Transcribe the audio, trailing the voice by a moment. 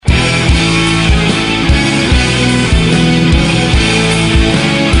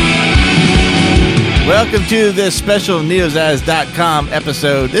Welcome to this special NEOZAZ.com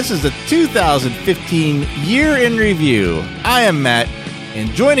episode. This is the 2015 Year in Review. I am Matt, and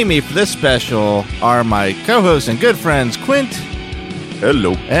joining me for this special are my co-hosts and good friends, Quint.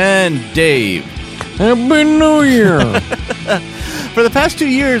 Hello. And Dave. Happy New Year. For the past 2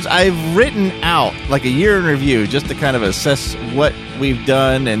 years, I've written out like a year in review just to kind of assess what we've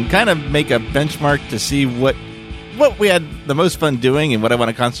done and kind of make a benchmark to see what we had the most fun doing and what I want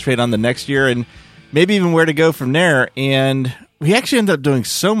to concentrate on the next year and maybe even where to go from there. And we actually ended up doing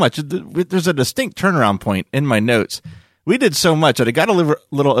so much. There's a distinct turnaround point in my notes. We did so much that it got a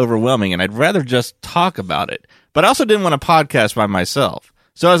little overwhelming, and I'd rather just talk about it. But I also didn't want to podcast by myself.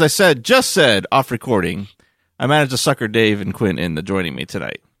 So as I said off recording, I managed to sucker Dave and Quint into joining me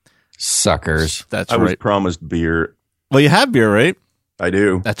tonight. Suckers. That's I right. was promised beer. Well, you have beer, right? I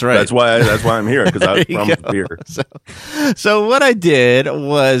do. That's right. That's why I'm here, because I was promised beer. So what I did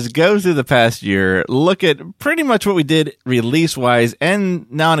was go through the past year, look at pretty much what we did release-wise, and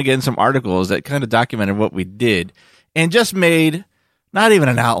now and again some articles that kind of documented what we did, and just made not even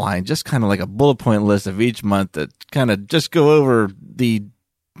an outline, just kind of like a bullet point list of each month that kind of just go over the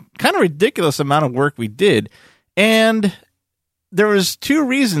kind of ridiculous amount of work we did. And there was two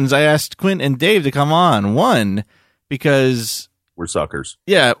reasons I asked Quint and Dave to come on. One, because We're suckers.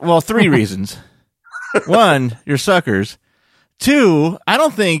 yeah, well, three reasons. One, you're suckers. Two, I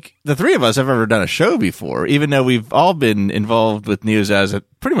don't think the three of us have ever done a show before, even though we've all been involved with NEOZAZ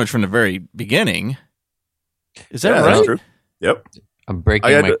pretty much from the very beginning. Is that right? That's true. Yep. I'm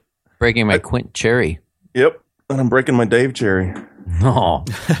breaking my Quint cherry. Yep. And I'm breaking my Dave cherry. No.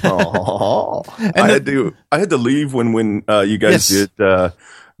 Oh. I had to leave when you guys did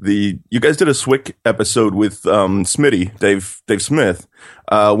you guys did a Swick episode with Smitty, Dave Smith,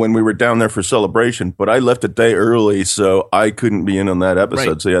 when we were down there for celebration, but I left a day early, so I couldn't be in on that episode.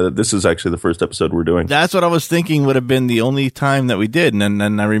 Right. So yeah, this is actually the first episode we're doing. That's what I was thinking would have been the only time that we did, and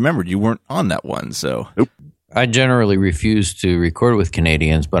then I remembered you weren't on that one, so. Nope. I generally refuse to record with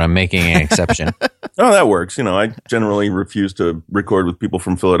Canadians, but I'm making an exception. Oh, that works. You know, I generally refuse to record with people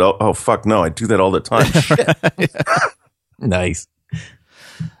from Philadelphia. Oh, fuck no. I do that all the time. Nice.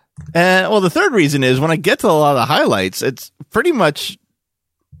 Well, the third reason is when I get to a lot of the highlights, it's pretty much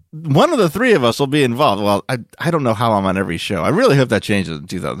one of the three of us will be involved. Well, I don't know how I'm on every show. I really hope that changes in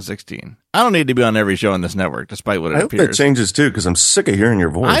 2016. I don't need to be on every show on this network, despite what it I hope appears. that changes too, because I'm sick of hearing your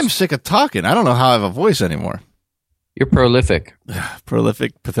voice. I'm sick of talking. I don't know how I have a voice anymore. You're prolific.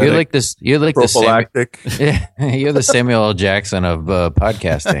 Prolific, pathetic. You're like prophylactic. You're the Samuel L. Jackson of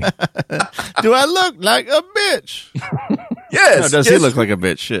podcasting. Do I look like a bitch? Yes. No, does he look like a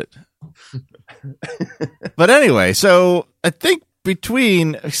bitch? Shit. But anyway, so I think with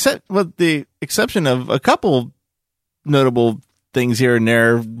the exception of a couple notable things here and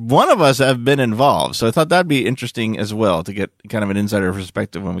there, one of us have been involved. So I thought that'd be interesting as well to get kind of an insider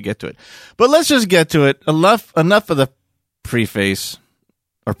perspective when we get to it. But let's just get to it. Enough of the preface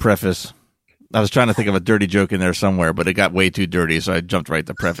or preface. I was trying to think of a dirty joke in there somewhere, but it got way too dirty, so I jumped right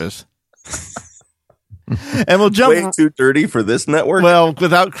to preface. And we'll jump way too dirty for this network. Well,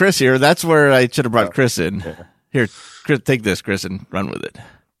 without Chris here, that's where I should have brought Chris in. Yeah. Here, Chris, take this, Chris, and run with it.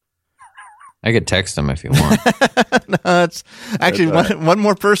 I could text him if you want. No, it's actually one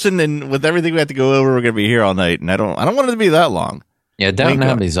more person, and with everything we have to go over, we're going to be here all night, and I don't want it to be that long. Yeah, Downton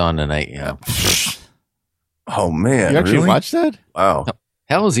Abbey's on tonight. Yeah. Oh man, You actually really? watched that? Wow.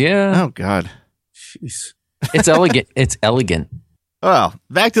 Hells yeah. Oh God. Jeez. It's elegant. It's elegant. Well,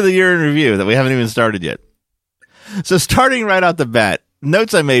 back to the year in review that we haven't even started yet. So starting right out the bat,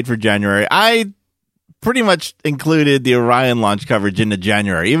 notes I made for January, I pretty much included the Orion launch coverage into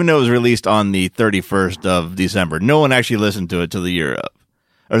January, even though it was released on the 31st of December. No one actually listened to it till this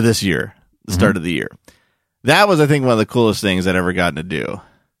year, the start of the year. That was, I think, one of the coolest things I'd ever gotten to do.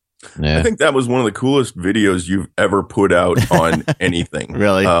 Yeah. I think that was one of the coolest videos you've ever put out on anything.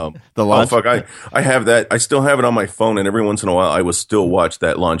 Really? The launch? Oh, fuck. I have that. I still have it on my phone, and every once in a while, I will still watch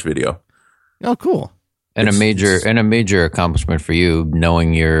that launch video. Oh, cool. And a major accomplishment for you,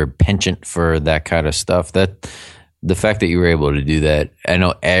 knowing your penchant for that kind of stuff. That the fact that you were able to do that, I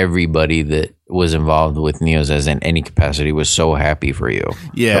know everybody that was involved with NEOZAZ in any capacity was so happy for you.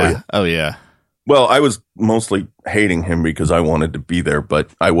 Yeah. Oh, yeah. Well, I was mostly hating him because I wanted to be there,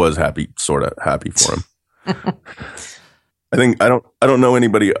 but I was sort of happy for him. I think I don't know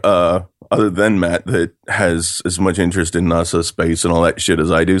anybody other than Matt that has as much interest in NASA space and all that shit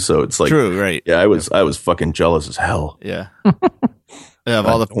as I do. So it's like, true, right? Yeah, I was fucking jealous as hell. Yeah. Yeah, of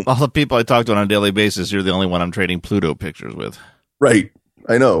all the people I talk to on a daily basis, you're the only one I'm trading Pluto pictures with. Right,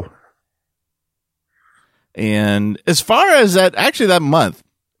 I know. And as far as that month,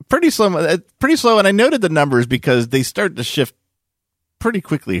 pretty slow. Pretty slow, and I noted the numbers because they start to shift pretty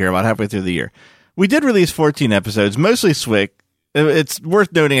quickly here, about halfway through the year. We did release 14 episodes, mostly Swick. It's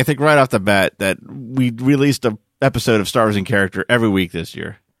worth noting, I think, right off the bat, that we released an episode of Star Wars in Character every week this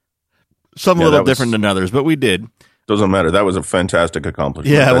year. Some a little different than others, but we did. Doesn't matter. That was a fantastic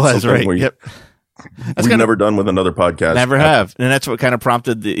accomplishment. Yeah, it was, right. Yep. We've never done with another podcast. Never have. And that's what kind of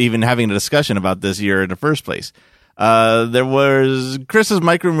prompted even having a discussion about this year in the first place. There was Chris's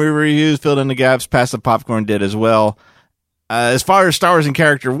micro movie reviews, filled in the gaps. Pass the Popcorn did as well. As far as Star Wars in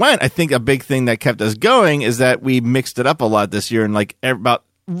Character went, I think a big thing that kept us going is that we mixed it up a lot this year. And like about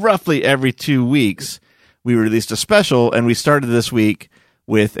roughly every 2 weeks, we released a special. And we started this week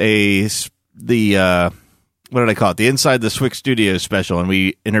with what did I call it? The Inside the Swick Studios special. And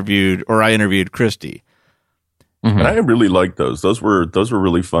I interviewed Christy. Mm-hmm. And I really liked those. Those were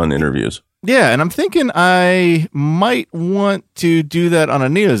really fun interviews. Yeah, and I'm thinking I might want to do that on a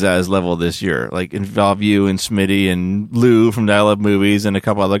NEOZAZ level this year, like involve you and Smitty and Lou from Dial Up Movies and a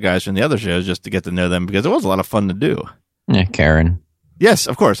couple other guys from the other shows just to get to know them, because it was a lot of fun to do. Yeah, Karen. Yes,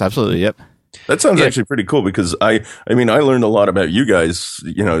 of course, absolutely, yep. That sounds actually pretty cool, because I learned a lot about you guys.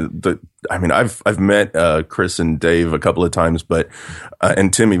 You know, I've met Chris and Dave a couple of times, but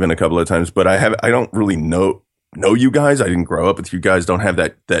and Tim even a couple of times, but I don't really know you guys. I didn't grow up with you guys, don't have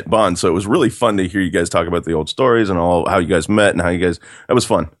that bond. So it was really fun to hear you guys talk about the old stories and how you guys met and that was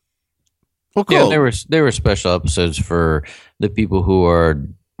fun. Well, cool. Yeah, there were special episodes for the people who are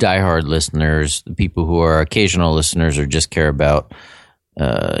diehard listeners, the people who are occasional listeners or just care about,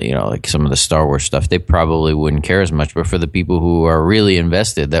 like some of the Star Wars stuff. They probably wouldn't care as much, but for the people who are really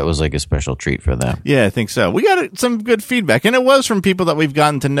invested, that was like a special treat for them. Yeah, I think so. We got some good feedback, and it was from people that we've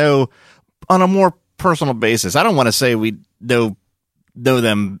gotten to know on a more personal basis. I don't want to say we know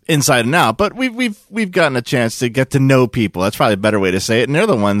them inside and out, but we've gotten a chance to get to know people. That's probably a better way to say it. And they're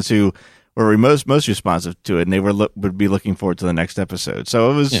the ones who were most responsive to it, and they would be looking forward to the next episode.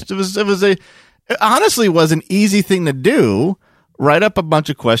 So it honestly was an easy thing to do. Write up a bunch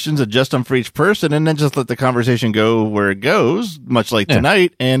of questions, adjust them for each person, and then just let the conversation go where it goes, much like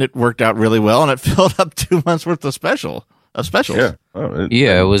tonight. And it worked out really well, and it filled up 2 months worth of specials. Yeah.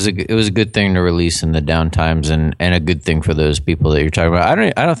 It was a good thing to release in the downtimes, and a good thing for those people that you're talking about.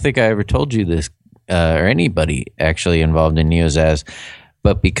 I don't think I ever told you this, or anybody actually involved in NEOZAZ,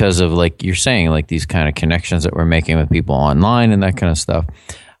 but because of, like you're saying, like these kind of connections that we're making with people online and that kind of stuff,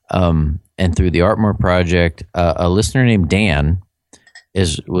 and through the Artmore project, a listener named Dan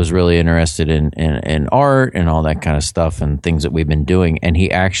was really interested in art and all that kind of stuff and things that we've been doing. And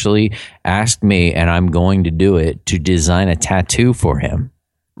he actually asked me, and I'm going to do it, to design a tattoo for him.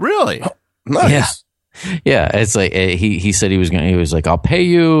 Really? Oh, nice. Yeah. It's like, he said he was like, I'll pay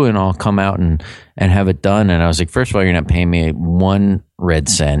you and I'll come out and have it done. And I was like, first of all, you're not paying me 1 red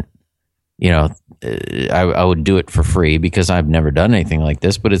cent. I would do it for free because I've never done anything like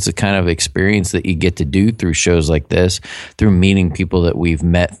this, but it's a kind of experience that you get to do through shows like this, through meeting people that we've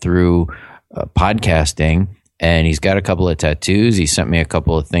met through podcasting. And he's got a couple of tattoos. He sent me a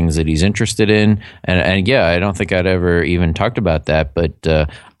couple of things that he's interested in. And yeah, I don't think I'd ever even talked about that, but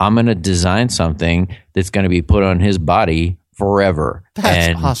I'm going to design something that's going to be put on his body forever.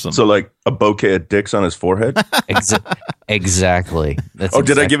 That's awesome. So like a bouquet of dicks on his forehead? Exactly.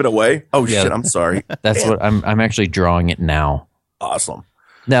 Did I give it away? Oh, yeah. Shit, I'm sorry. That's what I'm actually drawing it now. Awesome.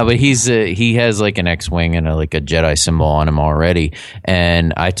 No, but he has like an X-Wing and a Jedi symbol on him already.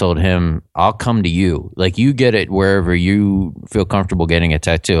 And I told him, I'll come to you. Like, you get it wherever you feel comfortable getting a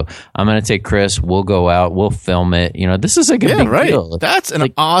tattoo. I'm going to take Chris. We'll go out. We'll film it. This is like a big deal. That's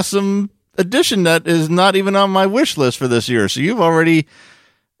an awesome addition that is not even on my wish list for this year. So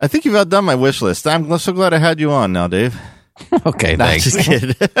I think you've outdone my wish list. I'm so glad I had you on now, Dave. Okay, thanks. Just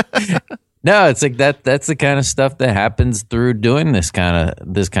kidding. No, it's like that's the kind of stuff that happens through doing this kind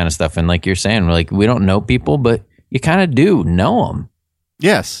of stuff. And like you're saying, we don't know people, but you kind of do know them.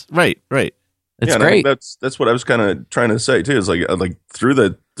 Yes, right. It's great. That's what I was kind of trying to say too. Is like through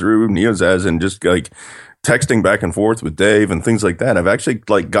NEOZAZ and just like texting back and forth with Dave and things like that, I've actually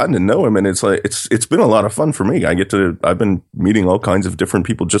gotten to know him, and it's been a lot of fun for me. I've been meeting all kinds of different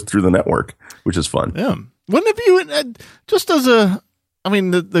people just through the network, which is fun. Yeah. Wouldn't it be just as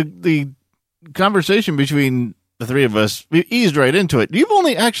the conversation between the three of us, we eased right into it. You two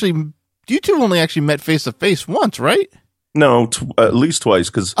only actually met face to face once, right? No, at least twice.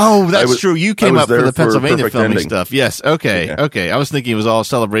 Because that's true. You came up for the Pennsylvania filming ending stuff. Yes. Okay. Yeah. Okay. I was thinking it was all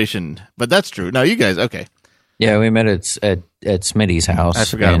celebration, but that's true. No, you guys. Okay. Yeah, we met at Smitty's house. I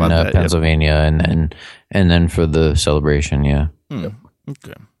forgot about that. Pennsylvania, yep. and then for the celebration. Yeah. Okay.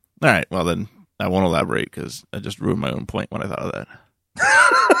 All right. Well, then I won't elaborate because I just ruined my own point when I thought of that.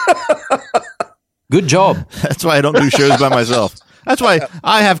 Good job. That's why I don't do shows by myself. That's why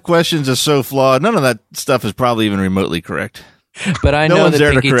I have questions that's so flawed. None of that stuff is probably even remotely correct. But I No know one's that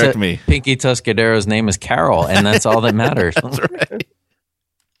there to correct me. Pinky Tuscadero's name is Carol, and that's all that matters. That's right.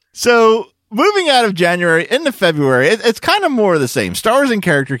 So, moving out of January into February, it's kind of more of the same. Star Wars in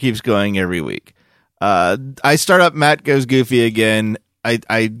Character keeps going every week. I start up Matt Goes Goofy again.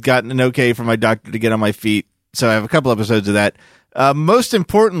 I got an okay from my doctor to get on my feet, so I have a couple episodes of that. Most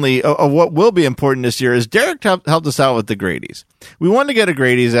importantly, what will be important this year is Derek helped us out with the Grady's. We wanted to get a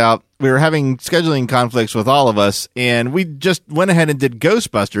Grady's out. We were having scheduling conflicts with all of us, and we just went ahead and did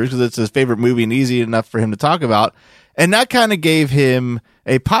Ghostbusters because it's his favorite movie and easy enough for him to talk about. And that kind of gave him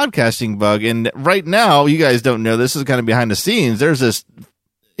a podcasting bug. And right now, you guys don't know, this is kind of behind the scenes. There's this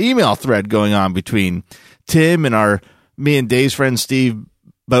email thread going on between Tim and me and Dave's friend Steve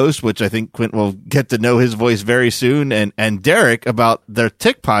Bose, which I think Quint will get to know his voice very soon, and Derek about their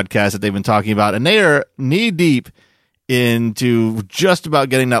Tick podcast that they've been talking about. And they are knee deep into just about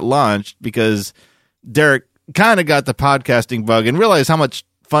getting that launched because Derek kind of got the podcasting bug and realized how much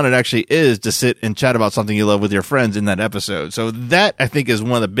fun it actually is to sit and chat about something you love with your friends in that episode. So that, I think, is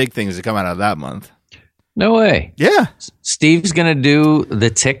one of the big things that come out of that month. No way. Yeah. Steve's going to do the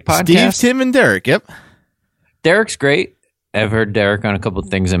Tick podcast? Steve, Tim, and Derek, yep. Derek's great. I've heard Derek on a couple of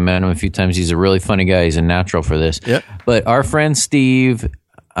things and met him a few times. He's a really funny guy. He's a natural for this. Yep. But our friend Steve,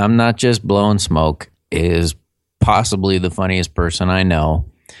 I'm not just blowing smoke, is possibly the funniest person I know.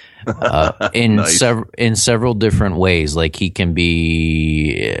 In Nice. several different ways. Like he can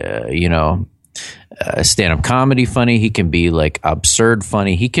be, stand-up comedy funny. He can be like absurd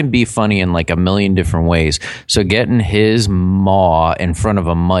funny. He can be funny in like a million different ways. So getting his maw in front of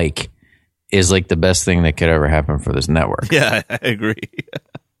a mic is like the best thing that could ever happen for this network. Yeah, I agree.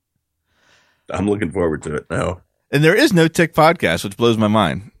 I'm looking forward to it now. And there is no Tick podcast, which blows my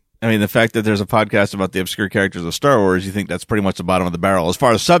mind. I mean, the fact that there's a podcast about the obscure characters of Star Wars, you think that's pretty much the bottom of the barrel as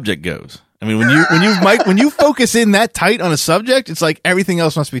far as subject goes. I mean, when you focus in that tight on a subject, it's like everything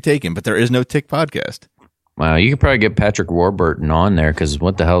else must be taken. But there is no Tick podcast. Wow, you could probably get Patrick Warburton on there because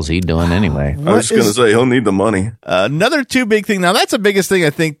what the hell's he doing anyway? I was going to say, he'll need the money. Another two big thing. Now, that's the biggest thing,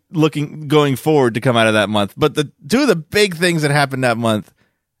 I think, going forward to come out of that month. But the two of the big things that happened that month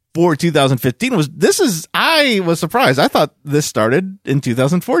for 2015 I was surprised. I thought this started in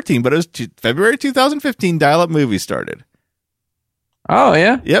 2014, but it was February 2015, Dial-Up Movie started. Oh,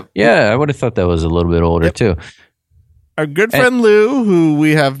 yeah? Yep. Yeah, I would have thought that was a little bit older, too. Our good friend Lou, who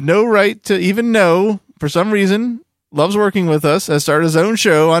we have no right to even know, for some reason, loves working with us, has started his own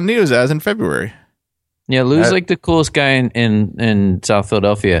show on NEOZAZ in February. Yeah, Lou's like the coolest guy in South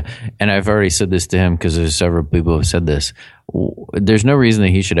Philadelphia, and I've already said this to him because there's several people who have said this. There's no reason that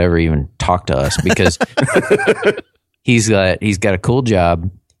he should ever even talk to us because he's got a cool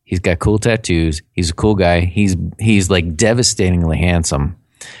job, he's got cool tattoos, he's a cool guy, he's like devastatingly handsome.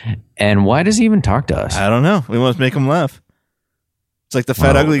 And why does he even talk to us? I don't know. We must make him laugh. It's like the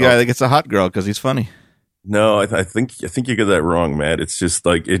fat, ugly guy that gets a hot girl because he's funny. No, I think you get that wrong, Matt. It's just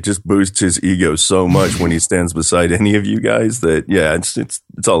like it just boosts his ego so much when he stands beside any of you guys that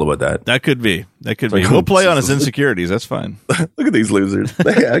it's all about that. That could be. Like, We'll play on his insecurities. That's fine. Look at these losers.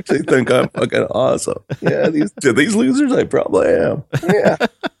 They actually think I'm fucking awesome. Yeah, these losers, I probably am. Yeah.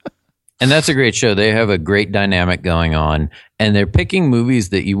 And that's a great show. They have a great dynamic going on, and they're picking movies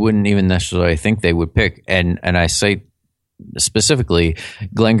that you wouldn't even necessarily think they would pick. And I cite specifically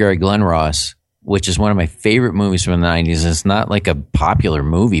Glengarry Glen Ross, which is one of my favorite movies from the 90s. It's not like a popular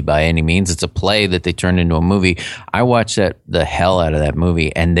movie by any means. It's a play that they turned into a movie. I watched the hell out of that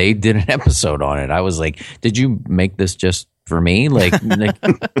movie, and they did an episode on it. I was like, did you make this just for me? Like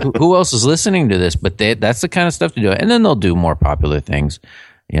who else is listening to this? But that's the kind of stuff to do. And then they'll do more popular things,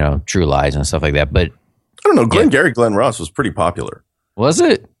 True Lies and stuff like that. But I don't know. Glengarry Glen Ross was pretty popular. Was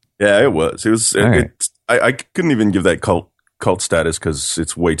it? Yeah, it was. It was. Right. I couldn't even give that cult status because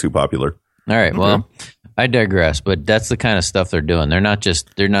it's way too popular. All right. Well, I digress, but that's the kind of stuff they're doing. They're not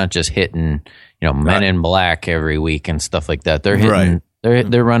just hitting, Men in Black every week and stuff like that. They're hitting,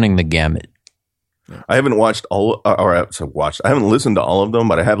 they're running the gamut. I haven't watched I haven't listened to all of them,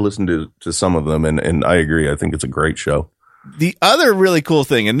 but I have listened to some of them, and I agree. I think it's a great show. The other really cool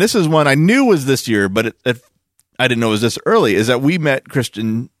thing, and this is one I knew was this year, but I didn't know it was this early, is that we met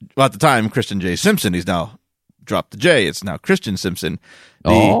at the time, Christian J. Simpson. He's now dropped the J. It's now Christian Simpson.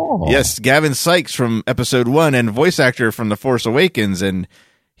 Yes, Gavin Sykes from episode 1 and voice actor from The Force Awakens. And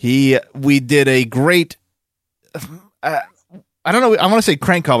we did a great, I don't know, I want to say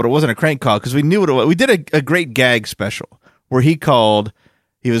crank call, but it wasn't a crank call because we knew what it was. We did a great gag special where he called,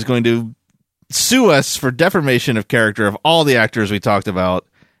 he was going to sue us for defamation of character of all the actors we talked about,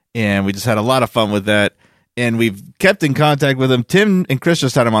 and we just had a lot of fun with that. And we've kept in contact with him. Tim and Chris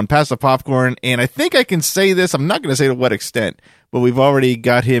just had him on Pass the Popcorn, and I think I can say this. I'm not going to say to what extent, but we've already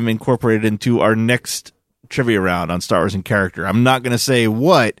got him incorporated into our next trivia round on Star Wars and character. I'm not going to say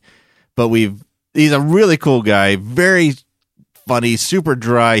what, but he's a really cool guy, very funny, super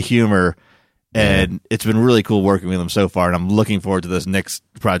dry humor, and it's been really cool working with him so far, and I'm looking forward to this next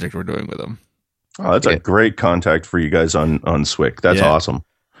project we're doing with him. Oh, that's a great contact for you guys on Swick. That's awesome.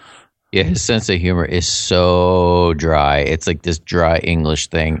 Yeah, his sense of humor is so dry. It's like this dry English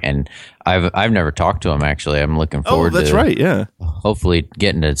thing, and I've never talked to him, actually. I'm looking forward to right, yeah. Hopefully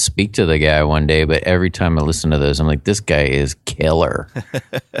getting to speak to the guy one day, but every time I listen to those, I'm like, this guy is killer.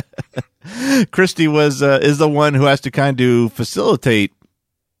 Christy is the one who has to kind of facilitate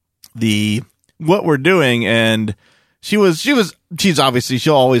what we're doing, and she's obviously,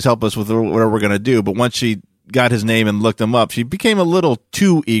 she'll always help us with whatever we're going to do, but once she got his name and looked him up, she became a little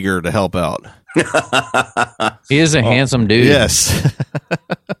too eager to help out. He is a handsome dude. Yes.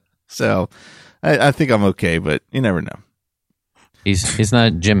 So I think I'm okay, but you never know. He's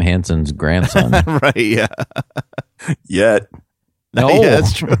not Jim Henson's grandson. Right, yeah. Yet. No. Yeah,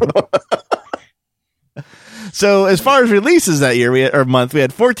 that's true. So as far as releases that year, we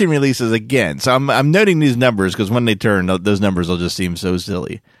had 14 releases again. So I'm noting these numbers because when they turn, those numbers will just seem so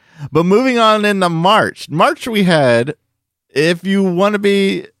silly. But moving on into March we had, if you want to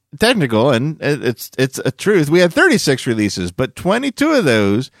be technical, and it's a truth, we had 36 releases, but 22 of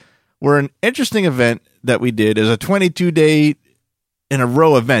those were an interesting event that we did as a 22-day in a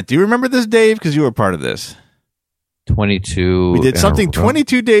row event. Do you remember this, Dave? Because you were part of this. 22. We did something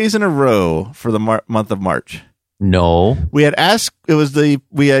 22 days in a row for the month of March. No. We had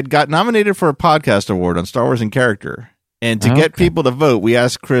we had got nominated for a podcast award on Star Wars and Character. And to get people to vote, we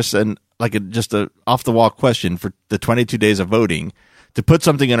asked Chris just a off the wall question for the 22 days of voting to put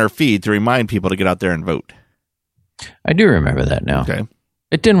something in our feed to remind people to get out there and vote. I do remember that now. Okay.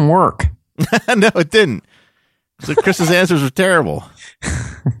 It didn't work. No, it didn't. So Chris's answers were terrible.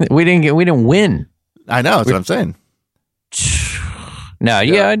 We didn't win. I know, that's what I'm saying. No,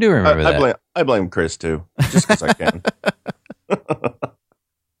 yeah, I do remember that. I blame Chris too, just because I can.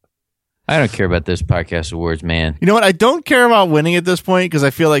 I don't care about this podcast awards, man. You know what? I don't care about winning at this point because I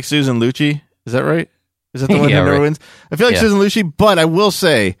feel like Susan Lucci. Is that right? Is that the one who never wins? I feel like Susan Lucci, but I will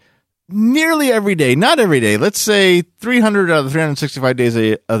say nearly every day, not every day, let's say 300 out of the 365 days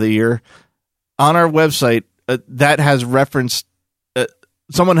of the year on our website that has referenced,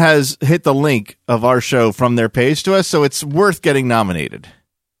 someone has hit the link of our show from their page to us, so it's worth getting nominated.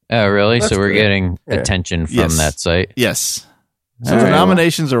 Oh, really? That's so we're great. getting attention from that site? Yes. So the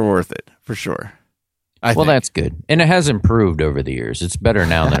nominations are worth it, for sure. I think. That's good. And it has improved over the years. It's better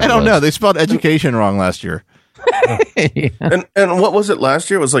now than it was. I don't know. They spelled education wrong last year. And what was it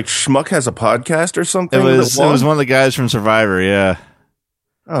last year? It was like Schmuck Has a Podcast or something? It was one of the guys from Survivor, yeah.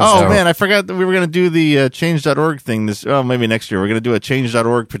 Oh man, I forgot that we were going to do the change.org thing maybe next year. We're going to do a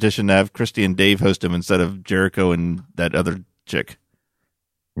change.org petition to have Christy and Dave host them instead of Jericho and that other chick.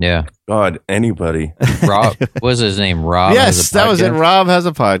 Yeah. God, anybody. Rob, what was his name? Rob? Yes, that was it. Rob has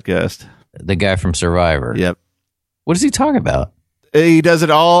a podcast. The guy from Survivor. Yep. What does he talk about? He does it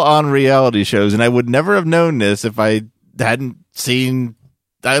all on reality shows, and I would never have known this if I hadn't seen.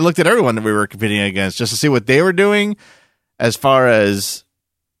 I looked at everyone that we were competing against just to see what they were doing as far as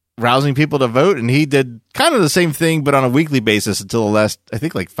rousing people to vote, and he did kind of the same thing, but on a weekly basis until the last, I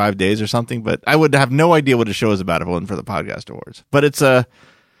think, like 5 days or something. But I would have no idea what a show is about if it wasn't for the podcast awards. But it's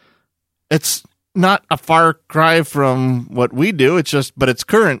not a far cry from what we do. But it's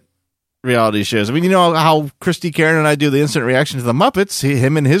current reality shows. I mean, you know how Christy, Karen, and I do the instant reaction to the Muppets.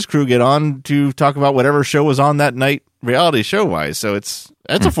 Him and his crew get on to talk about whatever show was on that night, reality show wise. So that's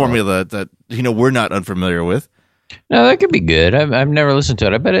a formula that we're not unfamiliar with. No, that could be good. I've never listened to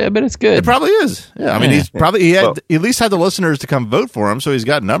it. I bet it's good. It probably is. Yeah, I mean, he at least had the listeners to come vote for him, so he's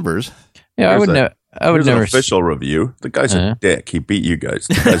got numbers. Yeah, I would never. An official review. The guy's a dick. He beat you guys.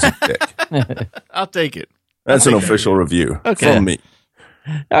 The guy's a dick. I'll take it. That's an official review from me.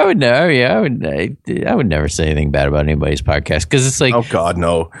 I would know. Yeah, I would never say anything bad about anybody's podcast because it's like, oh God,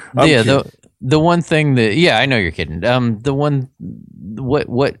 no. The one thing that, I know you're kidding.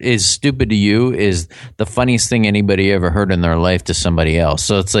 What is stupid to you is the funniest thing anybody ever heard in their life to somebody else.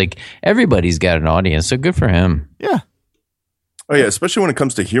 So it's like everybody's got an audience. So good for him. Yeah. Oh yeah, especially when it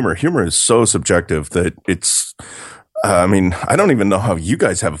comes to humor. Humor is so subjective that it's. I mean, I don't even know how you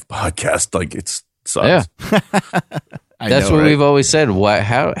guys have a podcast. Like it sucks. Yeah. That's what we've always said.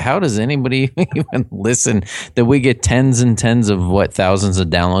 How does anybody even listen? That we get tens and tens of thousands of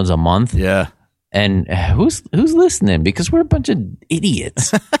downloads a month? Yeah, And who's listening? Because we're a bunch of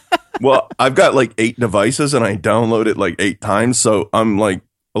idiots. Well, I've got like 8 devices and I download it like 8 times. So I'm like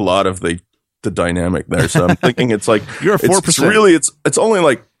a lot of the dynamic there. So I'm thinking it's like you're 4%. It's really it's only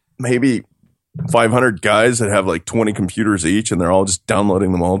like maybe 500 guys that have like 20 computers each, and they're all just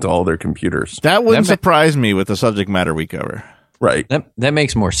downloading them all to all their computers. That wouldn't surprise me with the subject matter we cover. Right. That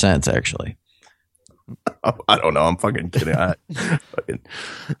makes more sense, actually. I don't know. I'm fucking kidding.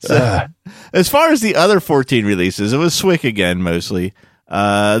 As far as the other 14 releases, it was Swick again, mostly.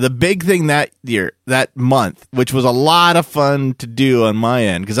 The big thing that that month, which was a lot of fun to do on my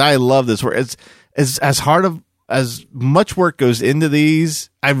end, because I love this work. It's as much work goes into these,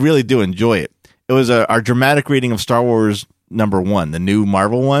 I really do enjoy it. It was our dramatic reading of Star Wars #1, the new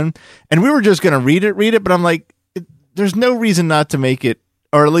Marvel one, and we were just going to read it, but I'm like, there's no reason not to make it,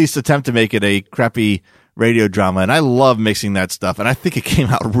 or at least attempt to make it a crappy radio drama, and I love mixing that stuff, and I think it came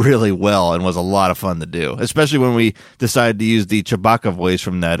out really well and was a lot of fun to do, especially when we decided to use the Chewbacca voice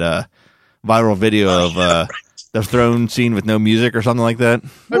from that viral video of the throne scene with no music or something like that.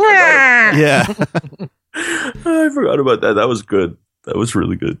 Yeah. I forgot about that. That was good. That was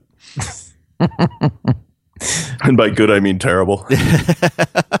really good. And by good, I mean terrible.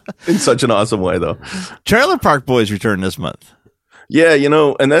 In such an awesome way, though. Trailer Park Boys return this month. Yeah,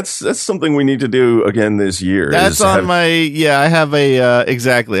 and that's something we need to do again this year. That's on my I have a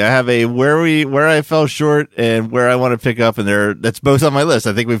exactly. I have a where I fell short and where I want to pick up, and that's both on my list.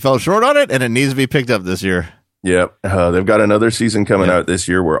 I think we fell short on it, and it needs to be picked up this year. Yep, they've got another season coming out this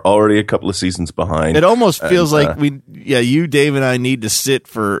year. We're already a couple of seasons behind. It almost feels like you, Dave, and I need to sit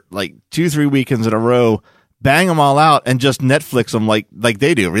for like 2-3 weekends in a row, bang them all out, and just Netflix them like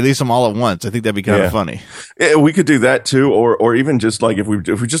they do. Release them all at once. I think that'd be kind of funny. Yeah, we could do that too, or even just like if we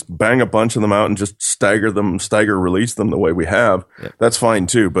just bang a bunch of them out and just stagger release them the way we have. Yeah. That's fine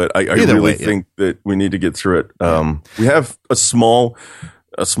too. But I really think that we need to get through it. We have a small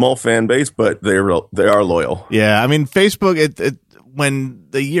fan base, but they are loyal. Yeah, I mean Facebook. When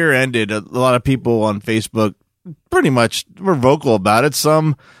the year ended, a lot of people on Facebook pretty much were vocal about it.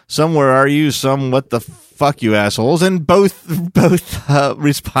 Some where are you? Some what the fuck you assholes, and both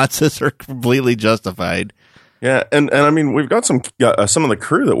responses are completely justified. Yeah, and I mean we've got some of the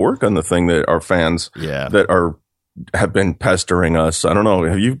crew that work on the thing that are fans. Yeah. that have been pestering us. I don't know.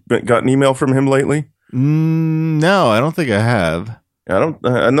 Have you gotten email from him lately? No, I don't think I have. I don't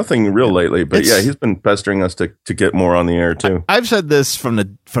nothing real lately, but he's been pestering us to get more on the air too. I've said this from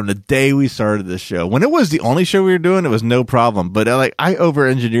the day we started this show. When it was the only show we were doing, it was no problem. But I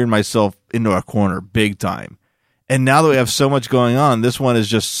over-engineered myself into a corner big time. And now that we have so much going on, this one is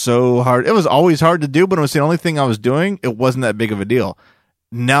just so hard. It was always hard to do, but it was the only thing I was doing. It wasn't that big of a deal.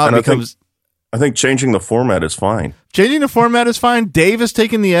 Now it becomes. I think changing the format is fine. Changing the format is fine. Dave has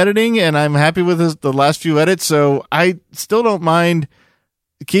taken the editing, and I'm happy with the last few edits. So I still don't mind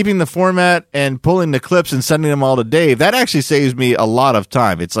keeping the format and pulling the clips and sending them all to Dave. That actually saves me a lot of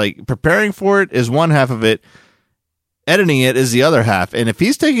time. It's like preparing for it is one half of it. Editing it is the other half. And if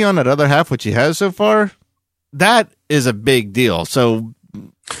he's taking on that other half, which he has so far, that is a big deal. So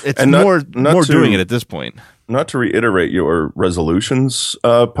it's more doing it at this point. Not to reiterate your resolutions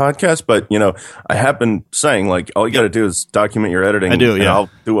podcast, but I have been saying like all you got to do is document your editing. I do, and I'll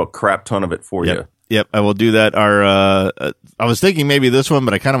do a crap ton of it for you. Yep, I will do that. I was thinking maybe this one,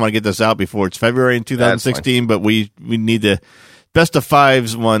 but I kind of want to get this out before it's February in 2016. But we need the best of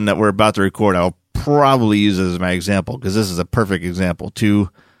fives one that we're about to record. I'll probably use it as my example because this is a perfect example. Two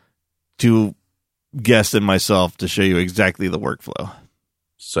guests and myself to show you exactly the workflow.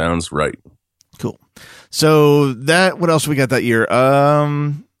 Sounds right. Cool. So what else we got that year? Another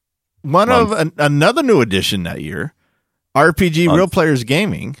new addition that year, RPG Real Players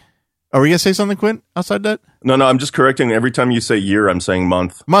Gaming. Are we going to say something, Quint, outside that? No, I'm just correcting. Every time you say year, I'm saying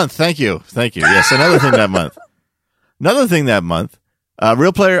month. Month, thank you. Yes, another thing that month.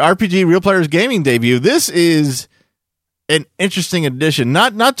 RPG Real Players Gaming debut. This is an interesting addition.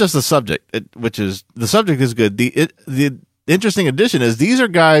 Not just the subject, the subject is good. The interesting addition is these are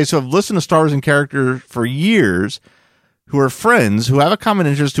guys who have listened to Star Wars and character for years, who are friends, who have a common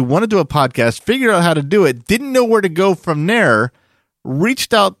interest, who want to do a podcast, figured out how to do it, didn't know where to go from there,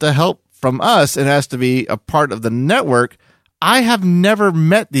 reached out to help from us and asked to be a part of the network. I have never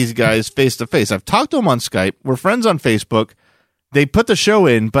met these guys face to face. I've talked to them on Skype. We're friends on Facebook. They put the show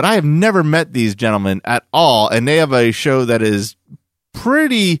in, but I have never met these gentlemen at all. And they have a show that is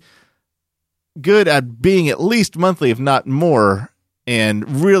pretty good at being at least monthly, if not more,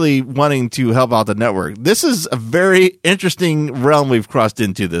 and really wanting to help out the network. This is a very interesting realm we've crossed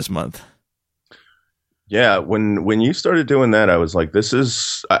into this month. Yeah, when you started doing that, I was like,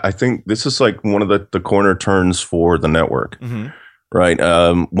 I think this is like one of the corner turns for the network, right?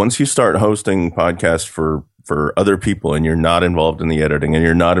 Once you start hosting podcasts for other people and you're not involved in the editing and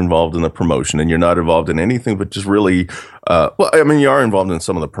you're not involved in the promotion and you're not involved in anything but just really, well, I mean, you are involved in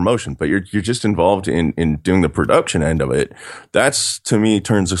some of the promotion, but you're just involved in doing the production end of it. That's, to me,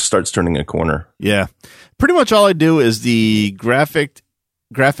 starts turning a corner. Yeah. Pretty much all I do is the graphic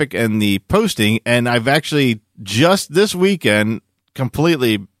and the posting, and I've actually just this weekend,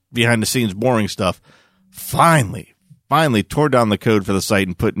 completely behind the scenes boring stuff, finally tore down the code for the site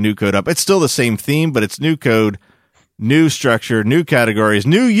and put new code up. It's still the same theme, but it's new code, new structure, new categories,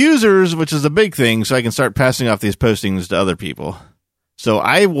 new users, which is a big thing, so I can start passing off these postings to other people. So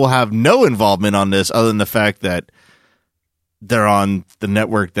I will have no involvement on this other than the fact that they're on the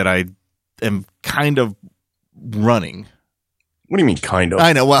network that I am kind of running. What do you mean, kind of?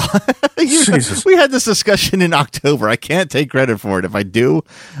 I know. Well, we had this discussion in October. I can't take credit for it. If I do,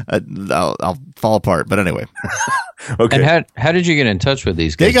 I'll fall apart. But anyway. Okay. And how did you get in touch with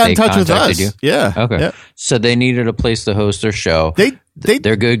these guys? They got in touch with us. You? Yeah. Okay. Yeah. So they needed a place to host their show.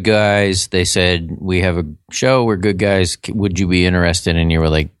 They're good guys. They said, we have a show. We're good guys. Would you be interested? And you were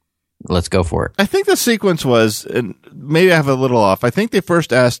like, let's go for it. I think the sequence was, and maybe I have a little off. I think they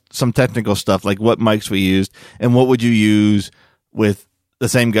first asked some technical stuff, like what mics we used and what would you use with the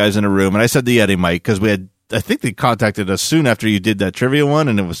same guys in a room. And I said the Yeti mic because I think they contacted us soon after you did that trivia one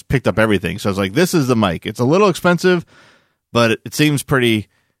and it was picked up everything. So I was like, this is the mic. It's a little expensive, but it seems pretty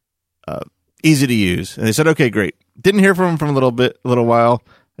easy to use. And they said, okay, great. Didn't hear from them for a little while.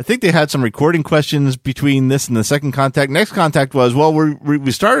 I think they had some recording questions between this and the second contact. Next contact was, well,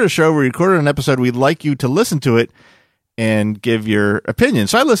 we started a show, we recorded an episode. We'd like you to listen to it and give your opinion.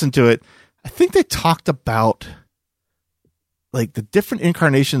 So I listened to it. I think they talked about like the different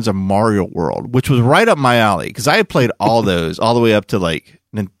incarnations of Mario World, which was right up my alley because I had played all those all the way up to like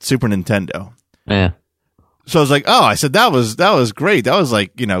Super Nintendo. Yeah. So I was like, oh, I said that was great. That was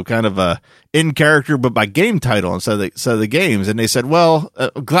like, kind of a in character, but by game title instead of the games. And they said, well,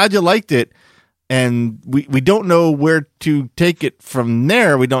 glad you liked it. And we don't know where to take it from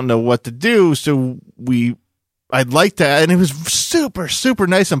there. We don't know what to do. So I'd like to, and it was super, super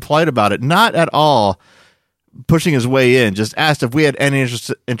nice and polite about it. Not at all pushing his way in, just asked if we had any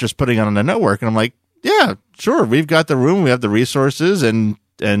interest putting it on the network. And I'm like, yeah, sure. We've got the room. We have the resources and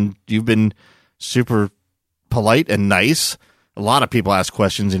you've been super polite and nice. A lot of people ask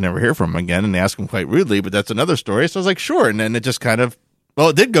questions, you never hear from them again, and they ask them quite rudely, but that's another story. So I was like, sure. And then it just kind of,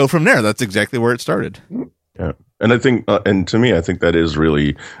 it did go from there. That's exactly where it started. Yeah. And I think, and to me, I think that is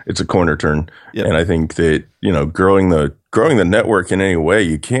really, it's a corner turn. Yep. And I think that, growing the network in any way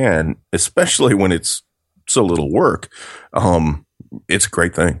you can, especially when it's so little work, it's a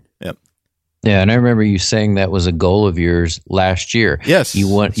great thing. Yep. Yeah, and I remember you saying that was a goal of yours last year. Yes, you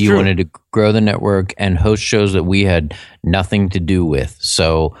wanted to grow the network and host shows that we had nothing to do with.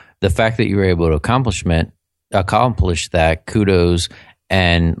 So the fact that you were able to accomplish that, kudos.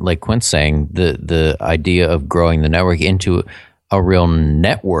 And like Quint's saying, the idea of growing the network into a real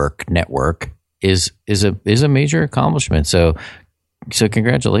network is a major accomplishment. So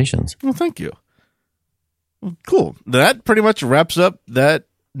congratulations. Well, thank you. Well, cool. That pretty much wraps up that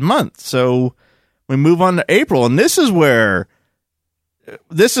month. So we move on to April, and this is where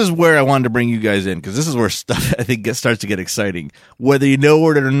I wanted to bring you guys in, because this is where stuff I think starts to get exciting. Whether you know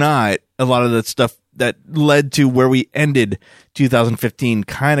it or not, a lot of that stuff that led to where we ended 2015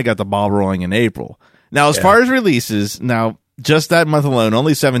 kind of got the ball rolling in April. Now, as far as releases, just that month alone,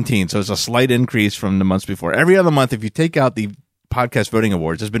 only 17, so it's a slight increase from the months before. Every other month, if you take out the podcast voting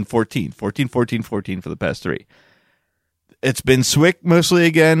awards, has been 14 for the past 3. It's been Swick mostly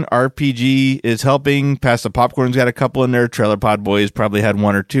again. RPG is helping. Pass the Popcorn's got a couple in there. Trailer Pod Boys probably had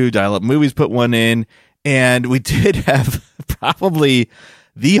 1 or 2. Dial Up Movies put 1 in. And we did have probably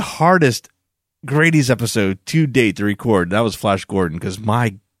the hardest Grady's episode to date to record. That was Flash Gordon, because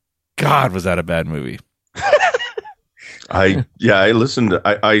my God, was that a bad movie. I listened.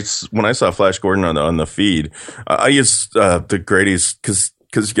 I when I saw Flash Gordon on the feed, I used the Grady's because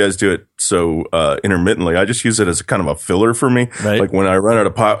you guys do it so intermittently. I just use it as a kind of a filler for me. Right. Like when I run out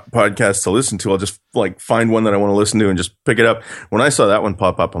of podcasts to listen to, I'll just like find one that I want to listen to and just pick it up. When I saw that one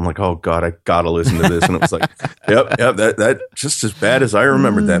pop up, I'm like, oh God, I gotta listen to this. And it was like, yep, that just as bad as I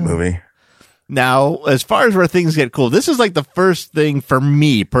remembered that movie. Now, as far as where things get cool, this is like the first thing for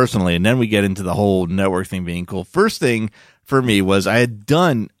me personally, and then we get into the whole network thing being cool. First thing for me was I had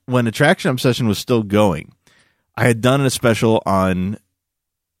done, when Attraction Obsession was still going, I had done a special on,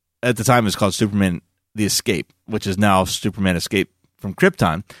 at the time it was called Superman The Escape, which is now Superman Escape from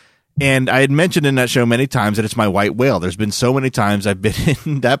Krypton. And I had mentioned in that show many times that it's my white whale. There's been so many times I've been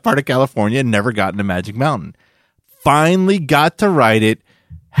in that part of California and never gotten to Magic Mountain. Finally got to ride it,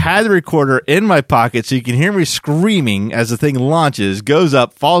 had the recorder in my pocket so you can hear me screaming as the thing launches, goes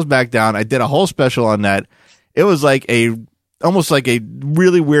up, falls back down. I did a whole special on that. It was almost like a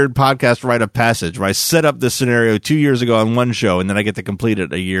really weird podcast rite of passage where I set up this scenario 2 years ago on one show and then I get to complete it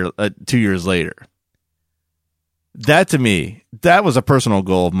 2 years later. That to me, that was a personal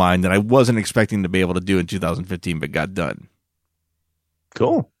goal of mine that I wasn't expecting to be able to do in 2015, but got done.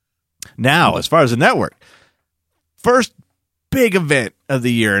 Cool. Now, as far as the network, first big event of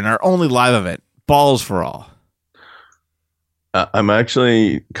the year and our only live event, Balls for All. I'm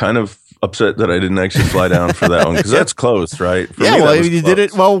actually kind of upset that I didn't actually fly down for that one because that's close, right? For yeah, me, well, you did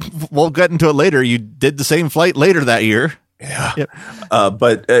it. Well, we'll get into it later. You did the same flight later that year. Yeah. Yep.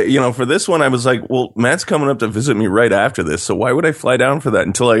 But for this one, I was like, well, Matt's coming up to visit me right after this. So why would I fly down for that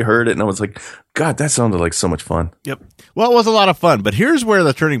until I heard it? And I was like, God, that sounded like so much fun. Yep. Well, it was a lot of fun, but here's where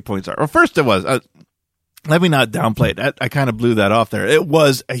the turning points are. Well, first it was, let me not downplay it. I kind of blew that off there. It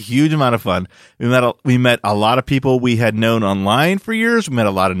was a huge amount of fun. We met a lot of people we had known online for years. We met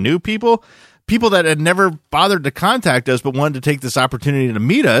a lot of new people that had never bothered to contact us, but wanted to take this opportunity to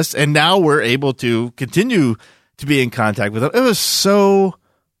meet us. And now we're able to continue to be in contact with them. It was so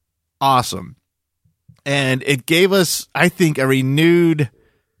awesome. And it gave us, I think, a renewed,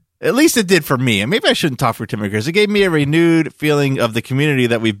 at least it did for me, and maybe I shouldn't talk for Tim because it gave me a renewed feeling of the community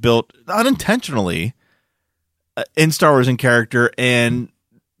that we've built unintentionally in Star Wars in character, and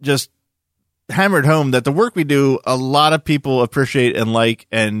just hammered home that the work we do, a lot of people appreciate and like,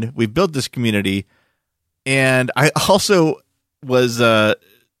 and we've built this community. And I also was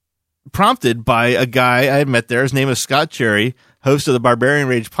prompted by a guy I had met there. His name is Scott Cherry, host of the Barbarian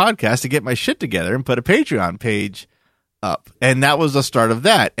Rage podcast, to get my shit together and put a Patreon page up. And that was the start of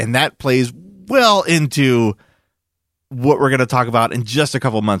that. And that plays well into what we're going to talk about in just a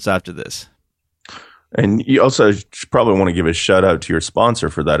couple months after this. And you also probably want to give a shout out to your sponsor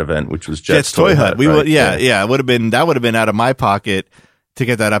for that event, which was Jet's Toy Hut. We right? would, yeah. It would have been out of my pocket to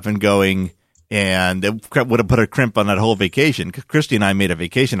get that up and going. And it would have put a crimp on that whole vacation. Christy and I made a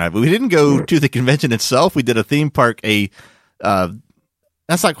vacation out of it. We didn't go to the convention itself. We did a theme park. That's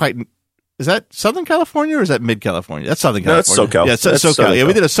not quite. Is that Southern California or is that Mid California? That's Southern California. No, that's SoCal. Yeah, SoCal. Yeah,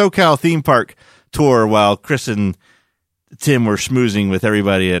 we did a SoCal theme park tour while Chris and Tim were schmoozing with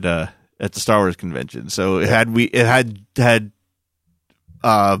everybody at the Star Wars convention. So it had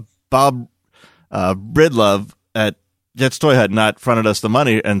Bob Bridlove at Jet's Toy Hut not fronted us the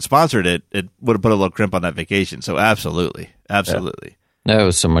money and sponsored it, it would have put a little crimp on that vacation. So absolutely. Yeah. That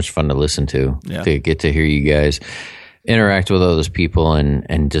was so much fun to listen to get to hear you guys interact with all those people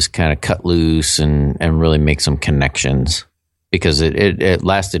and just kind of cut loose and really make some connections, because it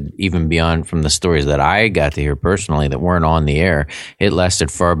lasted even beyond from the stories that I got to hear personally that weren't on the air. It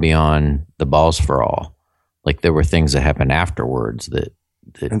lasted far beyond the Balls for All. Like there were things that happened afterwards that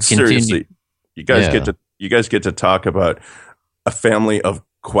and seriously, you guys get to talk about a family of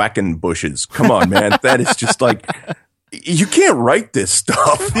Quackenbushes. Come on, man. That is just like, you can't write this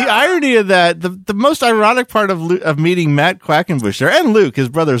stuff. The irony of that, the most ironic part of meeting Matt Quackenbush there, and Luke, his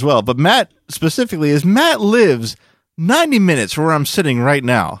brother as well, but Matt specifically, is Matt lives 90 minutes from where I'm sitting right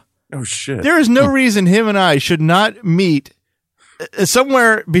now. Oh, shit. There is no reason him and I should not meet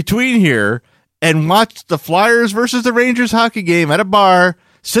somewhere between here and watch the Flyers versus the Rangers hockey game at a bar,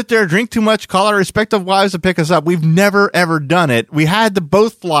 sit there, drink too much, call our respective wives to pick us up. We've never, ever done it. We had to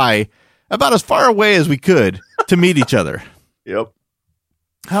both fly about as far away as we could to meet each other. Yep.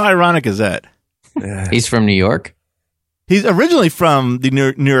 How ironic is that? Yeah. He's from New York? He's originally from the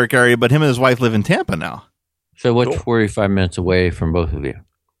New York area, but him and his wife live in Tampa now. So what's 45 minutes away from both of you?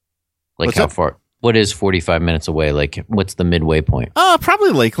 Like what's how far? What is 45 minutes away? Like what's the midway point? Probably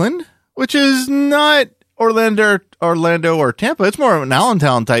Lakeland, which is not Orlando or Tampa. It's more of an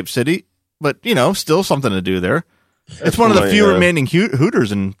Allentown type city, but still something to do there. It's one of the few remaining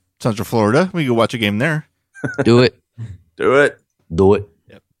Hooters in Central Florida. We can watch a game there. Do it. Do it.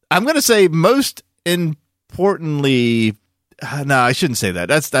 Yep. I'm going to say most importantly, no, I shouldn't say that.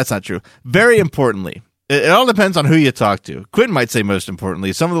 That's not true. Very importantly, it all depends on who you talk to. Quint might say most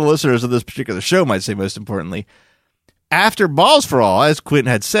importantly. Some of the listeners of this particular show might say most importantly. After Balls for All, as Quint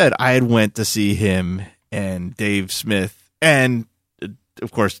had said, I had went to see him and Dave Smith and,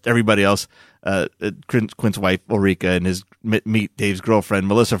 of course, everybody else, Quint's wife, Ulrika, and his meet Dave's girlfriend,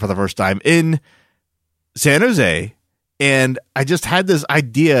 Melissa, for the first time in San Jose. And I just had this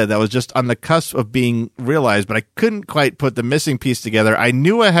idea that was just on the cusp of being realized, but I couldn't quite put the missing piece together. I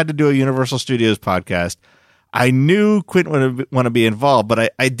knew I had to do a Universal Studios podcast. I knew Quint would want to be involved,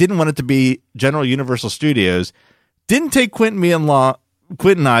 but I didn't want it to be General Universal Studios. Didn't take Quint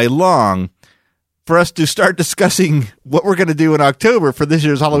and I long for us to start discussing what we're going to do in October for this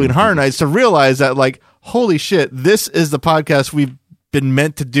year's Halloween Horror Nights to realize that, like, holy shit, this is the podcast we've been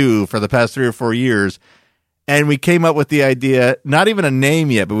meant to do for the past 3 or 4 years. And we came up with the idea, not even a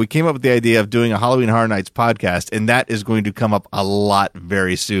name yet, but we came up with the idea of doing a Halloween Horror Nights podcast, and that is going to come up a lot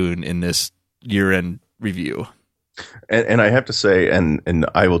very soon in this year-end review. And I have to say, and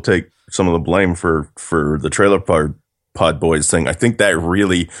I will take some of the blame for the Trailer Pod Boys thing. I think that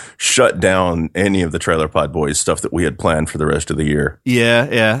really shut down any of the Trailer Pod Boys stuff that we had planned for the rest of the year.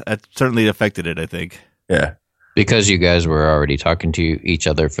 Yeah, that certainly affected it, I think. Yeah. Because you guys were already talking to each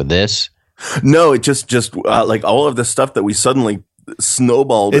other for this? No, it just like all of the stuff that we suddenly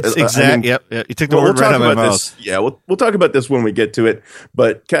snowballed. It's exact. Yep. You took the word right out of my mouth. Yeah, we'll talk about this when we get to it.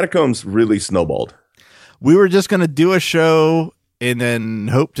 But Catacombs really snowballed. We were just going to do a show and then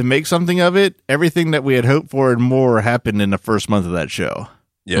hope to make something of it. Everything that we had hoped for and more happened in the first month of that show.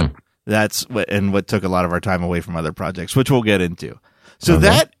 Yeah. That's what took a lot of our time away from other projects, which we'll get into. So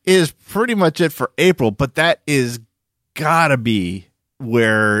that is pretty much it for April, but that is gotta be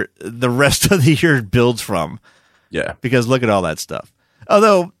where the rest of the year builds from. Yeah. Because look at all that stuff.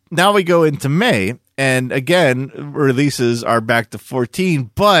 Although now we go into May, and again, releases are back to 14,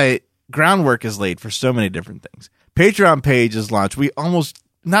 but groundwork is laid for so many different things. Patreon page is launched. We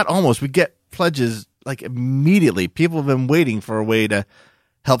get pledges like immediately. People have been waiting for a way to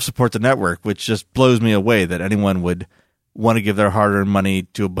help support the network, which just blows me away that anyone would want to give their hard-earned money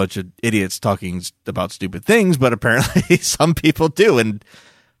to a bunch of idiots talking about stupid things, but apparently some people do, and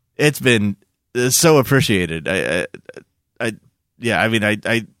it's been so appreciated. I've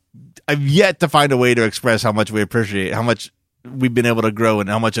yet to find a way to express how much we appreciate, how much we've been able to grow, and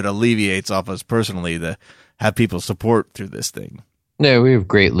how much it alleviates off us personally to have people support through this thing. Yeah, we have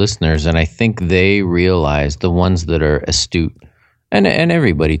great listeners, and I think they realize, the ones that are astute, and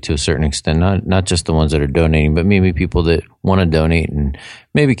everybody to a certain extent, not just the ones that are donating, but maybe people that want to donate and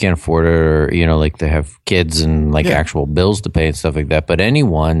maybe can't afford it, or, you know, like they have kids and actual bills to pay and stuff like that. But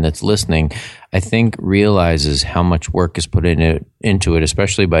anyone that's listening, I think, realizes how much work is put into it,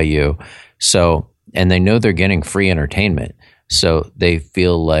 especially by you. So, and they know they're getting free entertainment. So they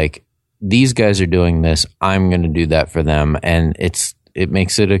feel like, these guys are doing this, I'm going to do that for them. And it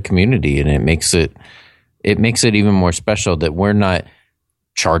makes it a community, and it makes it even more special that we're not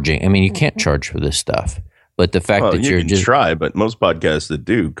charging. I mean, you can't charge for this stuff, but the fact that you're just try, but most podcasts that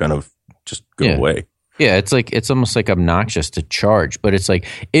do kind of just go away. Yeah, it's almost like obnoxious to charge, but it's like,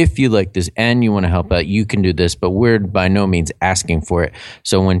 if you like this and you want to help out, you can do this, but we're by no means asking for it.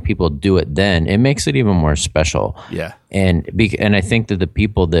 So when people do it, then it makes it even more special. Yeah, and I think that the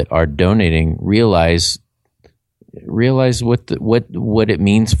people that are donating realize what it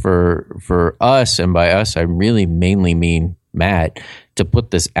means for us, and by us I really mainly mean Matt, to put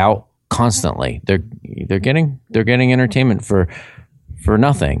this out constantly. They're getting entertainment for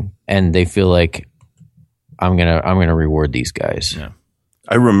nothing, and they feel like I'm gonna reward these guys. Yeah.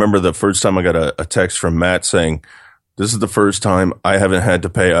 I remember the first time I got a text from Matt saying, "This is the first time I haven't had to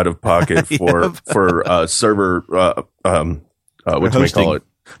pay out of pocket for server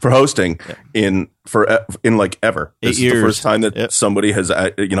for hosting in like ever. This is the first time that somebody has,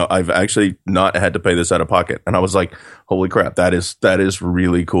 I've actually not had to pay this out of pocket." And I was like, "Holy crap, that is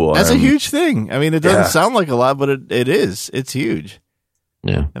really cool." That's a huge thing. I mean, it doesn't sound like a lot, but it is. It's huge.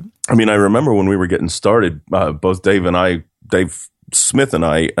 Yeah. I mean, I remember when we were getting started, both Dave Smith and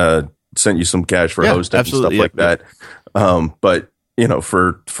I sent you some cash for hosting and stuff like that. But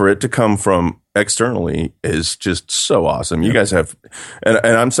for it to come from externally is just so awesome. You guys have, and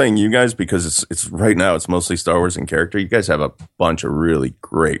I'm saying you guys because it's right now it's mostly Star Wars in character. You guys have a bunch of really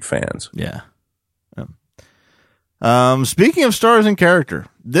great fans. Yeah. Speaking of Star Wars in character,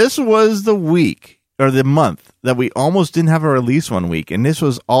 this was the week or the month that we almost didn't have a release one week, and this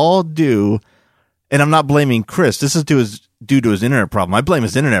was all due. And I'm not blaming Chris. This is due to his internet problem. I blame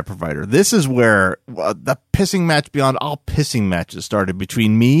his internet provider. This is where the pissing match beyond all pissing matches started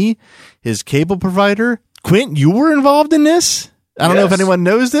between me, his cable provider. Quint, you were involved in this? I don't know if anyone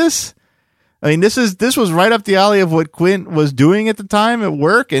knows this. I mean, this was right up the alley of what Quint was doing at the time at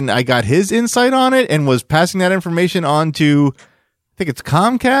work, and I got his insight on it and was passing that information on to, I think it's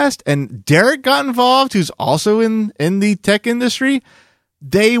Comcast, and Derek got involved, who's also in the tech industry.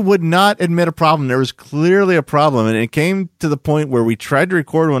 They would not admit a problem. There was clearly a problem, and it came to the point where we tried to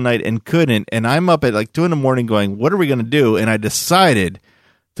record one night and couldn't, and I'm up at like 2 a.m. going, what are we going to do? And I decided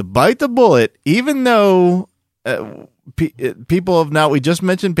to bite the bullet, even though people have now, we just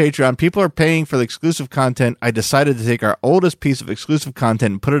mentioned Patreon. People are paying for the exclusive content. I decided to take our oldest piece of exclusive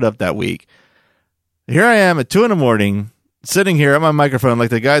content and put it up that week. Here I am at 2 a.m, sitting here at my microphone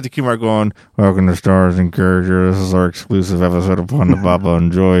like the guy at the Q-Mark going, welcome to Stars and Character. This is our exclusive episode of Pun the Baba.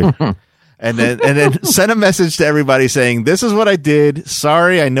 Enjoy. and then send a message to everybody saying, this is what I did.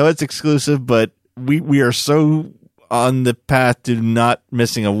 Sorry, I know it's exclusive, but we are so on the path to not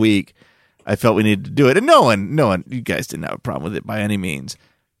missing a week. I felt we needed to do it. And no one, you guys didn't have a problem with it by any means.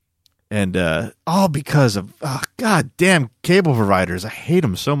 And all because of, goddamn cable providers. I hate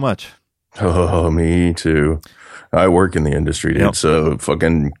them so much. Oh, me too. I work in the industry, dude. Yep. So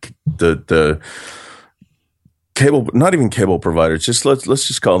fucking the cable, not even cable providers, just let's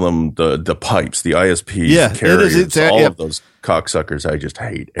just call them the pipes, the ISPs, carriers, all of those cocksuckers. I just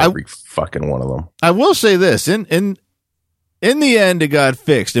hate every fucking one of them. I will say this, in the end, it got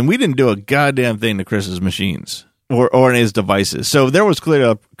fixed, and we didn't do a goddamn thing to Chris's machines or in his devices. So there was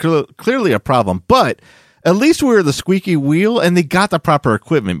clearly a problem, but at least we were the squeaky wheel, and they got the proper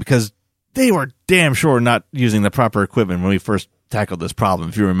equipment because they were damn sure not using the proper equipment when we first tackled this problem,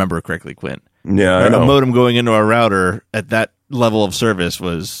 if you remember correctly, Quint. Yeah, I know. A modem going into a router at that level of service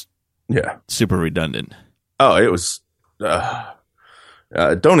was super redundant. Oh, it was...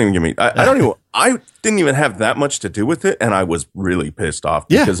 don't even give me. I didn't even have that much to do with it, and I was really pissed off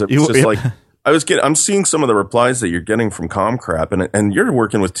because it was just like I'm seeing some of the replies that you're getting from Comcrap, and you're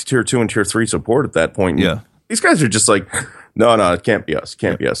working with tier 2 and tier 3 support at that point. Yeah, these guys are just like, no, it can't be us.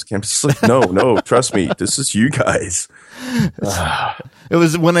 Can't be us. Can't be us. Like, no, trust me, this is you guys. It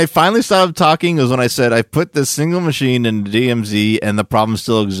was when I finally stopped talking. It was when I said I put this single machine in DMZ, and the problem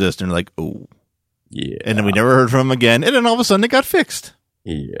still exists. And they're like, oh, yeah. And then we never heard from them again. And then all of a sudden, it got fixed.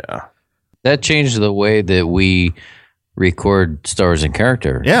 Yeah. That changed the way that we record Stars and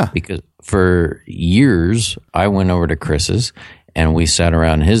Character. Yeah. Because for years, I went over to Chris's and we sat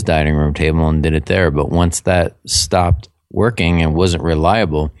around his dining room table and did it there. But once that stopped working and wasn't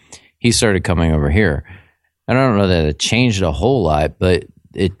reliable, he started coming over here. And I don't know that it changed a whole lot, but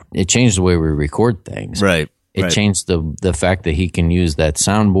it changed the way we record things. Right. It changed the fact that he can use that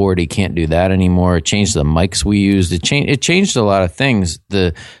soundboard. He can't do that anymore. It changed the mics we used. It changed a lot of things.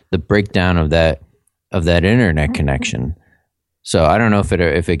 The breakdown of that internet connection. So I don't know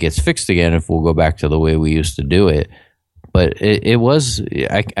if it gets fixed again, if we'll go back to the way we used to do it. But it was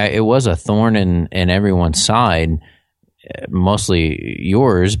a thorn in everyone's side, mostly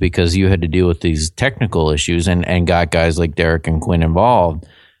yours, because you had to deal with these technical issues and got guys like Derek and Quinn involved.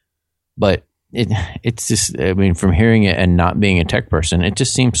 But it's just, I mean, from hearing it and not being a tech person, it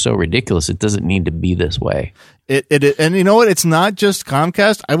just seems so ridiculous. It doesn't need to be this way. And you know what? It's not just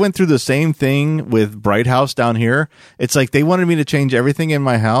Comcast. I went through the same thing with Bright House down here. It's like they wanted me to change everything in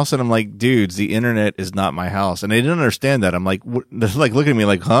my house, and I'm like, dudes, the internet is not my house. And they didn't understand that. I'm like, they're like looking at me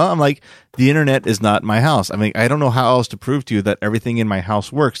like, huh? I'm like, the internet is not my house. I mean, I don't know how else to prove to you that everything in my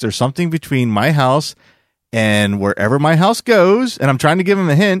house works. There's something between my house and wherever my house goes, and I'm trying to give them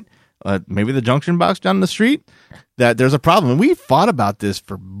a hint. Maybe the junction box down the street, that there's a problem. And we fought about this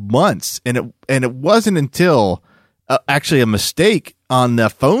for months, and it wasn't until actually a mistake on the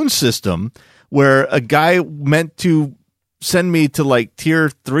phone system where a guy meant to send me to like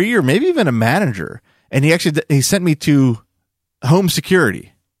tier 3 or maybe even a manager, and he sent me to home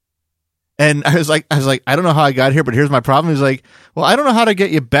security. And I was like, I don't know how I got here, but here's my problem. He's like, well, I don't know how to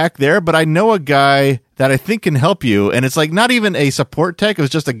get you back there, but I know a guy that I think can help you. And it's like not even a support tech. It was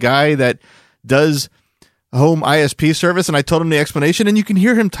just a guy that does home ISP service. And I told him the explanation, and you can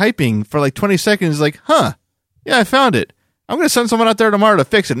hear him typing for like 20 seconds. He's like, huh, yeah, I found it. I'm going to send someone out there tomorrow to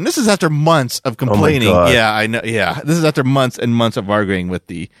fix it. And this is after months of complaining. Oh my God. Yeah, I know. Yeah. This is after months and months of arguing with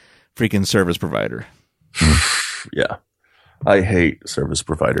the freaking service provider. Yeah. I hate service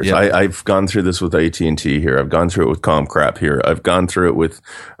providers. Yep. I've gone through this with AT&T here. I've gone through it with Comcrap here. I've gone through it with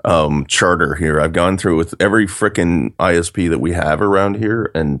Charter here. I've gone through it with every frickin' ISP that we have around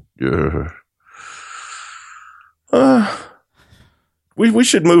here. And we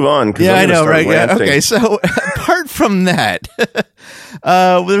should move on. Yeah, I know, right? Yeah. Okay, so apart from that,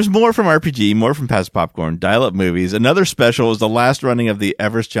 there's more from RPG, more from Past Popcorn, Dial-Up Movies. Another special was the last running of the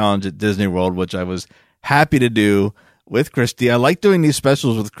Everest Challenge at Disney World, which I was happy to do with Christy. I like doing these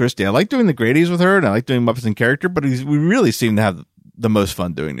specials with Christy. I like doing the Grady's with her, and I like doing Muppets in Character, but we really seem to have the most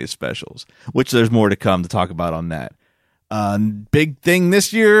fun doing these specials, which there's more to come to talk about on that. Big thing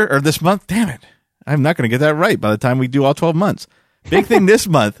this year, or this month, damn it, I'm not going to get that right by the time we do all 12 months. Big thing this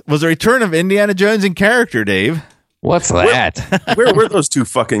month was the return of Indiana Jones in Character, Dave. What's that? Where were those two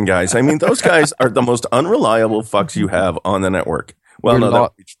fucking guys? I mean, those guys are the most unreliable fucks you have on the network. Well,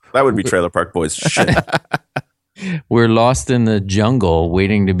 no, that would be Trailer Park Boys. Shit. We're lost in the jungle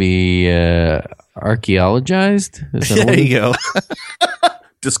waiting to be archaeologized. There you go.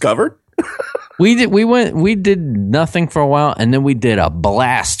 Discovered? We did nothing for a while, and then we did a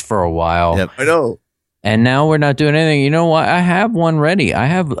blast for a while. Yep. I know. And now we're not doing anything. You know what? I have one ready. I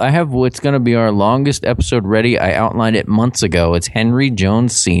have what's going to be our longest episode ready. I outlined it months ago. It's Henry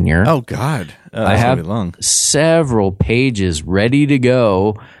Jones Sr. Oh, God. I have several pages ready to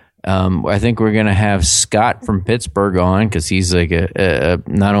go. I think we're going to have Scott from Pittsburgh on because he's like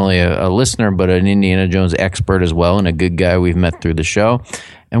not only a listener, but an Indiana Jones expert as well, and a good guy we've met through the show.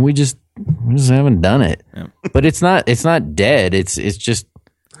 And we just haven't done it. Yeah. But it's not dead. It's just,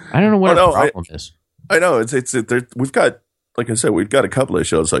 I don't know what the problem is. I know we've got, like I said, we've got a couple of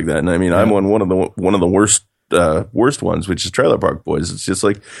shows like that, and I mean, I'm on one of the worst ones, which is Trailer Park Boys. It's just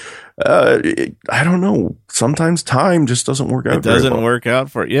like, I don't know. Sometimes time just doesn't work out. It doesn't work out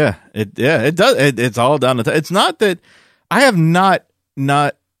for it. Yeah, it does. It's all down to time. It's not that I have not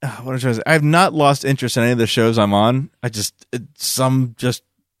what I'm trying to say. I have not lost interest in any of the shows I'm on. Some just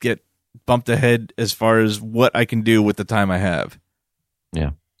get bumped ahead as far as what I can do with the time I have. Yeah.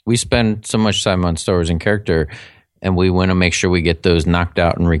 We spend so much time on Star Wars and character, and we want to make sure we get those knocked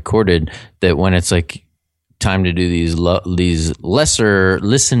out and recorded, that when it's like time to do these lesser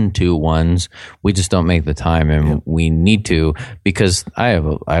listened to ones, we just don't make the time, and we need to, because I have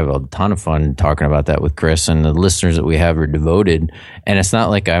a ton of fun talking about that with Chris, and the listeners that we have are devoted. And it's not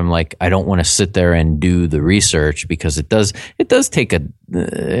like I'm like, I don't want to sit there and do the research, because it does take a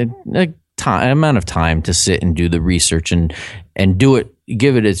amount of time to sit and do the research and do it,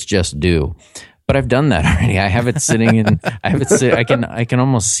 give it its just due. But I've done that already. I have it sitting in. I can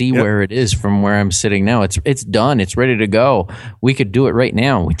almost see where it is from where I'm sitting now. It's done. It's ready to go. We could do it right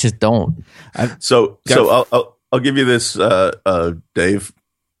now. We just don't. So I'll give you this, Dave.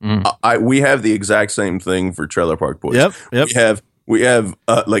 We have the exact same thing for Trailer Park Boys. Yep. We have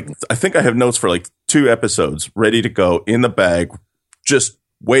like, I think I have notes for like 2 episodes ready to go in the bag, just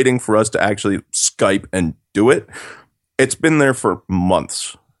waiting for us to actually Skype and do it. It's been there for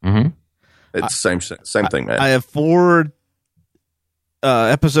months. Mm-hmm. It's same thing, man. I have 4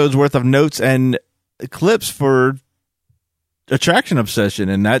 episodes worth of notes and clips for Attraction Obsession,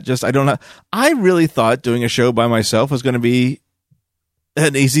 and that just, I don't know. I really thought doing a show by myself was going to be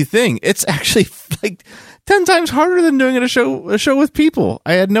an easy thing. It's actually like 10 times harder than doing a show with people.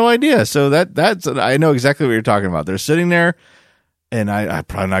 I had no idea. So that's I know exactly what you're talking about. They're sitting there, and I'm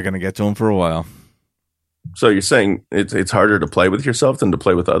probably not going to get to them for a while. So you're saying it's harder to play with yourself than to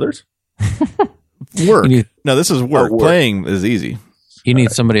play with others? Work. No, this is work. Playing is easy. You need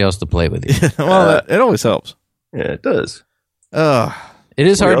somebody else to play with you. Well, it always helps. Yeah, it does. It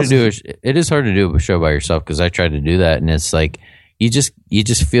is hard to do. It is hard to do a show by yourself, because I tried to do that, and it's like you just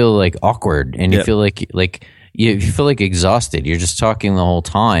feel like awkward, and you feel like you feel like exhausted. You're just talking the whole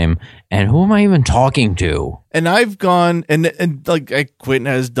time, and who am I even talking to? And I've gone and like Quint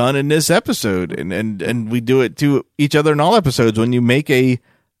has done in this episode, and we do it to each other in all episodes. When you make a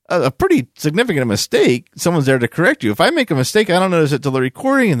pretty significant mistake, someone's there to correct you. If I make a mistake, I don't notice it till the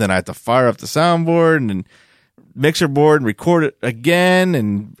recording, and then I have to fire up the soundboard and mixer board and record it again.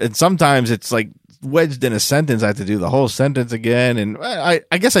 And sometimes it's like wedged in a sentence. I have to do the whole sentence again. And I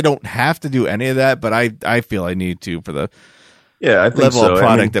guess I don't have to do any of that, but I feel I need to for the I think level of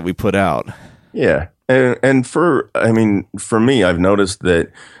product that we put out. Yeah. And for me, I've noticed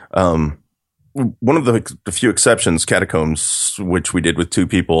that, one of the few exceptions, Catacombs, which we did with 2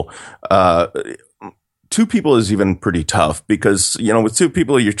 people, 2 people is even pretty tough, because, with 2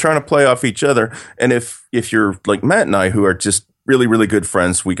 people, you're trying to play off each other. And if you're like Matt and I, who are just really, really good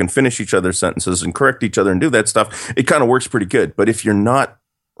friends, we can finish each other's sentences and correct each other and do that stuff. It kind of works pretty good. But if you're not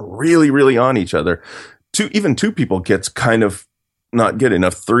really, really on each other, even 2 people gets kind of not good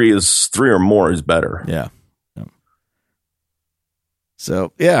enough. 3 or more is better. Yeah.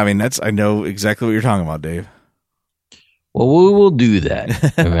 So, I know exactly what you're talking about, Dave. Well, we will do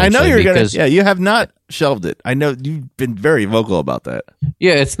that. I know you're going to. Yeah, you have not shelved it. I know you've been very vocal about that.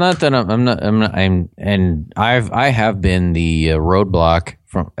 Yeah, it's not that I have been the roadblock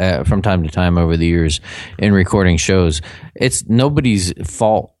from time to time over the years in recording shows. It's nobody's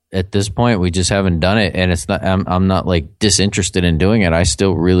fault at this point. We just haven't done it, and it's not. I'm not like disinterested in doing it. I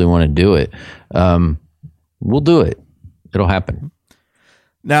still really want to do it. We'll do it. It'll happen.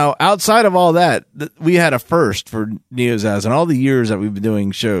 Now, outside of all that, we had a first for NEOZAZ, and all the years that we've been doing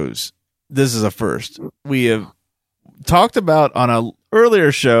shows, this is a first. We have talked about on an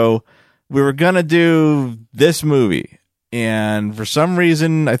earlier show, we were going to do this movie, and for some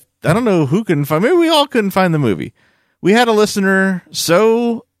reason, I don't know who couldn't find, maybe we all couldn't find the movie. We had a listener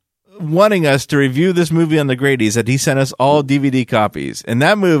so wanting us to review this movie on the Grady's that he sent us all DVD copies. And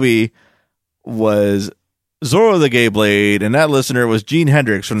that movie was Zorro the Gay Blade, and that listener was Gene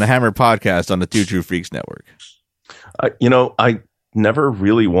Hendricks from the Hammer Podcast on the Two True Freaks Network. I never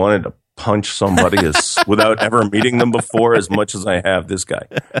really wanted to punch somebody without ever meeting them before as much as I have this guy.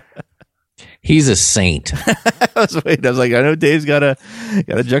 He's a saint. I was like, I know Dave's got a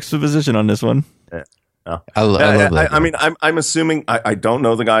juxtaposition on this one. Yeah. I love that. I mean, I'm assuming I don't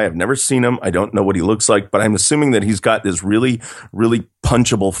know the guy. I've never seen him. I don't know what he looks like, but I'm assuming that he's got this really, really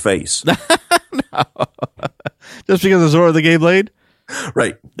punchable face. No. Just because of Zorro the Gay Blade?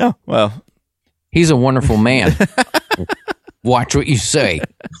 Right. No. Well, he's a wonderful man. Watch what you say.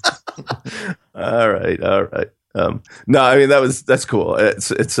 All right. No, I mean that's cool.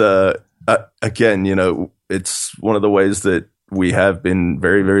 It's again, it's one of the ways that we have been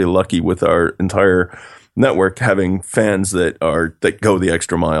very, very lucky with our entire network having fans that go the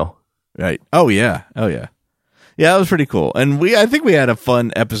extra mile. Right. Oh yeah. Yeah, that was pretty cool. And I think we had a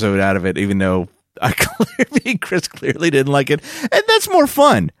fun episode out of it, even though Chris clearly didn't like it. And that's more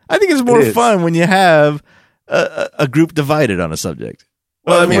fun. I think it's more fun when you have a group divided on a subject.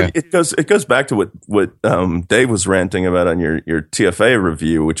 Well, I mean, it goes back to what Dave was ranting about on your TFA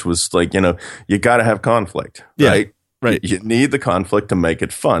review, which was like, you got to have conflict, right? Right. You need the conflict to make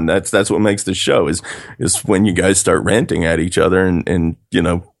it fun. That's what makes the show is when you guys start ranting at each other and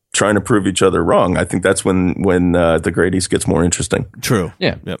trying to prove each other wrong. I think that's when the Grady's gets more interesting. True.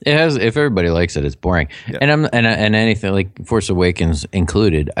 Yeah. Yep. It has. If everybody likes it, it's boring. Yep. And anything like Force Awakens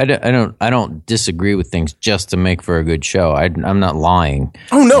included, I don't disagree with things just to make for a good show. I'm not lying.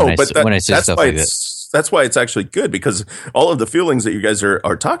 Oh no, when I say stuff like that. That's why it's actually good, because all of the feelings that you guys are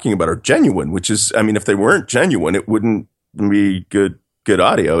talking about are genuine, which is, I mean, if they weren't genuine, it wouldn't be good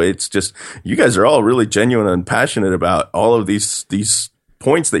audio. It's just, you guys are all really genuine and passionate about all of these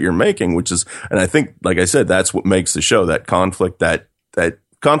points that you're making, which is, and I think, like I said, that's what makes the show, that conflict, that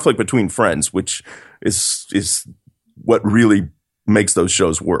conflict between friends, which is what really makes those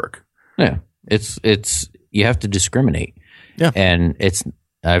shows work. Yeah. It's, you have to discriminate. Yeah. And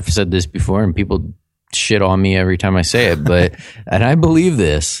I've said this before and people shit on me every time I say it, but, and I believe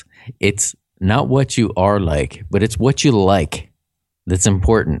this, it's not what you are like, but it's what you like that's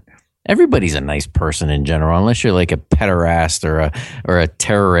important. Everybody's a nice person in general, unless you're like a pederast or a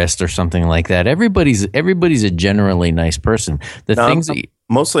terrorist or something like that. Everybody's a generally nice person.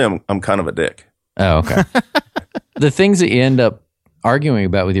 Mostly I'm kind of a dick. Oh, okay. The things that you end up arguing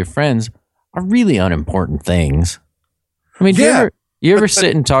about with your friends are really unimportant things. I mean, you ever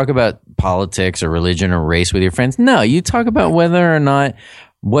sit and talk about politics or religion or race with your friends? No, you talk about whether or not,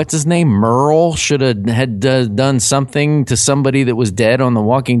 what's his name, Merle had done something to somebody that was dead on The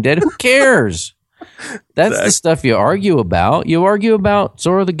Walking Dead. Who cares? That's the stuff you argue about. You argue about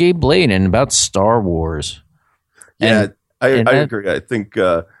Zorro the Gay Blade and about Star Wars. Yeah, I agree. I think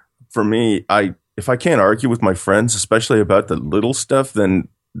for me, if I can't argue with my friends, especially about the little stuff, then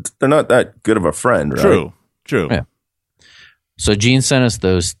they're not that good of a friend, right? True. Yeah. So Gene sent us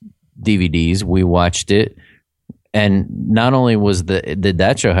those DVDs. We watched it. And not only did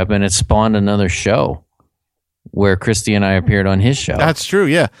that show happen, it spawned another show where Christy and I appeared on his show. That's true.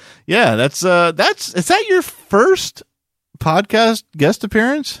 Yeah. Is that your first podcast guest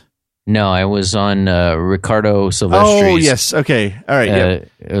appearance? No, I was on Ricardo Silvestri's. Oh, yes. Okay. All right.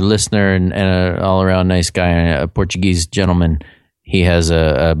 A listener and an all around nice guy, a Portuguese gentleman. He has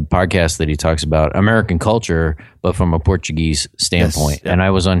a podcast that he talks about American culture, but from a Portuguese standpoint. Yes, yeah. And I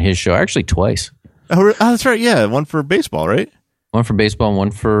was on his show actually twice. Oh, that's right. Yeah, one for baseball, right? One for baseball, and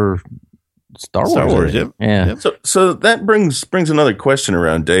one for Star Wars. Yep. Yeah. So that brings another question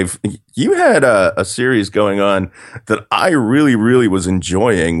around, Dave. You had a series going on that I really, really was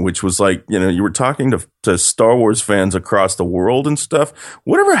enjoying, which was like, you were talking to Star Wars fans across the world and stuff.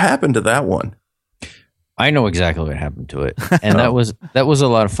 Whatever happened to that one? I know exactly what happened to it, and that was a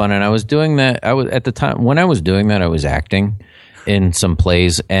lot of fun. And I was doing that. At the time when I was doing that, I was acting in some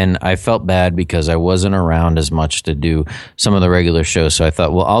plays, and I felt bad because I wasn't around as much to do some of the regular shows. So I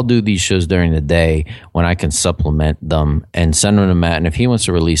thought, well, I'll do these shows during the day when I can supplement them and send them to Matt. And if he wants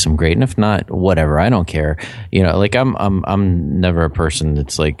to release them, great. And if not, whatever. I don't care. Like I'm never a person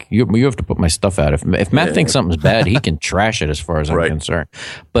that's like, you have to put my stuff out. If Matt thinks something's bad, he can trash it as far as I'm concerned.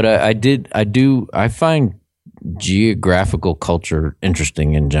 But I find geographical culture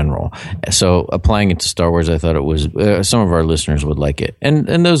interesting in general. So applying it to Star Wars, I thought it was some of our listeners would like it.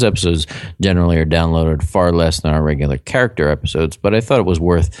 And those episodes generally are downloaded far less than our regular character episodes, but I thought it was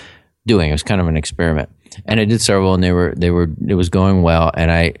worth doing. It was kind of an experiment. And I did several, and it was going well.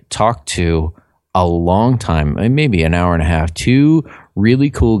 And I talked to a long time, maybe an hour and a half, two really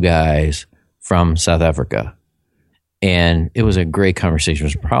cool guys from South Africa. And it was a great conversation.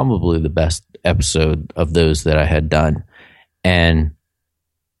 It was probably the best episode of those that I had done. And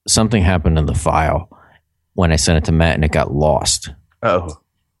something happened in the file when I sent it to Matt, and it got lost. Oh.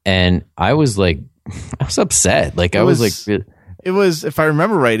 And I was like, I was upset. Like, I was like, it was, if I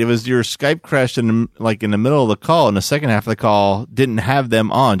remember right, it was your Skype crashed in the middle of the call, and the second half of the call didn't have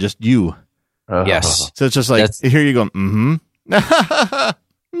them on, just you. Yes. So it's just like, here you go. Mm-hmm.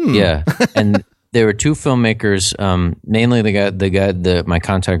 Yeah. And there were two filmmakers, mainly my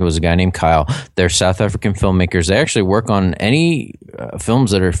contact was a guy named Kyle. They're South African filmmakers. They actually work on any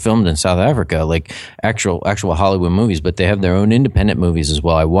films that are filmed in South Africa, like actual Hollywood movies, but they have their own independent movies as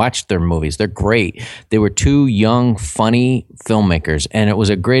well. I watched their movies. They're great. They were two young, funny filmmakers, and it was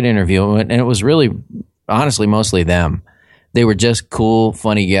a great interview, and it was really, honestly, mostly them. They were just cool,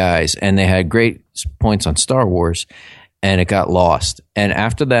 funny guys, and they had great points on Star Wars, and it got lost. And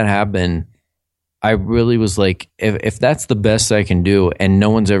after that happened, I really was like, if that's the best I can do and no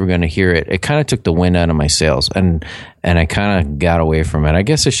one's ever going to hear it, it kind of took the wind out of my sails, and I kind of got away from it. I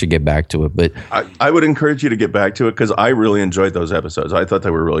guess I should get back to it, but I would encourage you to get back to it because I really enjoyed those episodes. I thought they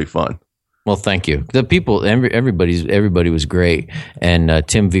were really fun. Well, thank you. The people, everybody was great, and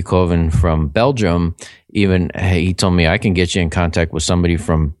Tim Vikoven from Belgium, he told me I can get you in contact with somebody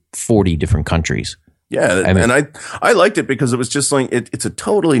from 40 different countries. Yeah, and I liked it because it was just like it's a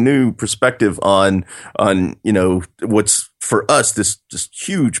totally new perspective on what's for us this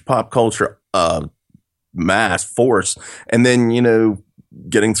huge pop culture mass force, and then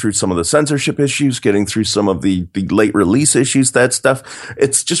getting through some of the censorship issues, getting through some of the late release issues, that stuff.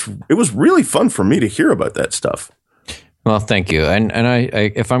 It was really fun for me to hear about that stuff. Well, thank you. And I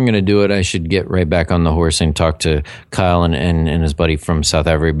if I'm going to do it, I should get right back on the horse and talk to Kyle and his buddy from South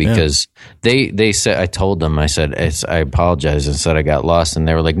Africa, because they said, I told them, I said, I apologize and said I got lost, and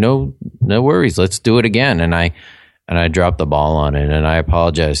they were like, no worries, let's do it again. And I dropped the ball on it, and I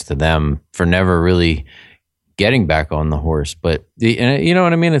apologized to them for never really getting back on the horse. But you know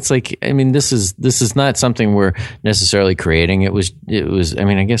what I mean? It's like, this is not something we're necessarily creating. It was,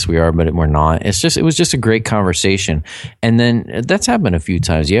 I guess we are, but we're not. It was just a great conversation. And then that's happened a few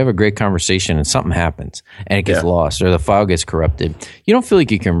times. You have a great conversation and something happens and it gets lost or the file gets corrupted. You don't feel like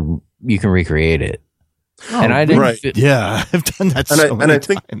you can recreate it. Oh, and I didn't. Right. Yeah. I've done that many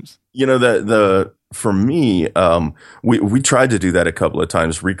times. For me, we tried to do that a couple of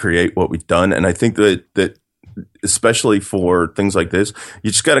times, recreate what we've done. And I think that especially for things like this,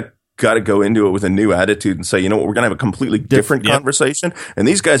 you just got to go into it with a new attitude and say, you know what, we're going to have a completely different conversation. And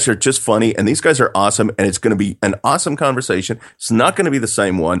these guys are just funny, and these guys are awesome, and it's going to be an awesome conversation. It's not going to be the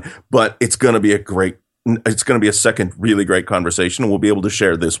same one, but it's going to be a second really great conversation, and we'll be able to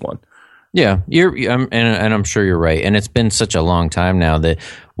share this one. Yeah, and I'm sure you're right. And it's been such a long time now that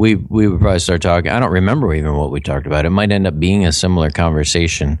we would probably start talking. I don't remember even what we talked about. It might end up being a similar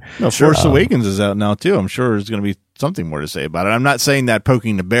conversation. No, Force Awakens is out now too. I'm sure there's going to be something more to say about it. I'm not saying that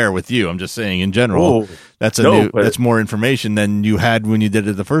poking the bear with you. I'm just saying in general, that's more information than you had when you did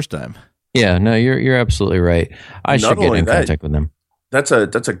it the first time. Yeah, no, you're absolutely right. I should get in contact with them. That's a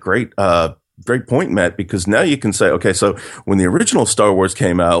great point, Matt, because now you can say, okay, so when the original Star Wars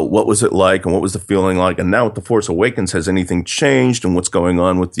came out, what was it like and what was the feeling like? And now with The Force Awakens, has anything changed, and what's going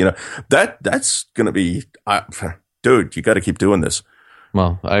on with, that's going to be, dude, you got to keep doing this.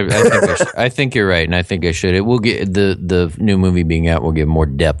 Well, I think you're right, and I think I should. It will get the new movie being out will give more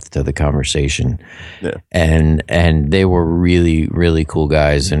depth to the conversation. Yeah. And they were really, really cool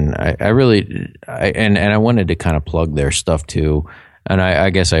guys, and I wanted to kind of plug their stuff too. And I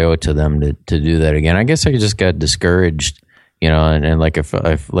guess I owe it to them to do that again. I guess I just got discouraged, and like I said,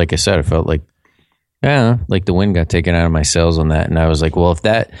 I felt like, like the wind got taken out of my sails on that. And I was like, well,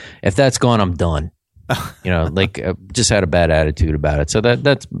 if that's gone, I'm done. I just had a bad attitude about it. So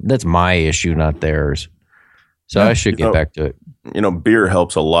that's my issue, not theirs. So I should get back to it. Beer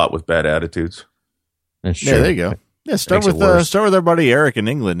helps a lot with bad attitudes. That's true. Yeah, there you go. Yeah, start with our buddy Eric in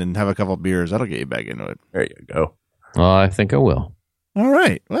England and have a couple of beers. That'll get you back into it. There you go. Well, I think I will. All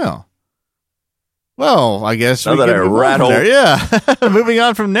right. Well, I guess now that I rattle. Yeah. Moving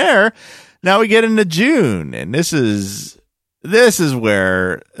on from there. Now we get into June, and this is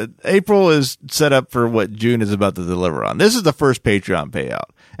where April is set up for what June is about to deliver on. This is the first Patreon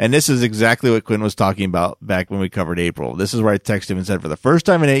payout, and this is exactly what Quinn was talking about back when we covered April. This is where I texted him and said, for the first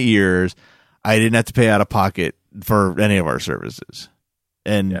time in 8 years, I didn't have to pay out of pocket for any of our services,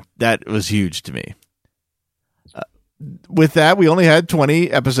 and that was huge to me. With that, we only had 20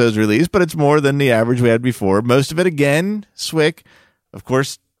 episodes released, but it's more than the average we had before. Most of it, again, Swick, of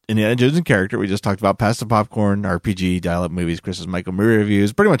course, Indiana Jones in character. We just talked about Pass the Popcorn, RPG, Dial-Up Movies, Chris's Michael movie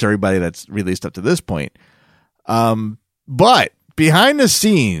reviews, pretty much everybody that's released up to this point. But behind the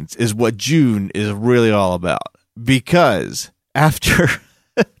scenes is what June is really all about, because after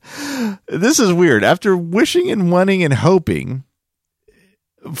this is weird, after wishing and wanting and hoping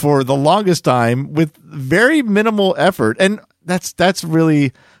for the longest time with very minimal effort, and that's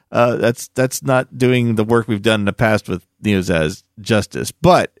really that's not doing the work we've done in the past with NEOZAZ justice.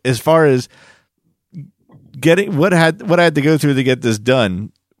 But as far as getting what I had to go through to get this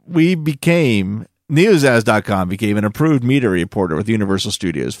done, we became NEOZAZ.com became an approved media reporter with Universal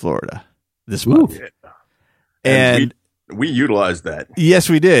Studios Florida this month. And we utilized that. Yes,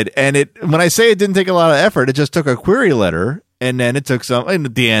 we did. And when I say it didn't take a lot of effort, it just took a query letter, and then it took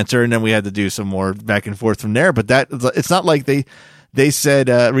the answer, and then we had to do some more back and forth from there. But it's not like they said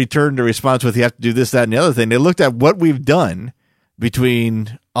return the response with you have to do this, that, and the other thing. They looked at what we've done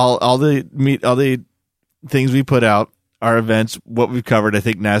between all the things we put out, our events, what we've covered. I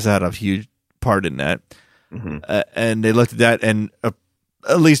think NASA had a huge part in that, and they looked at that and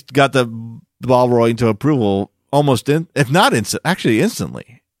at least got the ball rolling to approval almost if not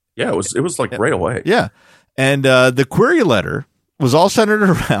instantly. Yeah, it was like right away. Yeah, and the query letter was all centered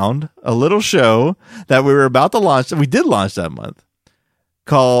around a little show that we were about to launch, that we did launch that month,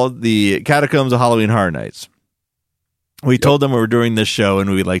 called the Catacombs of Halloween Horror Nights. We told them we were doing this show and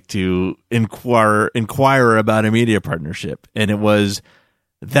we'd like to inquire about a media partnership, and it was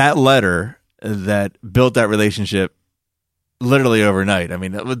that letter that built that relationship literally overnight. I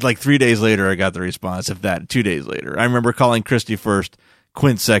mean, it was like 3 days later I got the response, if that, 2 days later. I remember calling Christy first,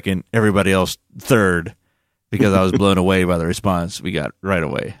 Quint second, everybody else third, because I was blown away by the response we got right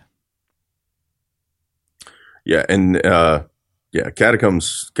away. Yeah, and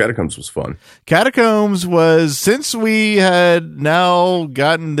Catacombs was fun. Catacombs was, since we had now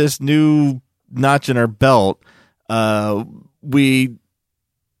gotten this new notch in our belt, we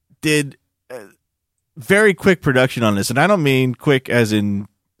did very quick production on this, and I don't mean quick as in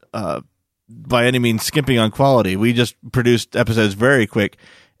by any means skimping on quality. We just produced episodes very quick.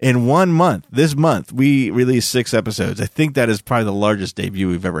 In 1 month, this month, we released 6 episodes. I think that is probably the largest debut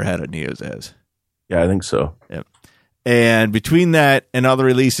we've ever had at NEOZAZ. Yeah, I think so. Yep. And between that and other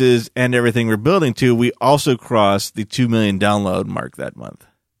releases and everything we're building to, we also crossed the 2 million download mark that month.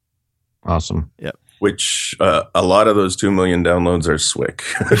 Awesome. Yep. Which a lot of those 2 million downloads are Swick.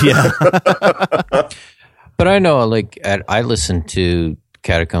 Yeah. But I know, like, I listen to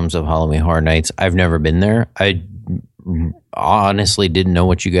Catacombs of Halloween Horror Nights. I've never been there. I honestly didn't know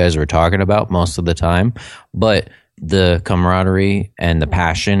what you guys were talking about most of the time, but the camaraderie and the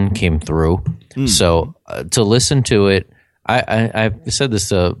passion came through. So to listen to it, I've said this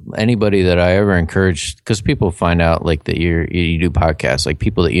to anybody that I ever encourage, because people find out like that you do podcasts, like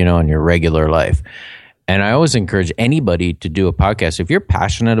people that you know in your regular life. And I always encourage anybody to do a podcast. If you're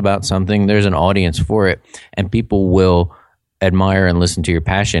passionate about something, there's an audience for it, and people will admire and listen to your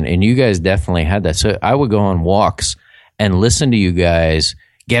passion. And you guys definitely had that. So I would go on walks and listen to you guys,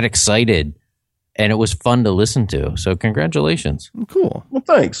 get excited, and it was fun to listen to. So congratulations. Cool. Well,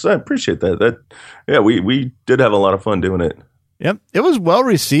 thanks. I appreciate that. We did have a lot of fun doing it. Yep. It was well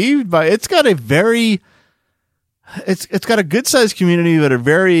received it's got a good sized community, but a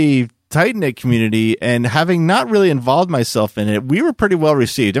very tight knit community, and having not really involved myself in it, we were pretty well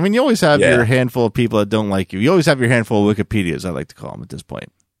received. I mean, you always have your handful of people that don't like you. You always have your handful of Wikipedias, I like to call them at this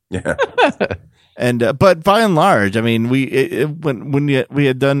point. Yeah. And but by and large, I mean, when we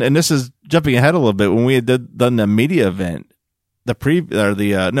had done, and this is jumping ahead a little bit, when we had done the media event,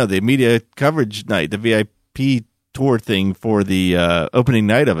 the media coverage night, the VIP tour thing for the opening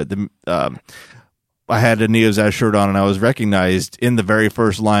night of it. I had a NEOZAZ shirt on, and I was recognized in the very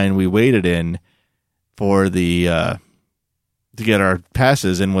first line we waited in for the to get our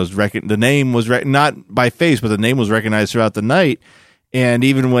passes, and the name was not by face, but the name was recognized throughout the night. And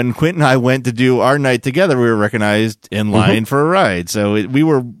even when Quint and I went to do our night together, we were recognized in line for a ride. So we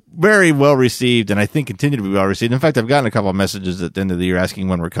were very well received, and I think continue to be well received. In fact, I've gotten a couple of messages at the end of the year asking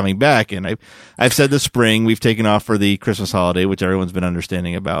when we're coming back, and I've said this spring we've taken off for the Christmas holiday, which everyone's been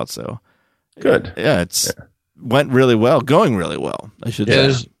understanding about. So good. Yeah, went really well, going really well, I should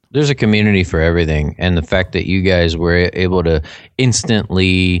say. There's a community for everything, and the fact that you guys were able to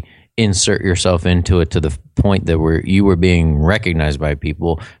instantly insert yourself into it to the point that you were being recognized by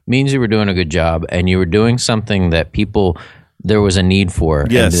people means you were doing a good job, and you were doing something that there was a need for.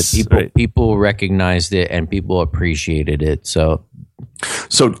 Yes, and people recognized it, and people appreciated it. So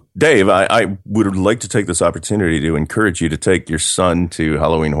Dave, I would like to take this opportunity to encourage you to take your son to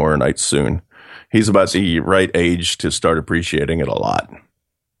Halloween Horror Nights soon. He's about the right age to start appreciating it a lot.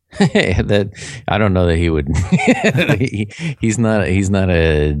 That I don't know that he would. He's not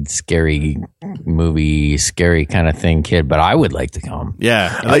a scary movie, scary kind of thing kid. But I would like to come.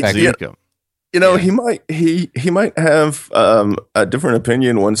 Yeah, I'd like to come. You know, he might have a different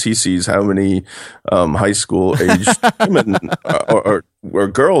opinion once he sees how many high school aged women or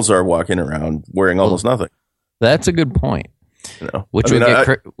girls are walking around wearing almost nothing. That's a good point. You know, which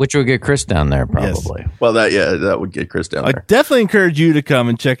would get Chris down there probably. Yes. Well, that would get Chris down there. I definitely encourage you to come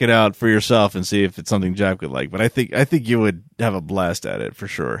and check it out for yourself and see if it's something Jack would like. But I think you would have a blast at it for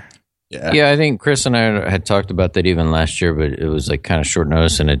sure. Yeah, I think Chris and I had talked about that even last year, but it was like kind of short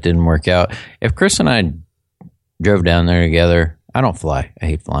notice and it didn't work out. If Chris and I drove down there together, I don't fly. I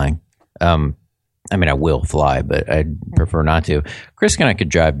hate flying. I mean, I will fly, but I'd prefer not to. Chris and I could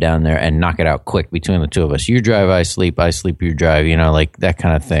drive down there and knock it out quick between the two of us. You drive, I sleep, you drive, you know, like that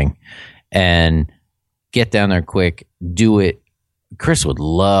kind of thing. And get down there quick, do it. Chris would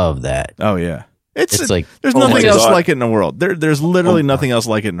love that. Oh, yeah. It's like there's nothing else like it in the world. There's literally nothing else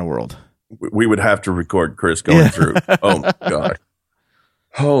like it in the world. We would have to record Chris going through. Oh my God.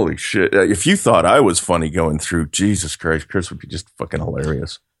 Holy shit. If you thought I was funny going through, Jesus Christ, Chris would be just fucking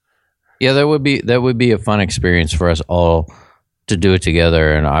hilarious. Yeah, that would be a fun experience for us all to do it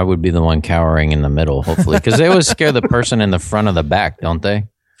together, and I would be the one cowering in the middle, hopefully, because they always scare the person in the front of the back, don't they?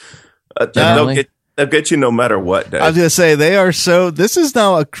 They'll get you no matter what, Dave. I was going to say, this is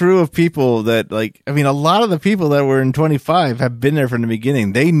now a crew of people that, like, I mean, a lot of the people that were in 25 have been there from the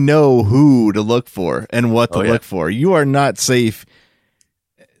beginning. They know who to look for and what to look for. You are not safe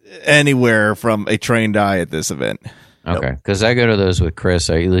anywhere from a trained eye at this event. Okay, because I go to those with Chris,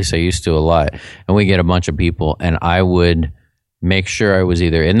 at least I used to a lot, and we get a bunch of people, and I would make sure I was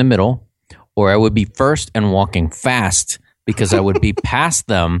either in the middle or I would be first and walking fast because I would be past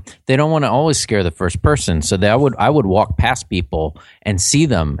them. They don't want to always scare the first person, so I would walk past people and see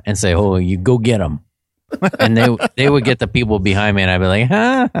them and say, "Oh, you go get them," and they would get the people behind me, and I'd be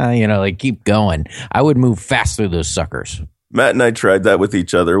like, you know, like keep going. I would move fast through those suckers. Matt and I tried that with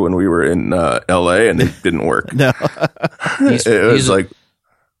each other when we were in L.A. and it didn't work. No, it was like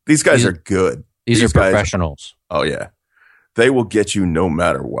these guys are good. These are professionals. Oh yeah. They will get you no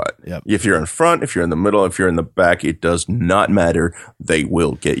matter what. Yep. If you're in front, if you're in the middle, if you're in the back, it does not matter. They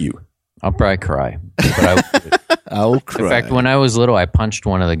will get you. I'll probably cry. But I'll cry. In fact, when I was little, I punched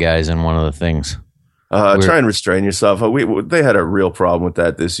one of the guys in one of the things. Try and restrain yourself. They had a real problem with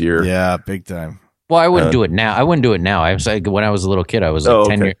that this year. Yeah, big time. Well, I wouldn't do it now. I wouldn't do it now. I was like, when I was a little kid, I was like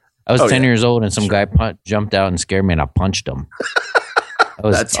 10 years old, and some guy jumped out and scared me, and I punched him. I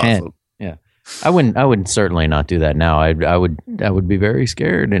was That's 10. Awesome. Yeah. I would certainly not do that now. I would be very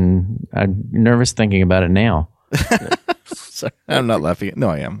scared, and I'm nervous thinking about it now. Sorry, I'm not laughing. No,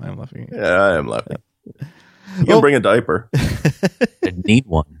 I am. I'm laughing. Yeah, I am laughing. You can bring a diaper. I need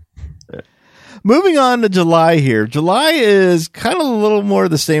one. Moving on to July here. July is kind of a little more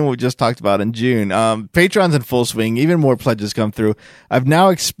the same what we just talked about in June. Patreon's in full swing. Even more pledges come through. I've now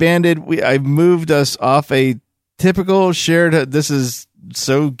expanded. I've moved us off a typical shared. This is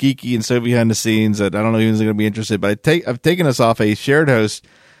so geeky and so behind the scenes that I don't know who's going to be interested. But I've taken us off a shared host,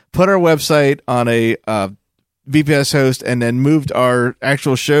 put our website on a VPS host, and then moved our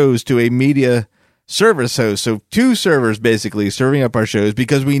actual shows to a media service host. So 2 servers basically serving up our shows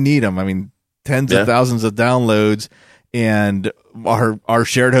because we need them. I mean, tens of thousands of downloads, and our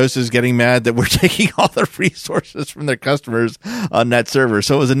shared host is getting mad that we're taking all the resources from their customers on that server.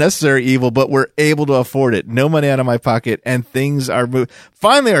 So it was a necessary evil, but we're able to afford it. No money out of my pocket, and things are moving.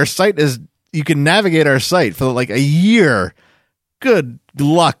 Finally, our site you can navigate our site for like a year. Good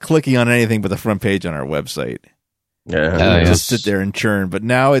luck clicking on anything but the front page on our website. Yeah, just sit there and churn. But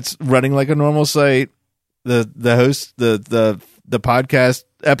now it's running like a normal site. The host, the podcast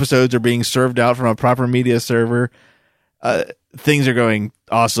episodes are being served out from a proper media server. Things are going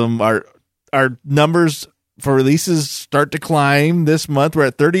awesome. Our numbers for releases start to climb this month. We're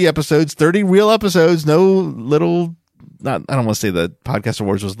at 30 episodes, 30 real episodes. No little, I don't want to say the podcast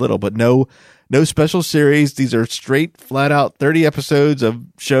awards was little, but no special series. These are straight, flat out 30 episodes of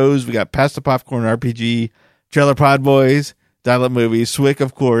shows. We got Past the Popcorn RPG, Trailer Pod Boys, Dial-Up Movies, Swick,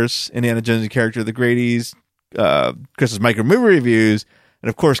 of course, Indiana Jones and Character of the Grady's, Chris's Micro Movie Reviews, and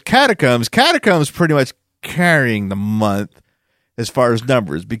of course Catacombs. Catacombs pretty much carrying the month as far as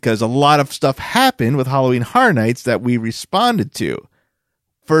numbers because a lot of stuff happened with Halloween Horror Nights that we responded to.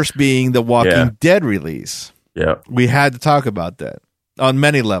 First being the Walking Dead release. Yeah, we had to talk about that on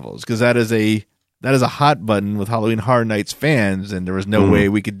many levels because that is a hot button with Halloween Horror Nights fans, and there was no way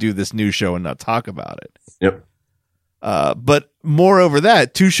we could do this new show and not talk about it. Yep. But moreover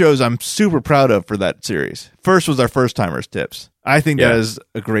that, 2 shows I'm super proud of for that series. First was our First Timers Tips. I think that is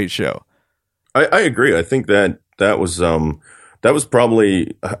a great show. I agree. I think that was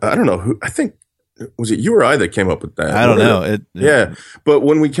probably, I don't know who, I think, was it you or I that came up with that? I don't know. Yeah. But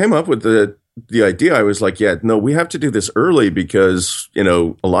when we came up with the idea, I was like, yeah, no, we have to do this early because,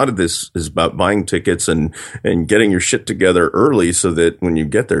 a lot of this is about buying tickets and getting your shit together early so that when you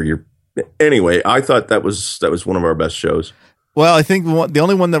get there, anyway, I thought that was one of our best shows. Well, I think the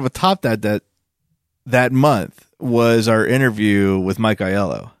only one that would top that month was our interview with Mike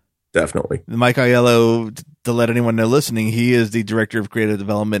Aiello. Definitely. Mike Aiello, to let anyone know listening, he is the Director of Creative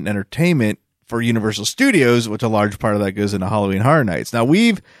Development and Entertainment for Universal Studios, which a large part of that goes into Halloween Horror Nights. Now,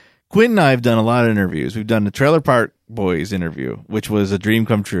 Quint and I have done a lot of interviews. We've done the Trailer Park Boys interview, which was a dream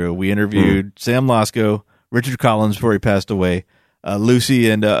come true. We interviewed Sam Lasco, Richard Collins before he passed away, Lucy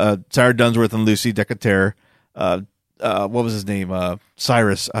and Sarah Dunsworth and Lucy Decatur. What was his name?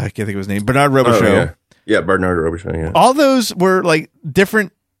 Cyrus. I can't think of his name. Bernard Robichaud. Oh, yeah, Bernard Robichaud. Yeah. All those were like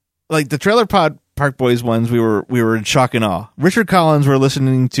different. Like the Trailer Park Boys ones, we were in shock and awe. Richard Collins, we're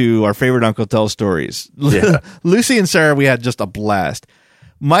listening to our favorite uncle tell stories. Yeah. Lucy and Sarah, we had just a blast.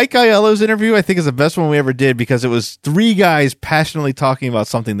 Mike Aiello's interview, I think, is the best one we ever did because it was 3 guys passionately talking about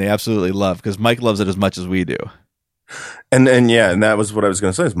something they absolutely love because Mike loves it as much as we do. And that was what I was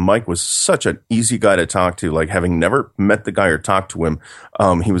going to say. Is Mike was such an easy guy to talk to. Like having never met the guy or talked to him,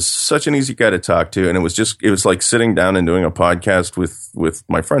 he was such an easy guy to talk to, and it was like sitting down and doing a podcast with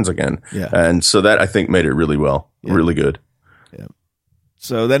my friends again. Yeah. And so that I think made it really well, really good. Yeah.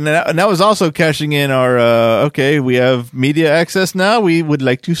 So then that was also cashing in our okay, we have media access now. We would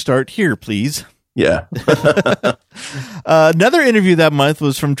like to start here, please. Yeah. Another interview that month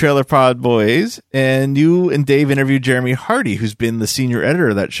was from Trailer Pod Boys, and you and Dave interviewed Jeremy Hardy, who's been the senior editor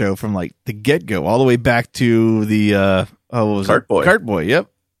of that show from like the get-go all the way back to the what was Cart Boy. Cart Boy, yep.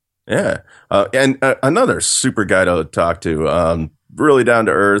 Yeah. And another super guy to talk to. Really down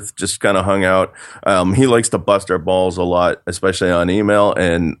to earth, just kind of hung out. He likes to bust our balls a lot, especially on email,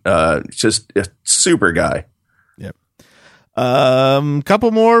 and just a super guy.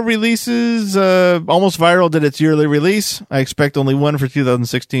 Couple more releases. Almost Viral did its yearly release. I expect only one for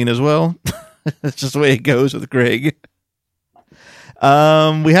 2016 as well. That's just the way it goes with Greg. We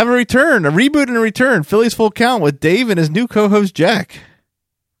have a reboot and a return. Philly's Full Count with Dave and his new co-host Jack.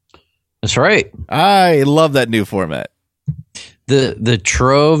 That's right. I love that new format. The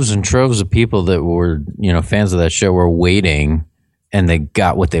troves and troves of people that were, fans of that show were waiting, and they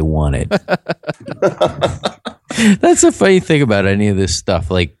got what they wanted. That's the funny thing about any of this stuff,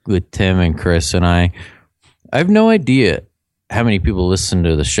 like with Tim and Chris and I have no idea how many people listen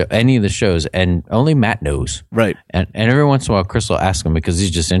to the show, any of the shows, and only Matt knows. Right. And every once in a while, Chris will ask him because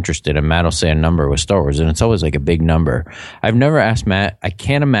he's just interested, and Matt will say a number with Star Wars, and it's always like a big number. I've never asked Matt. I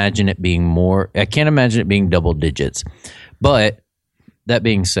can't imagine it being double digits. But that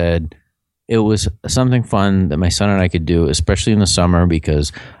being said, it was something fun that my son and I could do, especially in the summer,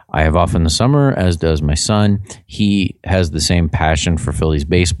 because I have off in the summer, as does my son. He has the same passion for Phillies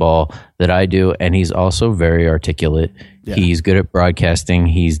baseball that I do, and he's also very articulate. Yeah. He's good at broadcasting.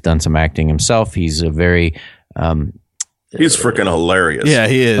 He's done some acting himself. He's a very... he's freaking hilarious. Yeah,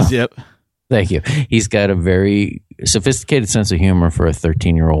 he is. Yep. Thank you. He's got a very sophisticated sense of humor for a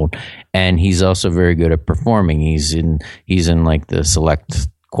 13-year-old, and he's also very good at performing. He's in like the select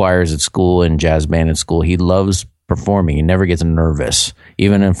choirs at school and jazz band at school. He loves performing. He never gets nervous,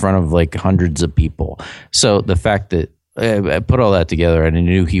 even in front of like hundreds of people. So the fact that I put all that together and I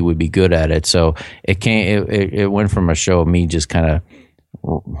knew he would be good at it. So it went from a show of me just kind of,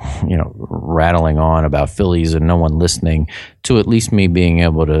 rattling on about Phillies and no one listening to at least me being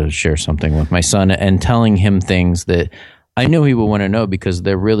able to share something with my son and telling him things that I knew he would want to know, because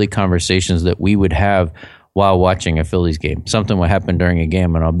they're really conversations that we would have while watching a Phillies game. Something would happen during a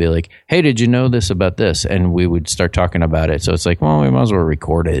game and I'll be like, hey, did you know this about this? And we would start talking about it. So it's like, well, we might as well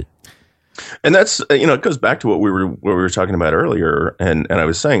record it. And that's, it goes back to what we were talking about earlier. And I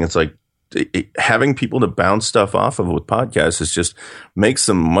was saying, it's like having people to bounce stuff off of with podcasts is just makes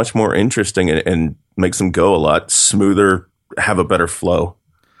them much more interesting and makes them go a lot smoother, have a better flow.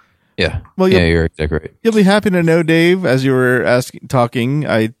 Yeah. Well, you're exactly right. You'll be happy to know, Dave, as you were talking,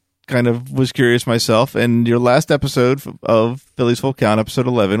 I kind of was curious myself, and your last episode of Philly's Full Count, episode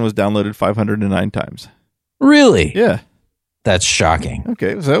 11, was downloaded 509 times. Really? Yeah. That's shocking.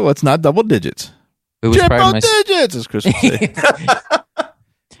 Okay, so it's not double digits. It was triple digits, as Chris would say.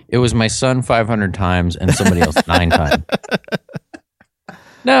 It was my son 500 times and somebody else 9 times.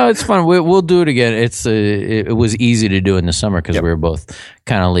 No, it's fun. We'll do it again. It was easy to do in the summer because we were both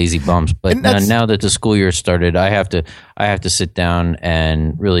kind of lazy bums. But now that the school year started, I have to sit down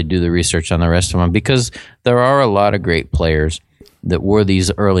and really do the research on the rest of them, because there are a lot of great players that wore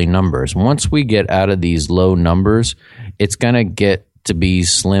these early numbers. Once we get out of these low numbers, it's going to get to be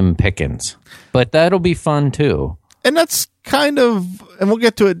slim pickings. But that'll be fun too. And that's kind of, and we'll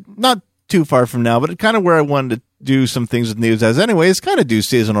get to it not too far from now, but kind of where I wanted to do some things with NEOZAZ anyway, is kind of do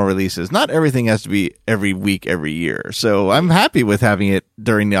seasonal releases. Not everything has to be every week, every year. So I'm happy with having it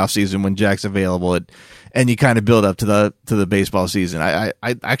during the off season when Jack's available, and you kind of build up to the baseball season. I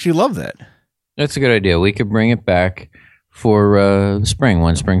actually love that. That's a good idea. We could bring it back for spring,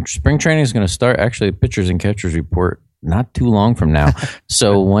 when spring training is going to start. Actually, the pitchers and catchers report not too long from now.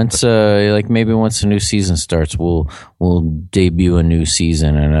 So once maybe once the new season starts, we'll debut a new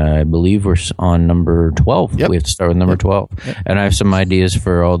season, and I believe we're on number 12. Yep. We have to start with number 12. Yep. And I have some ideas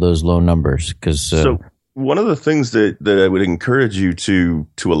for all those low numbers, because so one of the things that I would encourage you to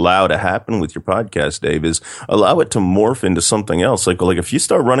allow to happen with your podcast, Dave, is allow it to morph into something else. Like if you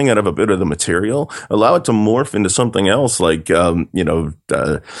start running out of a bit of the material, allow it to morph into something else.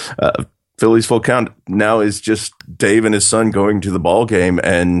 Phillies Full Count now is just Dave and his son going to the ball game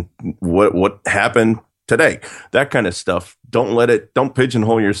and what happened today, that kind of stuff. Don't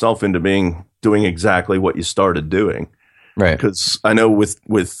pigeonhole yourself into doing exactly what you started doing. Right. Because I know with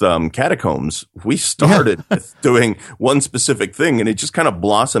Catacombs, we started with doing one specific thing, and it just kind of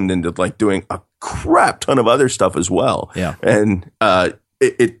blossomed into like doing a crap ton of other stuff as well. Yeah. And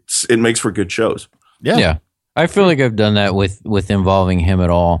it makes for good shows. Yeah. Yeah. I feel like I've done that with involving him at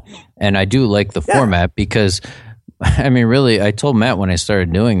all. And I do like the format, because, I mean, really, I told Matt when I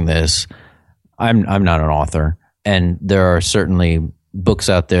started doing this, I'm not an author. And there are certainly books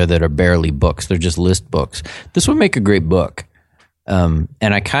out there that are barely books. They're just list books. This would make a great book. And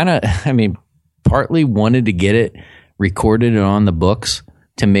I partly wanted to get it recorded on the books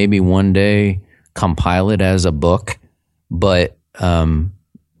to maybe one day compile it as a book. But,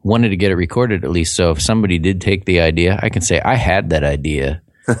 wanted to get it recorded at least, so if somebody did take the idea, I can say I had that idea,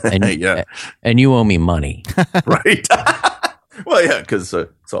 and and you owe me money. Right. Well, yeah, because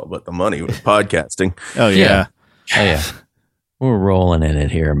it's all about the money with podcasting. Oh yeah. We're rolling in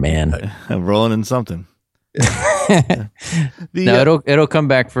it here, man. I'm rolling in something. It'll come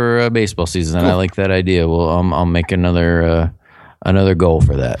back for baseball season, and I like that idea. Well, I'll make another goal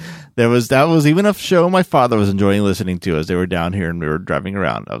for that. That was even a show my father was enjoying listening to as they were down here and we were driving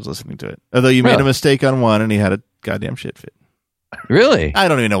around. I was listening to it. Although you made a mistake on one and he had a goddamn shit fit. Really? I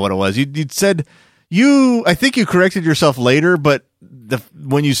don't even know what it was. You said I think you corrected yourself later, but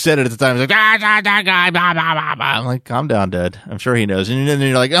when you said it at the time, it was like, I'm like, calm down, Dad. I'm sure he knows. And then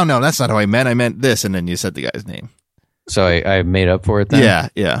you're like, oh no, that's not how I meant. I meant this. And then you said the guy's name. So I made up for it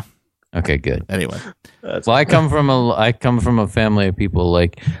then? Yeah. Okay, good. Anyway. Well, I come from a family of people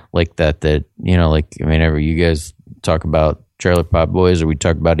like that, you know, like, I mean, you guys talk about Trailer Park Boys, or we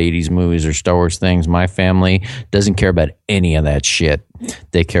talk about 80s movies or Star Wars things. My family doesn't care about any of that shit.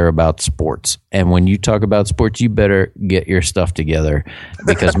 They care about sports. And when you talk about sports, you better get your stuff together,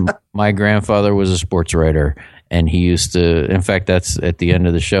 because my grandfather was a sports writer, and he used to, in fact, that's at the end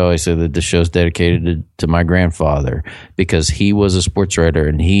of the show, I said that the show's dedicated to my grandfather, because he was a sports writer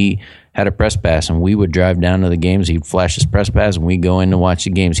and he had a press pass, and we would drive down to the games. He'd flash his press pass and we'd go in to watch the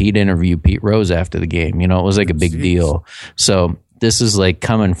games. He'd interview Pete Rose after the game. You know, it was like a big deal. So this is like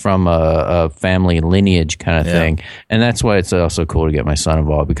coming from a family lineage kind of thing. And that's why it's also cool to get my son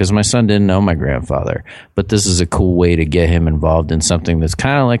involved, because my son didn't know my grandfather, but this is a cool way to get him involved in something that's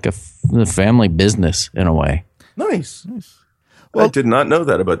kind of like a family business in a way. Nice. Well, I did not know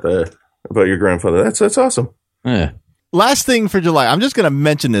that about your grandfather. That's awesome. Yeah. Last thing for July, I'm just going to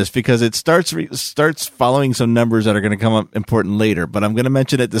mention this because it starts following some numbers that are going to come up important later, but I'm going to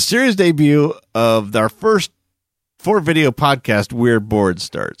mention it. The series debut of our first 4-video podcast, Weird Board,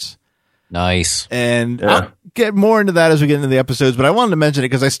 starts. Nice. And I'll get more into that as we get into the episodes, but I wanted to mention it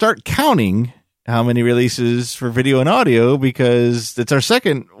because I start counting how many releases for video and audio, because it's our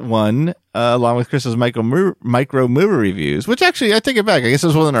second one, along with Chris's micro movie reviews, which actually, I take it back. I guess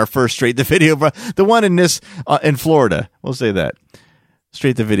this wasn't our first straight to video, but the one in Florida, we'll say that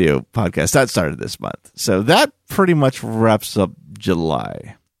straight to video podcast that started this month. So that pretty much wraps up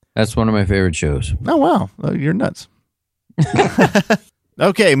July. That's one of my favorite shows. Oh, wow. Oh, you're nuts.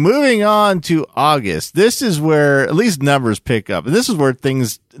 Okay, moving on to August. This is where at least numbers pick up. And this is where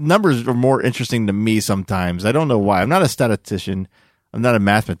numbers are more interesting to me sometimes. I don't know why. I'm not a statistician. I'm not a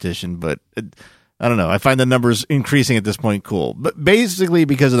mathematician, but I don't know. I find the numbers increasing at this point cool. But basically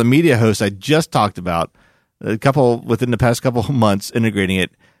because of the media host I just talked about, within the past couple of months integrating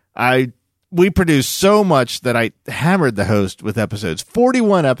it. We produced so much that I hammered the host with episodes.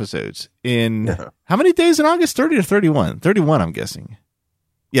 41 episodes in how many days in August? 30 or 31? 31, I'm guessing.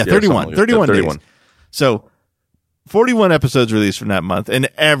 Yeah, 31. 31 days. So 41 episodes released from that month, and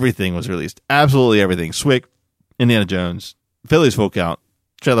everything was released. Absolutely everything. Swick, Indiana Jones, Philly's Full Count,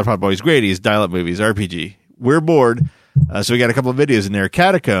 Trailer Park Boys, Grady's, Dial-Up Movies, RPG. We're bored. So we got a couple of videos in there,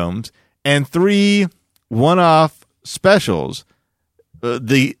 Catacombs, and 3 one-off specials.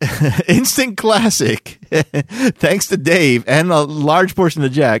 The instant classic, thanks to Dave and a large portion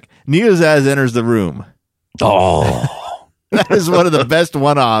of Jack, NEOZAZ Enters the Room. Oh, that is one of the best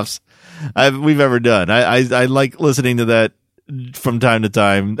one-offs we've ever done. I like listening to that from time to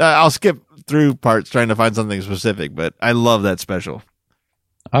time. I'll skip through parts trying to find something specific, but I love that special.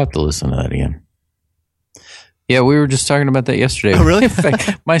 I'll have to listen to that again. Yeah, we were just talking about that yesterday. Oh, really? In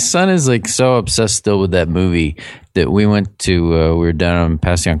fact, my son is like so obsessed still with that movie that we went to, we were down on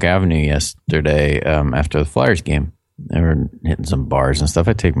Passyunk Avenue yesterday after the Flyers game. They were hitting some bars and stuff.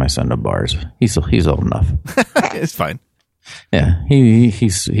 I take my son to bars. He's old enough. It's fine. Yeah,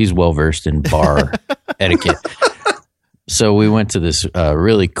 he's well-versed in bar etiquette. So we went to this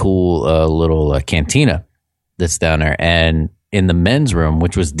really cool little cantina that's down there, and in the men's room,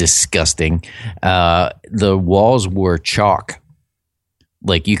 which was disgusting, the walls were chalk.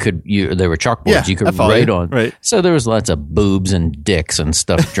 Like they were chalkboards you could write on. Right. So there was lots of boobs and dicks and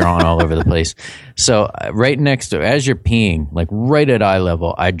stuff drawn all over the place. So right next to, as you're peeing, like right at eye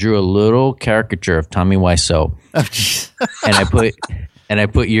level, I drew a little caricature of Tommy Wiseau, and I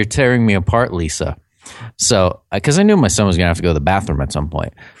put "You're tearing me apart, Lisa." So, because I knew my son was going to have to go to the bathroom at some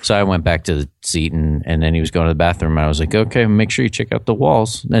point. So I went back to the seat and then he was going to the bathroom. And I was like, okay, make sure you check out the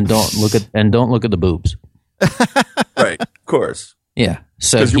walls and don't look at the boobs. Right. Of course. Yeah.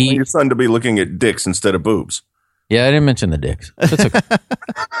 So because you want your son to be looking at dicks instead of boobs. Yeah. I didn't mention the dicks. That's okay.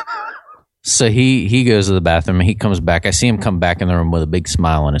 So he goes to the bathroom and he comes back. I see him come back in the room with a big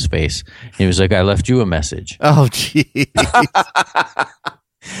smile on his face. He was like, I left you a message. Oh, geez.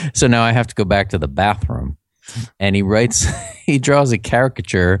 So now I have to go back to the bathroom, and he draws a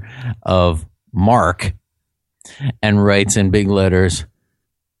caricature of Mark and writes in big letters,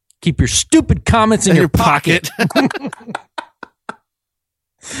 "Keep your stupid comments in your pocket."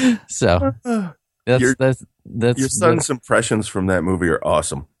 So that's your son's impressions from that movie are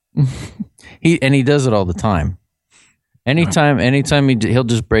awesome. He does it all the time. Anytime he'll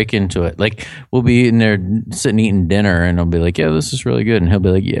just break into it. Like we'll be in there sitting eating dinner, and I'll be like, "Yeah, this is really good," and he'll be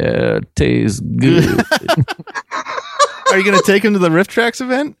like, "Yeah, it tastes good." Are you going to take him to the Riff Tracks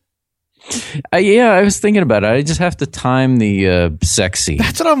event? Yeah, I was thinking about it. I just have to time the sex scene.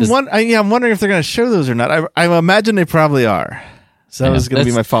 That's what I'm wondering. I'm wondering if they're going to show those or not. I imagine they probably are. So that was going to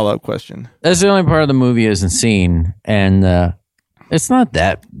be my follow-up question. That's the only part of the movie isn't seen, and it's not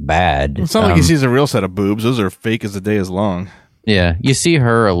that bad. It's not like he sees a real set of boobs. Those are fake as the day is long. Yeah, you see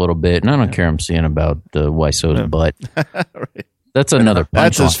her a little bit, and I don't care I'm seeing about the Wiseau's butt. Right. That's another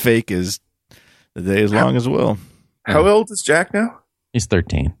punch. That's as fake as the day is long as well. How old is Jack now? He's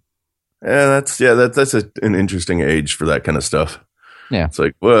 13. That's an interesting age for that kind of stuff. Yeah. It's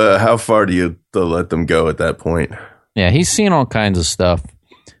like, well, how far do you let them go at that point? Yeah, he's seen all kinds of stuff,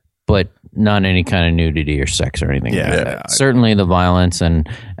 but not any kind of nudity or sex or anything like that. Certainly the violence, and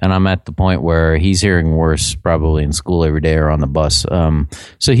I'm at the point where he's hearing worse probably in school every day or on the bus.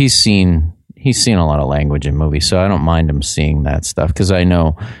 So he's seen a lot of language in movies, so I don't mind him seeing that stuff because I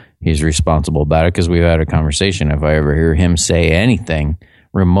know he's responsible about it because we've had a conversation. If I ever hear him say anything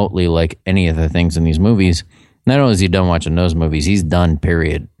remotely like any of the things in these movies, not only is he done watching those movies, he's done,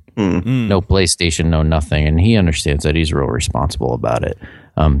 period. Mm-hmm. No PlayStation, no nothing, and he understands that he's real responsible about it.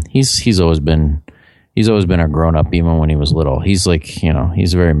 He's always been a grown up even when he was little. He's like,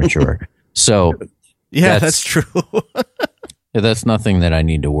 he's very mature. So yeah, that's true. That's nothing that I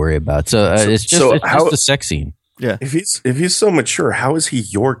need to worry about. So it's just a sex scene. Yeah. If he's so mature, how is he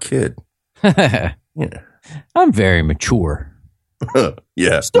your kid? Yeah. I'm very mature.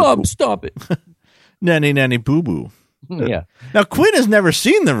 Yeah. Stop it. Nanny boo boo. Yeah. Now Quinn has never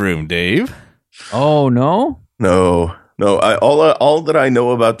seen The Room, Dave. Oh no? No. All that I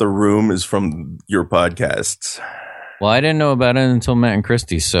know about The Room is from your podcasts. Well, I didn't know about it until Matt and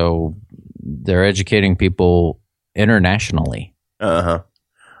Christy, so they're educating people internationally. Uh-huh.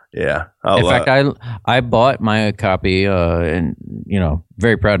 Yeah. In fact, I bought my copy, and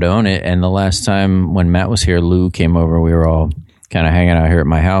very proud to own it. And the last time when Matt was here, Lou came over. We were all kind of hanging out here at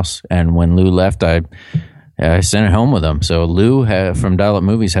my house. And when Lou left, I sent it home with him. So Lou from Dial-Up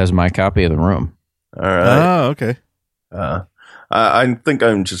Movies has my copy of The Room. All right. Oh, okay. I think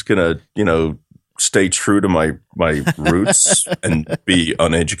I'm just gonna, stay true to my roots and be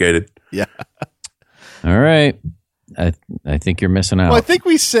uneducated. Yeah. All right. I think you're missing out. Well, I think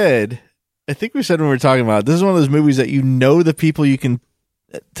we said when we were talking about it, this is one of those movies that the people you can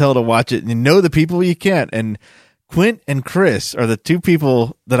tell to watch it, and the people you can't. And Quint and Chris are the two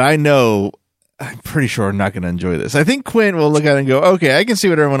people that I know I'm pretty sure are not going to enjoy this. I think Quint will look at it and go, okay, I can see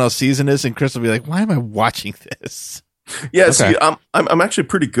what everyone else sees in this, and Chris will be like, why am I watching this? Yeah, Okay. see, I'm actually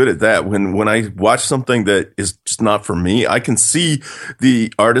pretty good at that. When I watch something that is just not for me, I can see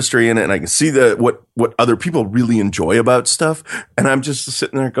the artistry in it, and I can see what other people really enjoy about stuff, and I'm just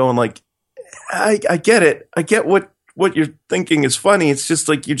sitting there going like, I get it. I get what you're thinking is funny. It's just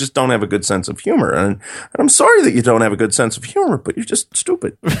like you just don't have a good sense of humor, and I'm sorry that you don't have a good sense of humor, but you're just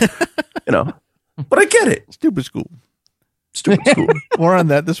stupid, But I get it. Stupid school. More on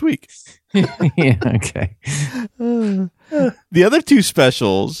that this week. Yeah, okay. The other two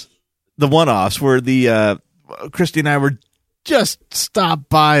specials, the one-offs, were the Christy and I were just stopped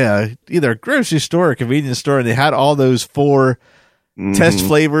by either a grocery store or a convenience store, and they had all those 4 test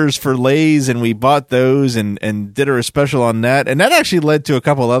flavors for Lay's, and we bought those and did a special on that. And that actually led to a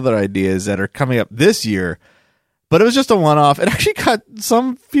couple other ideas that are coming up this year. But it was just a one-off. It actually got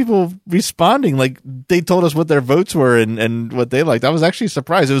some people responding, like they told us what their votes were and what they liked. I was actually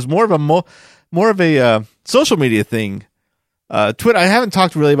surprised. It was more of a social media thing. Twitter. I haven't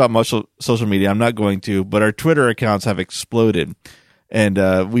talked really about much social media. I'm not going to, but our Twitter accounts have exploded,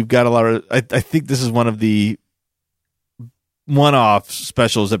 and we've got a lot of. I think this is one of the one-off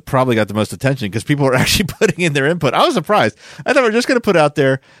specials that probably got the most attention because people are actually putting in their input. I was surprised. I thought we were just going to put out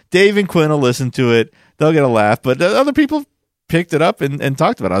there. Dave and Quinn will listen to it. They'll get a laugh, but other people picked it up and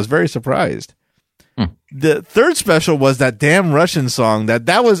talked about it. I was very surprised. The third special was that damn Russian song.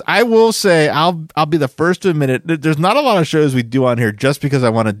 That was, I will say, I'll be the first to admit it. There's not a lot of shows we do on here just because I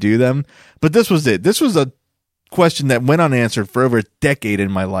want to do them, but this was it. This was a question that went unanswered for over a decade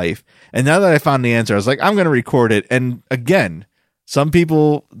in my life. And now that I found the answer, I was like, I'm going to record it. And again, some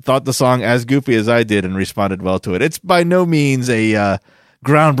people thought the song as goofy as I did and responded well to it. It's by no means a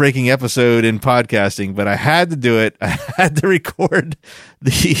groundbreaking episode in podcasting, but I had to do it. I had to record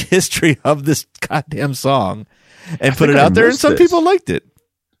the history of this goddamn song and put it out there, and some people liked it.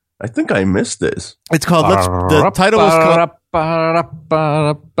 I think I missed this. It's called, the title was called that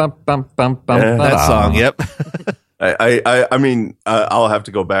song. Yep. I mean, I'll have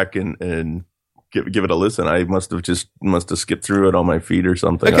to go back and give it a listen. I must have skipped through it on my feed or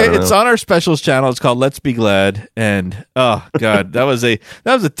something. Okay, it's on our specials channel. It's called Let's Be Glad. And oh God, that was a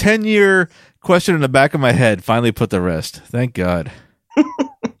 10-year question in the back of my head. Finally put to rest. Thank God.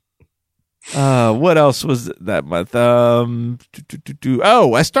 What else was that month?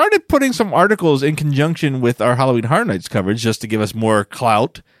 Oh, I started putting some articles in conjunction with our Halloween Horror Nights coverage just to give us more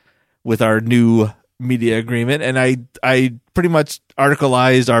clout with our new media agreement, and I pretty much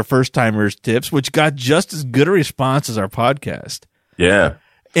articleized our first timers tips, which got just as good a response as our podcast. Yeah,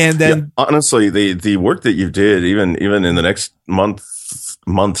 and then honestly, the work that you did, even in the next months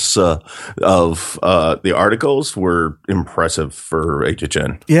of the articles were impressive for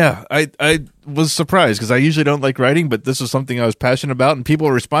HHN. Yeah, I was surprised because I usually don't like writing, but this was something I was passionate about, and people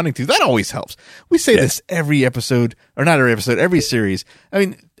were responding to. That always helps. We say this every episode, or not every episode, every series. I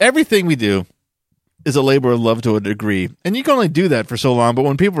mean, everything we do is a labor of love to a degree, and you can only do that for so long, but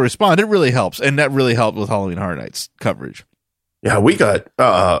when people respond, it really helps, and that really helped with Halloween Horror Nights coverage. Yeah, we got,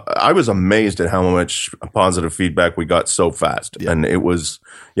 I was amazed at how much positive feedback we got so fast, and it was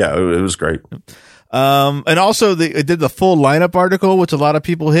great. And also it did the full lineup article, which a lot of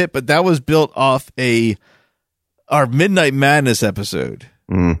people hit, but that was built off our Midnight Madness episode.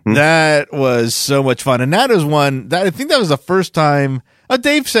 Mm-hmm. That was so much fun, and that is one that I think that was the first time,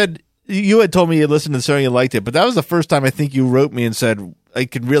 Dave said, you had told me you listened to the show and you liked it, but that was the first time I think you wrote me and said, I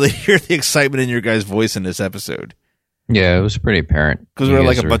could really hear the excitement in your guys' voice in this episode. Yeah, it was pretty apparent. Because we were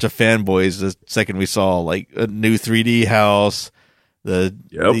like a bunch of fanboys the second we saw like a new 3D house,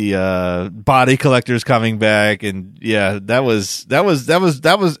 the body collectors coming back, and yeah, that was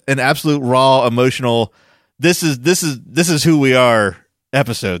an absolute raw, emotional, this is who we are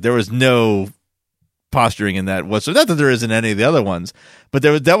episode. There was no posturing in that whatsoever. Not that there isn't any of the other ones, but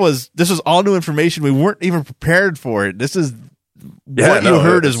this was all new information. We weren't even prepared for it. This is what you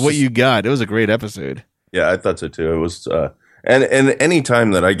heard is what you got. It was a great episode. Yeah, I thought so too. It was, and any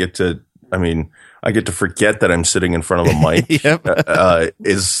time that I get to forget that I'm sitting in front of a mic,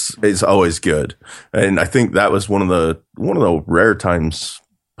 is always good. And I think that was one of the rare times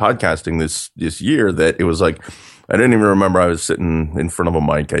podcasting this year that it was like, I didn't even remember I was sitting in front of a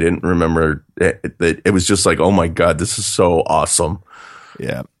mic. I didn't remember that it was just like, oh my God, this is so awesome.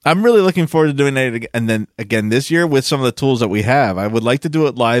 Yeah. I'm really looking forward to doing that. And then again, this year with some of the tools that we have, I would like to do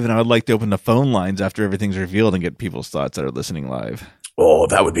it live, and I would like to open the phone lines after everything's revealed and get people's thoughts that are listening live. Oh,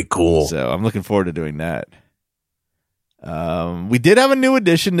 that would be cool. So I'm looking forward to doing that. We did have a new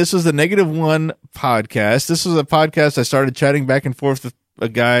addition. This was the -1 podcast. This was a podcast I started chatting back and forth with a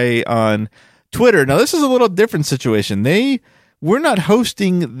guy on Twitter. Now, this is a little different situation. We're not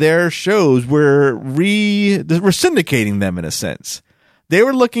hosting their shows. We're syndicating them in a sense. They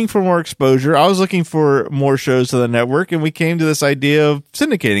were looking for more exposure. I was looking for more shows to the network, and we came to this idea of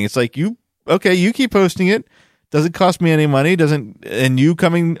syndicating. It's like, you keep hosting it. Doesn't cost me any money. And you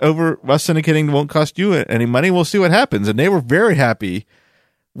coming over, us syndicating won't cost you any money. We'll see what happens. And they were very happy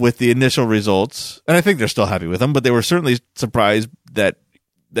with the initial results. And I think they're still happy with them, but they were certainly surprised that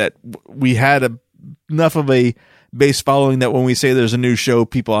we had enough of a base following that when we say there's a new show,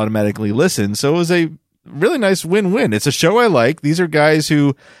 people automatically listen. So it was a really nice win-win. It's a show I like. These are guys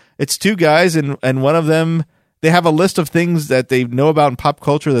it's two guys, and one of them, they have a list of things that they know about in pop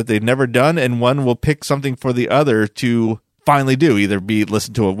culture that they've never done, and one will pick something for the other to finally do, either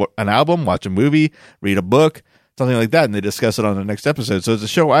listen to an album, watch a movie, read a book, something like that, and they discuss it on the next episode. So it's a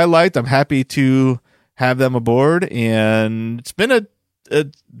show I liked. I'm happy to have them aboard, and it's been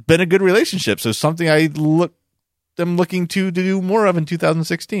a good relationship. So something I'm looking to do more of in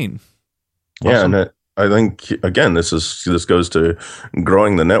 2016. Yeah, awesome. And I think, again, this goes to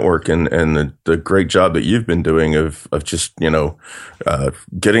growing the network and the great job that you've been doing of just,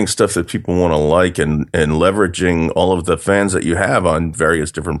 getting stuff that people want to like and leveraging all of the fans that you have on various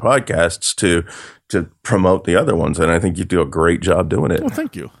different podcasts to promote the other ones. And I think you do a great job doing it. Well,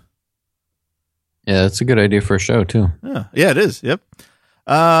 thank you. Yeah, that's a good idea for a show too. Yeah, it is. Yep.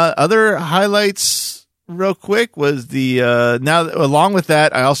 Other highlights real quick was along with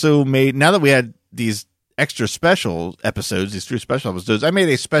that, I also now that we had these extra special episodes, these 3 special episodes, I made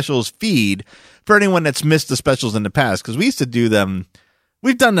a specials feed for anyone that's missed the specials in the past, because we used to do them.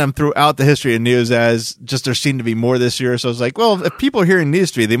 We've done them throughout the history of NEOZAZ, just there seemed to be more this year. So I was like, well, if people are hearing the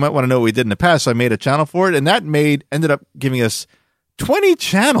history, they might want to know what we did in the past. So I made a channel for it, and that ended up giving us 20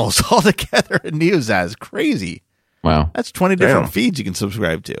 channels altogether in NEOZAZ. Crazy. Wow. That's 20 different feeds you can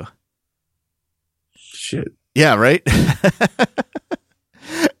subscribe to. Shit. Yeah, right?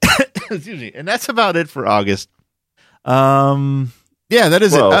 Excuse me. And that's about it for August. Yeah, that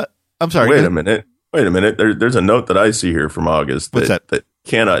is it. I'm sorry. Wait a minute. There's a note that I see here from August that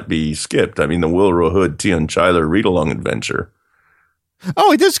cannot be skipped. I mean, the Wilbur Hood, Tion Chyler read-along adventure.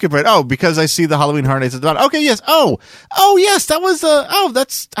 Oh, I did skip it. Oh, because I see the Halloween Horror Nights at the bottom. Okay, yes. Oh, yes. That was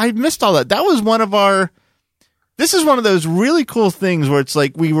I missed all that. That was this is one of those really cool things where it's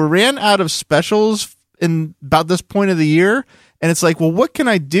like we ran out of specials in about this point of the year. And it's like, well, what can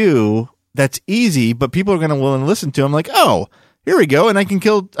I do that's easy, but people are going to willing to listen to? I'm like, oh, here we go. And I can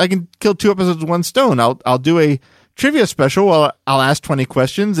kill 2 episodes with one stone. I'll do a trivia special. I'll ask 20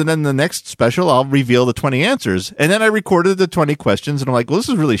 questions. And then the next special, I'll reveal the 20 answers. And then I recorded the 20 questions. And I'm like, well, this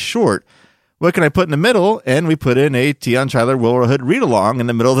is really short. What can I put in the middle? And we put in a Tion Chyler, Wilbur Hood read along in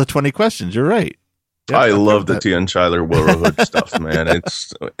the middle of the 20 questions. You're right. Yeah, I love the Tion Chyler, Wilbur Hood stuff, man.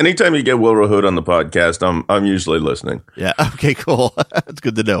 It's anytime you get Wilbur Hood on the podcast, I'm usually listening. Yeah. Okay. Cool. That's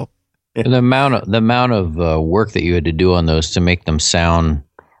good to know. Yeah. The amount of work that you had to do on those to make them sound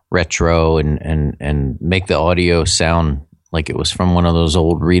retro and make the audio sound like it was from one of those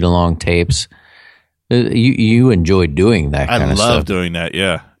old read along tapes. You enjoyed doing that kind of stuff. I love doing that.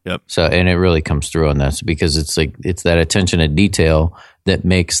 Yeah. Yep. So, and it really comes through on that because it's that attention to detail that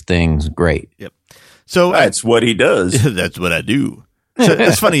makes things great. Yep. So that's what he does. That's what I do. So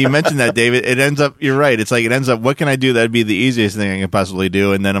it's funny you mentioned that, David. It ends up, you're right. It's like it ends up, what can I do that'd be the easiest thing I can possibly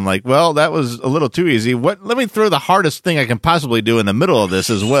do? And then I'm like, well, that was a little too easy. Let me throw the hardest thing I can possibly do in the middle of this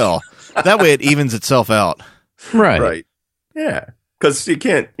as well. That way it evens itself out. Right. Yeah. Because you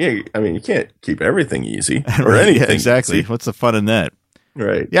can't keep everything easy or anything. Yeah, exactly. Easy. What's the fun in that?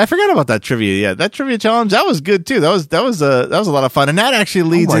 Right. Yeah, I forgot about that trivia. Yeah, that trivia challenge, that was good too. That was a lot of fun. And that actually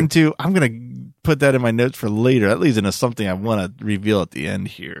leads into, I'm going to put that in my notes for later. That leads into something I want to reveal at the end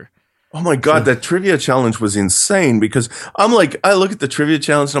here. Oh my God, that trivia challenge was insane because I'm like, I look at the trivia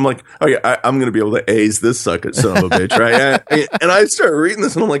challenge and I'm like, okay, I'm going to be able to ace this sucker son of a bitch, right? And I start reading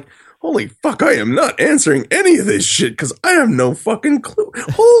this and I'm like, holy fuck, I am not answering any of this shit because I have no fucking clue.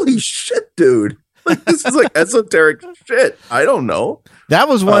 Holy shit, dude. Like, this is like esoteric shit. I don't know. That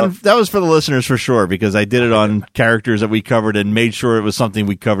was that was for the listeners for sure because I did it on characters that we covered and made sure it was something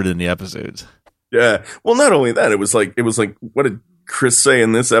we covered in the episodes. Yeah. Well, not only that, it was like, what did Chris say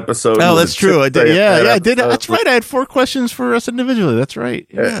in this episode? Oh, that's true. I did. Yeah, I did. That's right. I had 4 questions for us individually. That's right.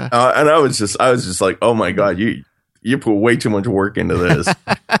 Yeah. And I was just like, oh my God, you put way too much work into this.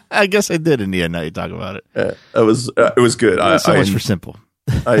 I guess I did in the end. Now you talk about it. It was good. So much for simple.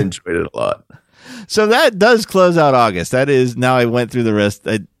 I enjoyed it a lot. So that does close out August. That is, now I went through the rest.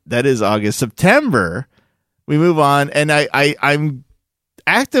 That is August. September, we move on, and I'm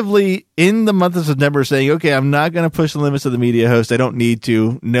actively in the month of September saying, okay, I'm not going to push the limits of the media host. I don't need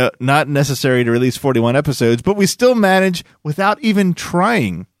to. No, not necessary to release 41 episodes, but we still manage without even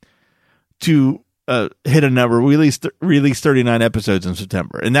trying to hit a number. We release 39 episodes in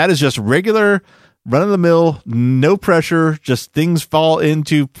September, and that is just regular, run-of-the-mill, no pressure, just things fall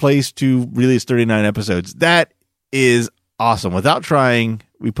into place to release 39 episodes. That is awesome. Without trying,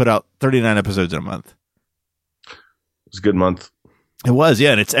 we put out 39 episodes in a month. It's a good month. It was,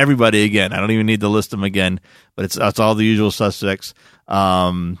 yeah, and it's everybody again. I don't even need to list them again, but it's all the usual suspects.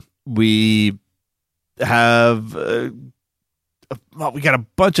 We have we got a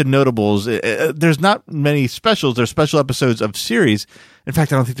bunch of notables. There's not many specials. There's special episodes of series. In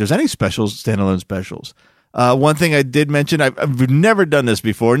fact, I don't think there's any specials, standalone specials. One thing I did mention, I've never done this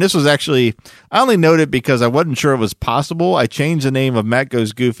before, and this was actually, I only noted because I wasn't sure it was possible. I changed the name of Matt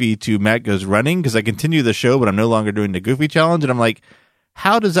Goes Goofy to Matt Goes Running because I continue the show, but I'm no longer doing the Goofy Challenge, and I'm like,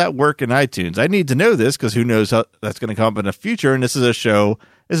 how does that work in iTunes? I need to know this because who knows how that's going to come up in the future, and this is a show,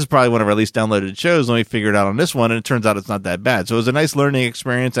 this is probably one of our least downloaded shows. Let me figure it out on this one, and it turns out it's not that bad. So it was a nice learning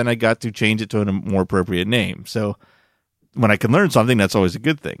experience, and I got to change it to a more appropriate name. So when I can learn something, that's always a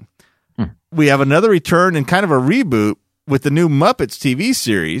good thing. We have another return and kind of a reboot with the new Muppets TV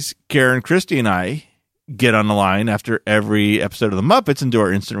series. Karen, Christy, and I get on the line after every episode of the Muppets and do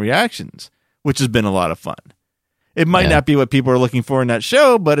our instant reactions, which has been a lot of fun. It might not be what people are looking for in that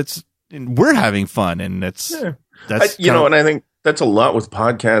show, but we're having fun, and that's and I think that's a lot with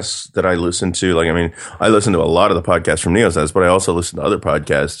podcasts that I listen to. Like, I mean, I listen to a lot of the podcasts from NEOZAZ, but I also listen to other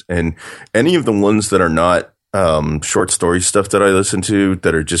podcasts, and any of the ones that are not short story stuff that I listen to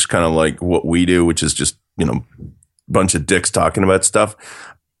that are just kind of like what we do, which is just, a bunch of dicks talking about stuff.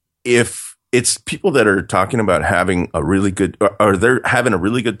 If it's people that are talking about having a really good, or they're having a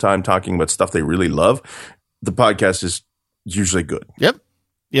really good time talking about stuff they really love, the podcast is usually good.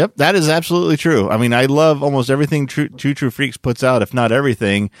 Yep. That is absolutely true. I mean, I love almost everything True Freaks puts out, if not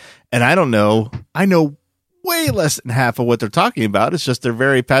everything. And I know way less than half of what they're talking about. It's just they're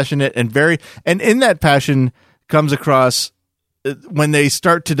very passionate and in that passion comes across when they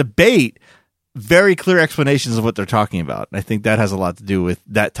start to debate very clear explanations of what they're talking about. And I think that has a lot to do with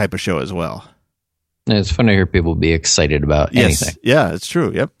that type of show as well. Yeah, it's fun to hear people be excited about anything. Yeah, it's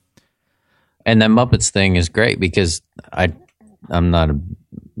true. Yep. And that Muppets thing is great because I'm not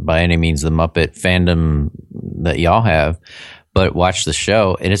by any means the Muppet fandom that y'all have, but watch the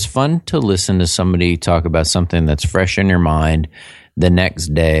show, and it's fun to listen to somebody talk about something that's fresh in your mind the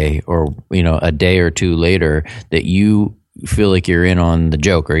next day or, a day or two later that you feel like you're in on the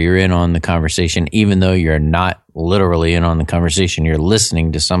joke or you're in on the conversation, even though you're not literally in on the conversation, you're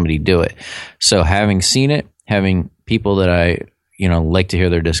listening to somebody do it. So having seen it, having people that I, like to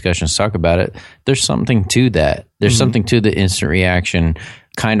hear their discussions talk about it, there's something to that. There's something to the instant reaction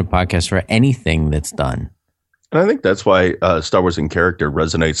kind of podcast for anything that's done. And I think that's why Star Wars in Character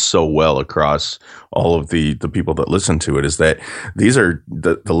resonates so well across all of the people that listen to it, is that these are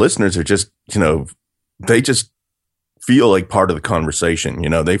the listeners are just, they just feel like part of the conversation.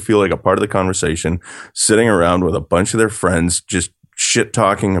 They feel like a part of the conversation, sitting around with a bunch of their friends, just shit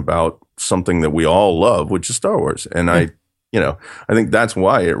talking about something that we all love, which is Star Wars. And I think that's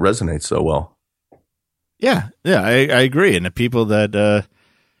why it resonates so well. Yeah, I agree. And the people that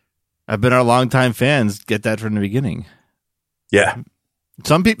have been our longtime fans get that from the beginning. Yeah.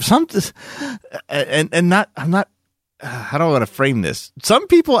 Some people, and not, I'm not, how do I want to frame this? Some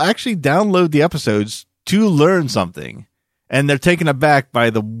people actually download the episodes to learn something, and they're taken aback by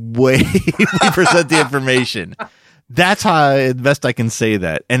the way we present the information. That's how best I can say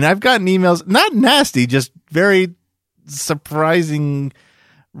that. And I've gotten emails, not nasty, just very surprising,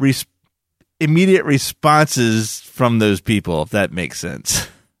 immediate responses from those people, if that makes sense.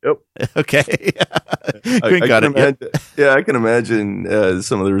 Yep. Okay. I can imagine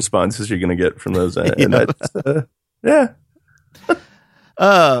some of the responses you're going to get from those. And yeah.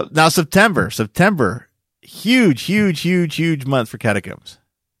 Now September, huge month for Catacombs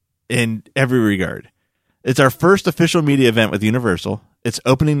in every regard. It's our first official media event with Universal. It's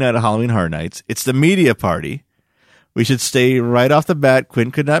opening night of Halloween Horror Nights. It's the media party. We should stay right off the bat.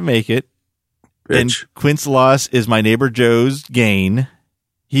 Quint could not make it. Bitch. And Quint's loss is my neighbor Joe's gain.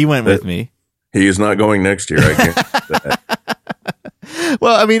 He went with me. He is not going next year. I can't do that.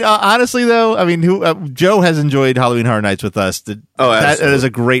 Well, I mean, honestly, though, Joe has enjoyed Halloween Horror Nights with us. That is a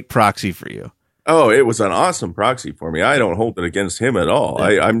great proxy for you. Oh, it was an awesome proxy for me. I don't hold it against him at all.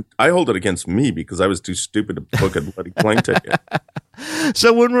 I hold it against me because I was too stupid to book a bloody plane ticket.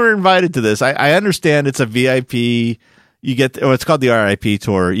 So when we're invited to this, I understand it's a VIP. You get, it's called the RIP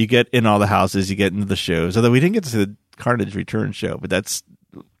tour. You get in all the houses, you get into the shows. Although we didn't get to see the Carnage Return show, but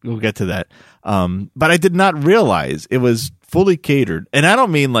we'll get to that. But I did not realize it was fully catered. And I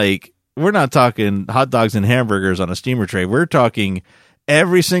don't mean like, we're not talking hot dogs and hamburgers on a steamer tray. We're talking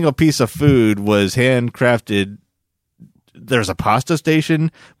every single piece of food was handcrafted. There's a pasta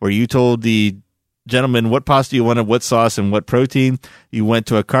station where you told the gentleman what pasta you wanted, what sauce, and what protein. You went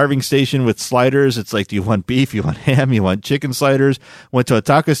to a carving station with sliders. It's like, do you want beef? You want ham? You want chicken sliders? Went to a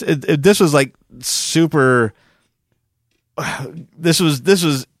taco. This was like super. This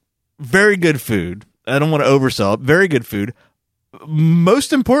was very good food. I don't want to oversell it. Very good food.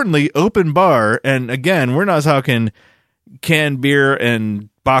 Most importantly, open bar. And again, we're not talking canned beer and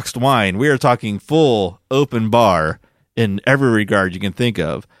boxed wine. We are talking full open bar in every regard you can think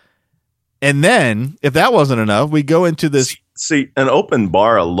of. And then, if that wasn't enough, we go into this. See, an open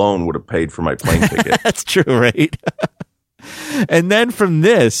bar alone would have paid for my plane ticket. That's true, right? And then from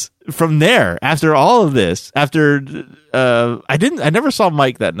there, after all of this, I never saw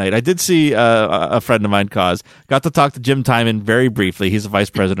Mike that night. I did see a friend of mine, got to talk to Jim Timon very briefly. He's the vice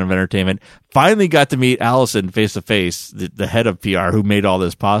president of entertainment. Finally got to meet Allison face to face, the head of PR who made all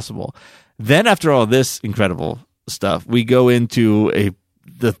this possible. Then after all this incredible stuff, we go into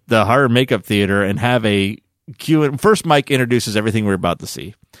the horror makeup theater and have a Q. First, Mike introduces everything we're about to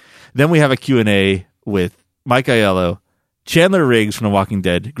see. Then we have a Q&A with Mike Aiello, Chandler Riggs from The Walking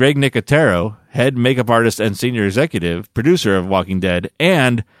Dead, Greg Nicotero, head makeup artist and senior executive producer of Walking Dead,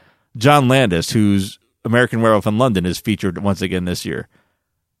 and John Landis, whose American Werewolf in London is featured once again this year.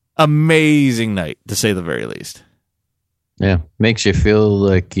 Amazing night, to say the very least. Yeah, makes you feel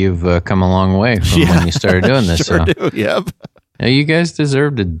like you've come a long way from when you started doing this. Sure do, yep. Now, you guys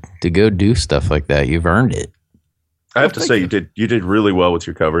deserve to go do stuff like that. You've earned it. I have to say, you did really well with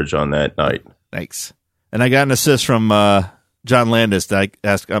your coverage on that night. Thanks. And I got an assist from John Landis that I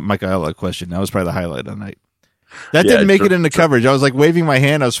asked Mike Aiello a question. That was probably the highlight of the night. That didn't make it into coverage. I was like waving my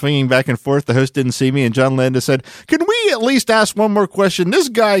hand. I was swinging back and forth. The host didn't see me. And John Landis said, "Can we at least ask one more question? This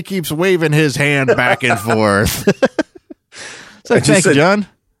guy keeps waving his hand back and forth." So thanks, John.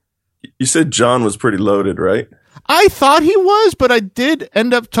 You said John was pretty loaded, right? I thought he was, but I did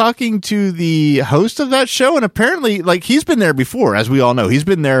end up talking to the host of that show, and apparently, like, he's been there before, as we all know. He's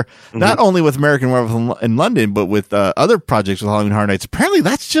been there not only with American Werewolf in London, but with other projects with Halloween Horror Nights. Apparently,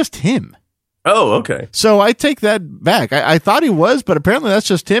 that's just him. Oh, okay. So I take that back. I thought he was, but apparently that's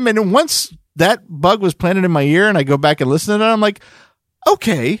just him. And once that bug was planted in my ear, and I go back and listen to it, I'm like,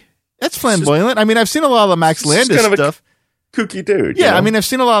 okay, that's flamboyant. I mean, I've seen a lot of the Max Landis stuff. Kooky dude. Yeah, I mean, I've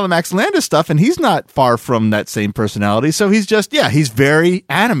seen a lot of the Max Landis stuff, and he's not far from that same personality. So he's just, he's very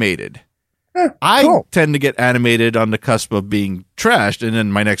animated. I tend to get animated on the cusp of being trashed, and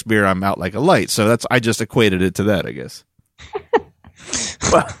then my next beer, I'm out like a light. So I just equated it to that, I guess.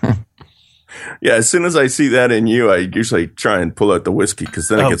 Well, yeah, as soon as I see that in you, I usually try and pull out the whiskey because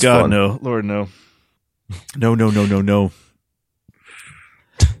then it gets fun. No, Lord, no. No.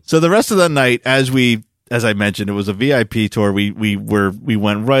 So the rest of the night, as I mentioned, it was a VIP tour. We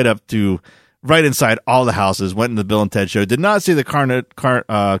went right inside all the houses, went in the Bill and Ted show. Did not see the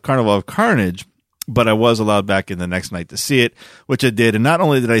Carnival of Carnage, but I was allowed back in the next night to see it, which I did. And not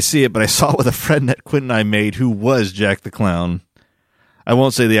only did I see it, but I saw it with a friend that Quint and I made who was Jack the Clown. I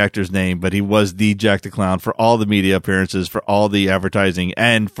won't say the actor's name, but he was the Jack the Clown for all the media appearances, for all the advertising,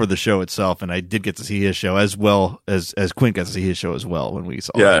 and for the show itself. And I did get to see his show as well as Quint got to see his show as well when we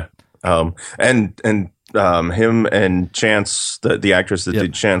saw it. Him and Chance, the actress that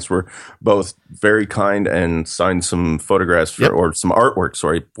did Chance, were both very kind and signed some photographs or some artwork,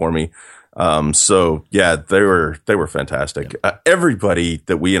 for me. So yeah, they were fantastic. Everybody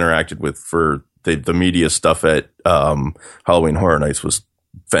that we interacted with for the media stuff at Halloween Horror Nights was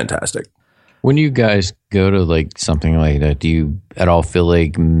fantastic. When you guys go to like something like that, do you at all feel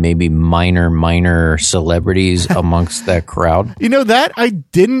like maybe minor celebrities amongst that crowd? You know that I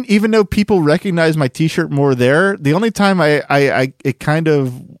didn't even know people recognized my T-shirt more there. The only time it kind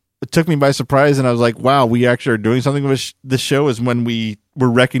of took me by surprise, and I was like, "Wow, we actually are doing something with this show." Is when we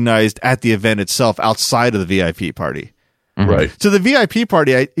were recognized at the event itself, outside of the VIP party. Right. So the VIP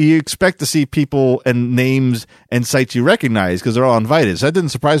party, you expect to see people and names and sites you recognize because they're all invited. So that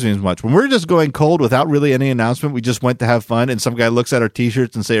didn't surprise me as much. When we're just going cold without really any announcement, we just went to have fun, and some guy looks at our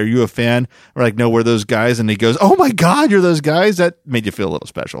T-shirts and say, "Are you a fan?" We're like, "No, we're those guys." And he goes, "Oh my God, you're those guys." That made you feel a little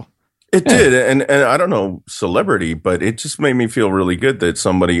special. It did, and I don't know celebrity, but it just made me feel really good that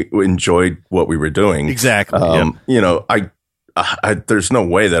somebody enjoyed what we were doing. Exactly. You know, I there's no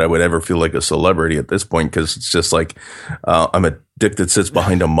way that I would ever feel like a celebrity at this point, because it's just like I'm a dick that sits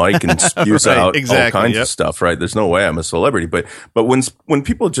behind a mic and spews right, out exactly, all kinds of stuff. Right? There's no way I'm a celebrity, but when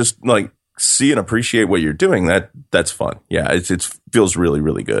people just like see and appreciate what you're doing, that's fun. Yeah, it feels really,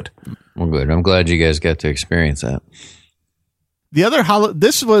 really good. Well, good. I'm glad you guys got to experience that. The other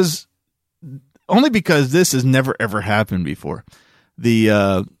this was only because this has never ever happened before.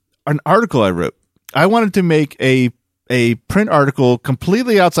 An article I wrote. I wanted to make a print article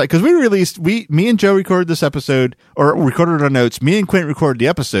completely outside, because me and Joe recorded this episode, or recorded our notes. Me and Quint recorded the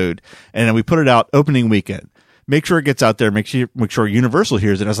episode, and then we put it out opening weekend. Make sure it gets out there. Make sure Universal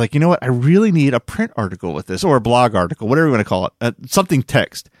hears it. I was like, you know what? I really need a print article with this, or a blog article, whatever you want to call it, something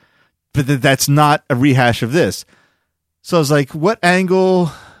text. But that's not a rehash of this. So I was like, what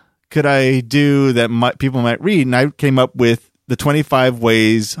angle could I do that people might read? And I came up with the 25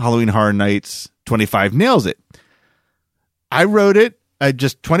 ways Halloween Horror Nights 25 nails it. I wrote it. I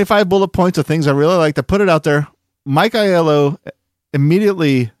just 25 bullet points of things I really like to put it out there. Mike Aiello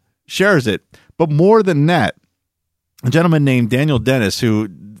immediately shares it. But more than that, a gentleman named Daniel Dennis, who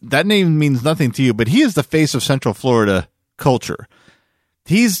that name means nothing to you, but he is the face of Central Florida culture.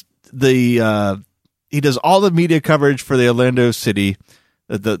 He's he does all the media coverage for the Orlando City,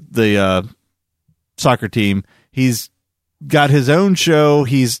 the soccer team. He's got his own show.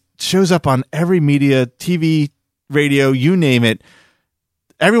 He's shows up on every media, TV, radio, you name it.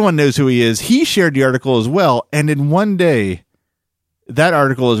 Everyone knows who he is. He shared the article as well, and in one day, that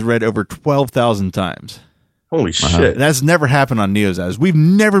article is read over 12,000 times. Holy shit. That's never happened on NEOZAZ. We've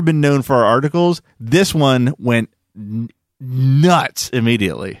never been known for our articles. This one went nuts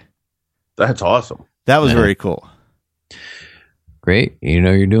immediately. That's awesome. That was very cool. Great. You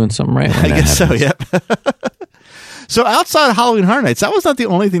know you're doing something right. I guess so, yep. So outside of Halloween Horror Nights, that was not the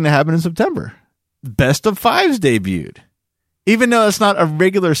only thing that happened in September. Best of Fives debuted. Even though it's not a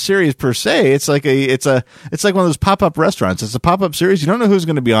regular series per se, it's like one of those pop-up restaurants. It's a pop-up series. You don't know who's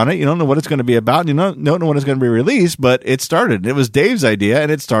going to be on it. You don't know what it's going to be about. And you don't know when it's going to be released, but it started. It was Dave's idea,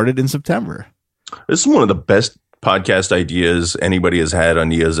 and it started in September. This is one of the best podcast ideas anybody has had on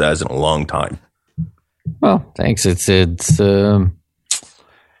NEOZAZ in a long time. Well, thanks. It's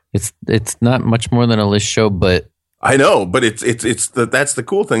not much more than a list show, but I know, but that's the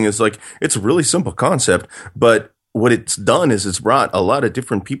cool thing is like it's a really simple concept, but what it's done is it's brought a lot of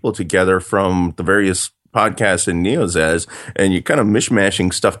different people together from the various podcasts in NEOZAZ, and you kind of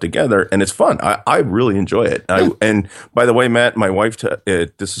mishmashing stuff together, and it's fun. I really enjoy it. And by the way, Matt, my wife,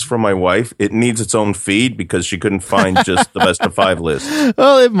 this is from my wife. It needs its own feed because she couldn't find just the best of 5 list.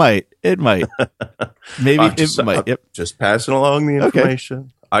 Well, it might. Maybe it might. Yep. Just passing along the information. Okay.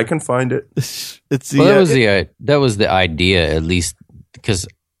 I can find it. That was the idea, at least, because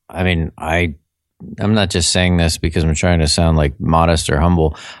I mean, I'm not just saying this because I'm trying to sound like modest or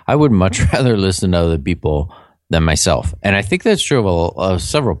humble. I would much rather listen to other people than myself. And I think that's true of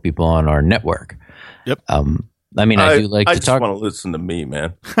several people on our network. Yep. I mean, I do like to talk. I just want to listen to me,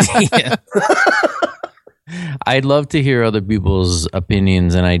 man. Yeah. I'd love to hear other people's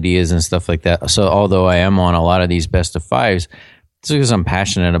opinions and ideas and stuff like that. So although I am on a lot of these best of fives, it's because I'm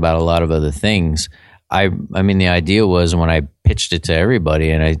passionate about a lot of other things. I mean, the idea was when I pitched it to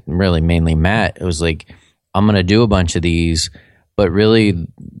everybody, and I really mainly Matt, it was like, I'm going to do a bunch of these, but really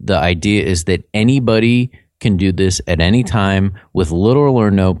the idea is that anybody can do this at any time with little or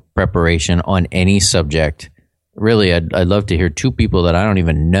no preparation on any subject. Really, I'd love to hear 2 people that I don't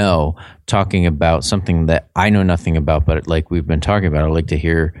even know talking about something that I know nothing about, but like we've been talking about, I'd love to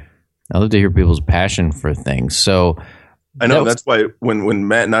hear people's passion for things. So I know that's why when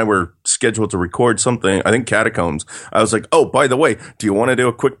Matt and I were scheduled to record something, I think Catacombs, I was like, oh, by the way, do you want to do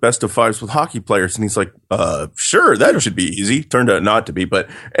a quick best of fives with hockey players? And he's like, sure, that should be easy. Turned out not to be. But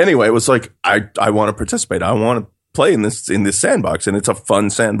anyway, it was like, I want to participate. I want to play in this sandbox, and it's a fun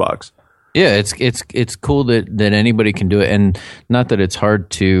sandbox. Yeah, it's cool that anybody can do it, and not that it's hard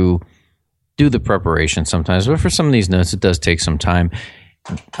to do the preparation sometimes, but for some of these notes, it does take some time.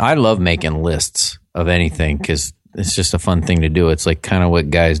 I love making lists of anything because it's just a fun thing to do. It's like kind of what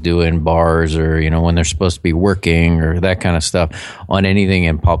guys do in bars or, when they're supposed to be working or that kind of stuff on anything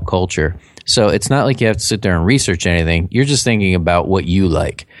in pop culture. So it's not like you have to sit there and research anything. You're just thinking about what you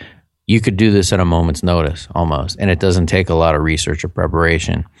like. You could do this at a moment's notice almost, and it doesn't take a lot of research or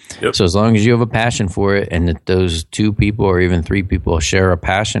preparation. Yep. So as long as you have a passion for it and that those 2 people or even 3 people share a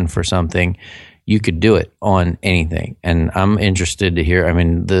passion for something, you could do it on anything. And I'm interested to hear, I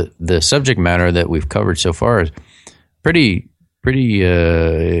mean, the subject matter that we've covered so far is pretty pretty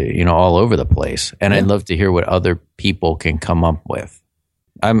all over the place, and I'd love to hear what other people can come up with.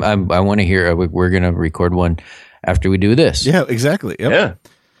 I want to hear. We're going to record one after we do this. Yeah, exactly. Yep. Yeah.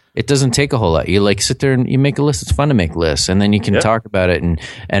 It doesn't take a whole lot. You sit there and you make a list. It's fun to make lists, and then you can talk about it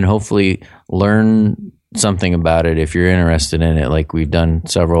and hopefully learn something about it if you're interested in it. Like we've done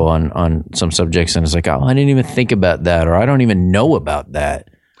several on some subjects, and it's like, oh, I didn't even think about that, or I don't even know about that.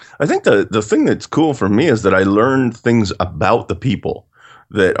 I think the thing that's cool for me is that I learned things about the people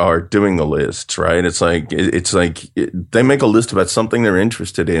that are doing the lists, right? It's like they make a list about something they're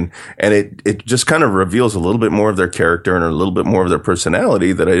interested in, and it just kind of reveals a little bit more of their character and a little bit more of their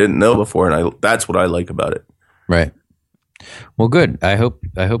personality that I didn't know before, and that's what I like about it. Right. Well, good. I hope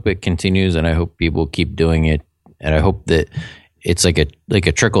it continues, and I hope people keep doing it, and I hope that it's like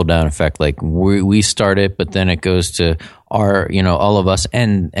a trickle down effect. Like we start it, but then it goes to our all of us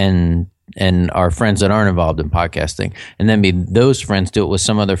and our friends that aren't involved in podcasting, and then those friends do it with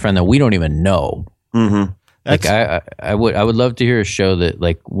some other friend that we don't even know. Mm-hmm. Like I would love to hear a show that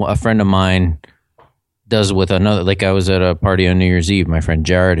like a friend of mine does with another. Like I was at a party on New Year's Eve. My friend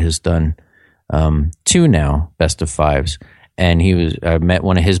Jared has done 2 now, best of 5s, and I met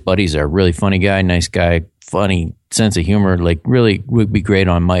one of his buddies there, really funny guy, nice guy, funny sense of humor, like really would be great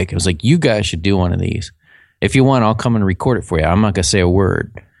on mic. I was like, you guys should do one of these. If you want, I'll come and record it for you. I'm not gonna say a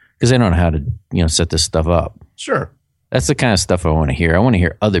word because I don't know how to set this stuff up. Sure. That's the kind of stuff I want to hear. I want to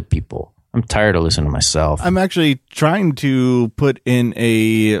hear other people. I'm tired of listening to myself. I'm actually trying to put in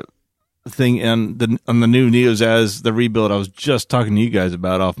a thing on the new NEOZAZ, the rebuild I was just talking to you guys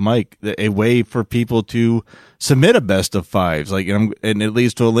about off mic, a way for people to submit a best of 5s, like, and it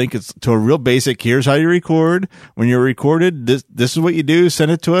leads to a link. It's to a real basic. Here's how you record. When you're recorded, this is what you do. Send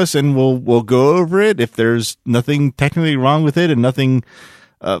it to us, and we'll go over it. If there's nothing technically wrong with it and nothing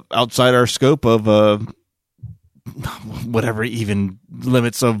outside our scope of whatever even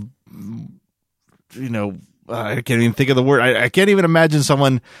limits of I can't even think of the word. I can't even imagine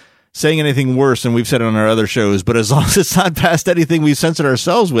someone saying anything worse than we've said on our other shows, but as long as it's not past anything we've censored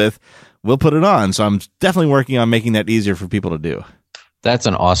ourselves with, we'll put it on. So I'm definitely working on making that easier for people to do. That's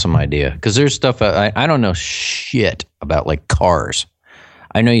an awesome idea, because there's stuff I don't know shit about, like cars.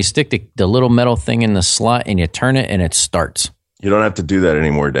 I know you stick the little metal thing in the slot and you turn it and it starts. You don't have to do that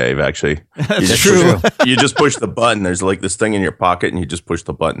anymore, Dave, actually. That's true. You just push the button. There's like this thing in your pocket, and you just push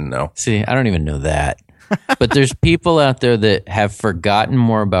the button now. See, I don't even know that. But there's people out there that have forgotten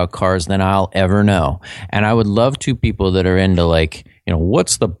more about cars than I'll ever know. And I would love 2 people that are into, like,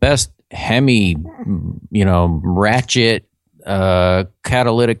 what's the best Hemi, ratchet,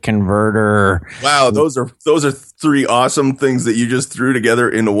 catalytic converter. Wow, those are 3 awesome things that you just threw together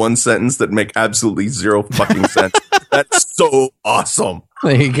into one sentence that make absolutely zero fucking sense. That's so awesome.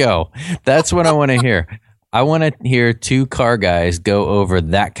 There you go. That's what I want to hear. I want to hear 2 car guys go over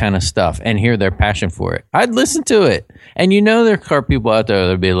that kind of stuff and hear their passion for it. I'd listen to it. And there are car people out there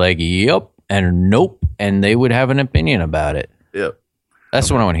that'd be like, yep, and nope, and they would have an opinion about it. Yep.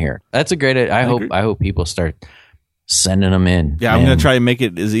 That's what I want to hear. That's a great. I hope people start sending them in. Yeah, I'm going to try and make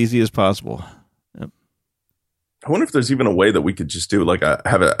it as easy as possible. Yep. I wonder if there's even a way that we could just do like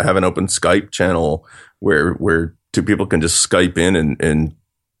have an open Skype channel where 2 people can just Skype in and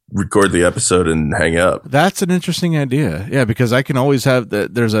record the episode and hang up. That's an interesting idea. Yeah, because I can always have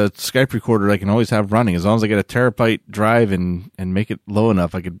there's a Skype recorder I can always have running. As long as I get a terabyte drive and make it low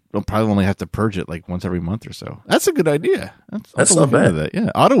enough, I'll probably only have to purge it like once every month or so. That's a good idea. That's not bad. That. Yeah,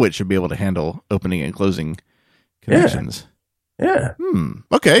 AutoWit should be able to handle opening and closing connections. Yeah.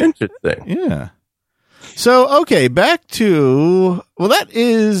 Okay. Interesting. Yeah. So, okay, back to, that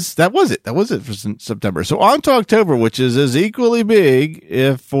was it. That was it for September. So on to October, which is as equally big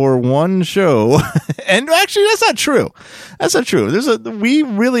if for one show. And actually, that's not true. That's not true. We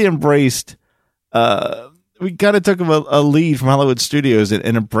really embraced, we kind of took a lead from Hollywood Studios and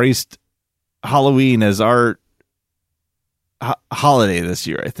embraced Halloween as our holiday this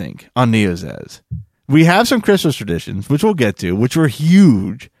year, I think, on NEOZAZ. We have some Christmas traditions, which we'll get to, which were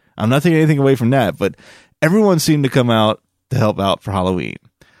huge. I'm not taking anything away from that, but everyone seemed to come out to help out for Halloween.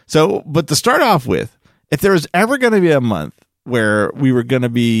 So, but to start off with, if there was ever going to be a month where we were going to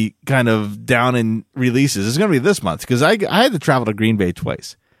be kind of down in releases, it's going to be this month, because I had to travel to Green Bay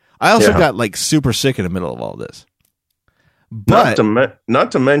twice. I also got like super sick in the middle of all this. But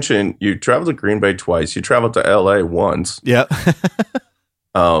not to mention, you traveled to Green Bay twice. You traveled to LA once. Yep.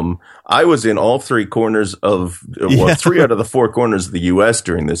 I was in all 3 corners of 3 out of the 4 corners of the U.S.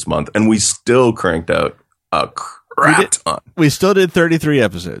 during this month, and we still cranked out a crap ton. We still did 33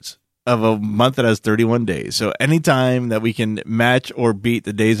 episodes of a month that has 31 days. So anytime that we can match or beat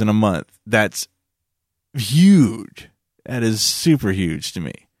the days in a month, that's huge. That is super huge to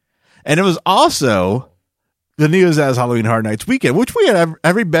me. And it was also the NEOZAZ Halloween Horror Nights weekend, which we had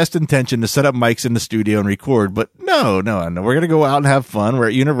every best intention to set up mics in the studio and record. But no. We're going to go out and have fun. We're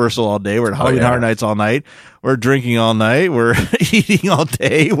at Universal all day. We're at Halloween Horror Nights all night. We're drinking all night. We're eating all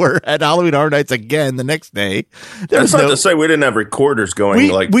day. We're at Halloween Horror Nights again the next day. That's not to say we didn't have recorders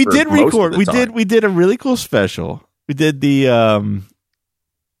going. We did record. We did a really cool special. We did the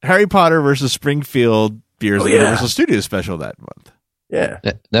Harry Potter versus Springfield Beers at Universal Studios special that month. Yeah,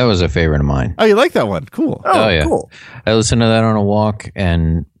 that was a favorite of mine. Oh, you like that one? Cool. Oh yeah, cool. I listened to that on a walk,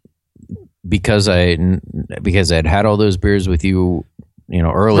 and because I'd had all those beers with you,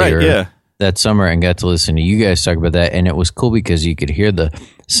 earlier that summer, and got to listen to you guys talk about that, and it was cool because you could hear the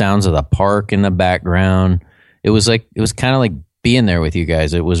sounds of the park in the background. It was kind of like being there with you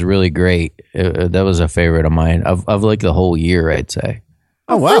guys. It was really great. That was a favorite of mine of like the whole year, I'd say.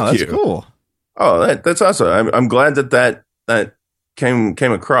 Oh wow, that's cool. Oh, that's awesome. I'm glad that came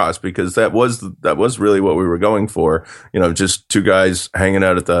across, because that was really what we were going for. Just two guys hanging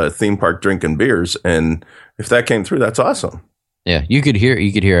out at the theme park drinking beers, and if that came through, that's awesome. Yeah, you could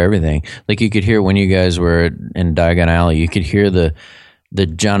hear everything. Like you could hear when you guys were in Diagon Alley, you could hear the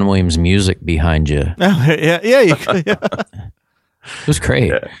John Williams music behind you. Oh, yeah, you could. Yeah. It was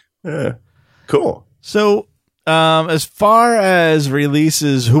great. Yeah. Cool. So, as far as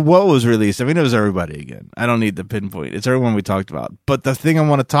releases, what was released? I mean, it was everybody again. I don't need to pinpoint. It's everyone we talked about. But the thing I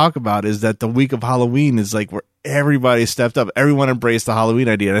want to talk about is that the week of Halloween is like where everybody stepped up. Everyone embraced the Halloween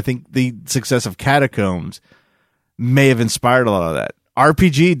idea. And I think the success of Catacombs may have inspired a lot of that.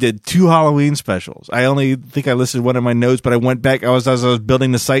 RPG did 2 Halloween specials. I only think I listed one in my notes, but I went back. As I was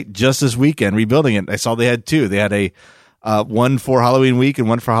building the site just this weekend, rebuilding it, I saw they had 2. They had a one for Halloween week and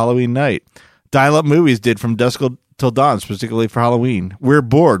one for Halloween night. Dial Up Movies did From Dusk Till Dawn, particularly for Halloween. We're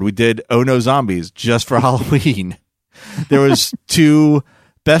Bored. We did Oh No Zombies just for Halloween. There was 2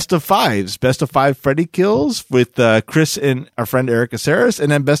 Best of Fives. Best of 5 Freddy Kills with Chris and our friend Eric Aceris,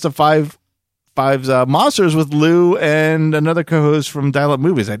 and then Best of Fives Monsters with Lou and another co-host from Dial Up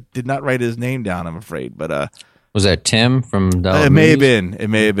Movies. I did not write his name down, I'm afraid. But was that Tim from Dial Up Movies? It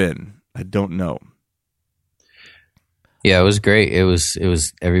may have been. I don't know. Yeah, it was great. It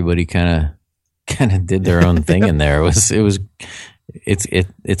was everybody kind of did their own thing in there. It's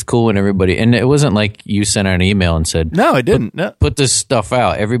cool when everybody, and it wasn't like you sent out an email and said, no, I didn't. No. Put this stuff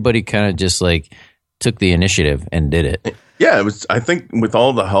out. Everybody kind of just like took the initiative and did it. Yeah, it was. I think with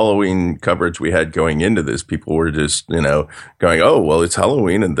all the Halloween coverage we had going into this, people were just going, oh well, it's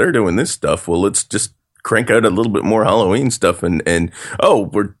Halloween and they're doing this stuff. Well, let's just crank out a little bit more Halloween stuff, and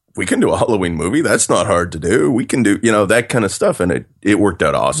we can do a Halloween movie. That's not hard to do. We can do that kind of stuff, and it worked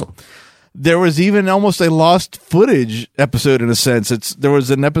out awesome. There was even almost a lost footage episode in a sense. There was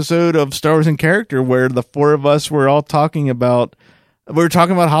an episode of Star Wars in Character where the 4 of us were all talking about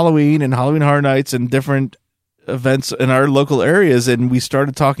Halloween and Halloween Horror Nights and different events in our local areas, and we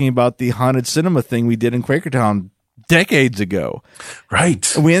started talking about the haunted cinema thing we did in Quakertown decades ago.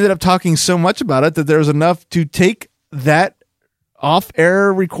 Right. And we ended up talking so much about it that there was enough to take that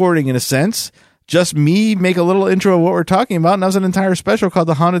off-air recording in a sense, just me make a little intro of what we're talking about, and that was an entire special called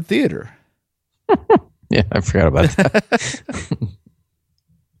The Haunted Theater. Yeah, I forgot about that.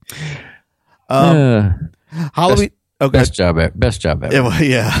 Halloween. Best job ever.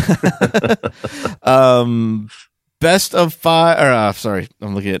 Yeah. Best of 5. Sorry,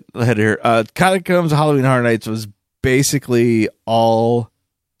 I'm looking at ahead here. Catacombs Halloween Horror Nights was basically all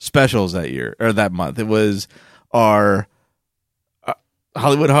specials that year or that month. It was our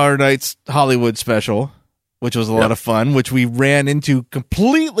Hollywood Horror Nights Hollywood special, which was a lot of fun, which we ran into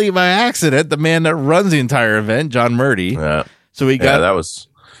completely by accident. The man that runs the entire event, John Murdy. Yeah. So we got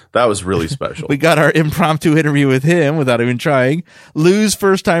that was really special. We got our impromptu interview with him without even trying. Lou's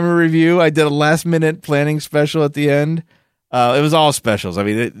first time review. I did a last minute planning special at the end. It was all specials. I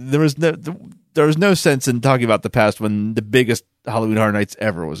mean, there was no sense in talking about the past when the biggest Halloween Horror Nights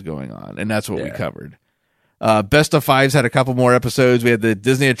ever was going on, and that's what we covered. Best of Fives had a couple more episodes. We had the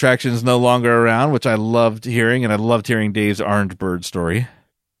Disney attractions no longer around, which I loved hearing, and I loved hearing Dave's Orange Bird story.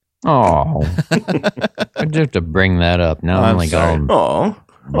 Oh, I'd have to bring that up. Now I'm like all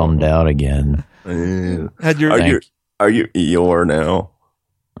bummed out again. Are you Eeyore now?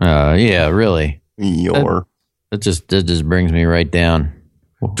 Yeah, really. Eeyore. That just brings me right down.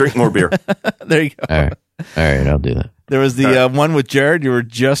 Drink more beer. There you go. All right, I'll do that. There was the one with Jared. You were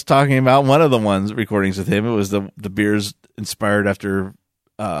just talking about one of the ones recordings with him. It was the beers inspired after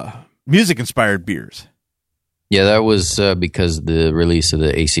music inspired beers. Yeah, that was because the release of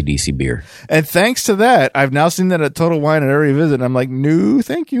the AC/DC beer. And thanks to that, I've now seen that at Total Wine at every visit. And I'm like, no,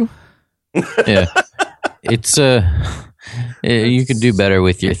 thank you. Yeah, it's You could do better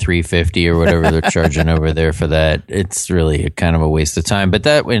with your $350 or whatever they're charging over there for that. It's really kind of a waste of time. But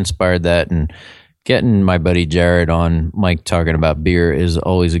that inspired that, and getting my buddy Jared on Mike talking about beer is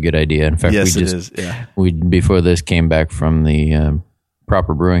always a good idea. In fact, yes, it is. Yeah. We before this came back from the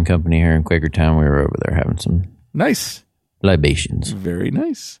Proper Brewing Company here in Quakertown. We were over there having some nice libations. Very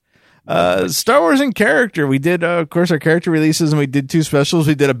nice. Star Wars in character. We did, of course, our character releases, and we did 2 specials.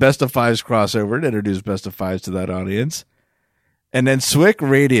 We did a Best of Fives crossover to introduce Best of Fives to that audience. And then Swick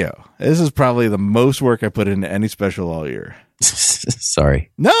Radio. This is probably the most work I put into any special all year. Sorry.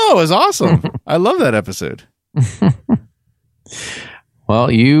 No, it was awesome. I love that episode.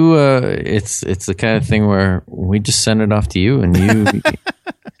 Well, you, it's the kind of thing where we just send it off to you, and you,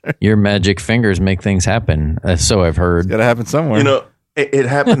 your magic fingers make things happen. So I've heard. It's got to happen somewhere. You know, it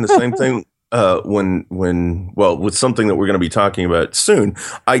happened the same thing when with something that we're going to be talking about soon.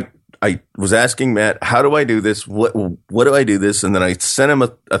 I was asking Matt, how do I do this? What do I do this? And then I sent him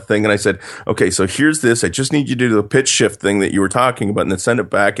a thing, and I said, okay, so here's this. I just need you to do the pitch shift thing that you were talking about, and then send it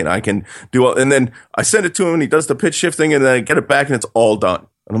back, and I can do all. And then I send it to him, and he does the pitch shift thing, and then I get it back, and it's all done.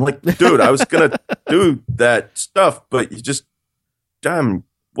 And I'm like, dude, I was gonna do that stuff, but you just, damn,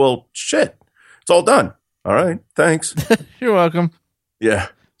 well, shit, it's all done. All right, thanks. You're welcome. Yeah,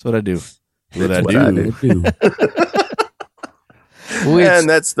 that's what I do. What I do. And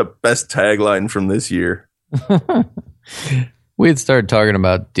that's the best tagline from this year. We had started talking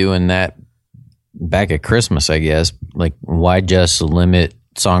about doing that back at Christmas, I guess. Like, why just limit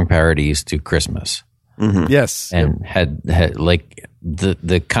song parodies to Christmas? Mm-hmm. Yes. And had like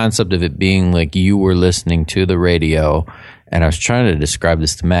the concept of it being like you were listening to the radio, and I was trying to describe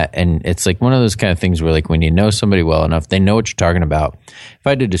this to Matt, and it's like one of those kind of things where, like, when you know somebody well enough, they know what you're talking about. If I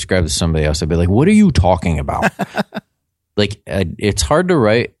had to describe it to somebody else, I'd be like, what are you talking about? Like, it's hard to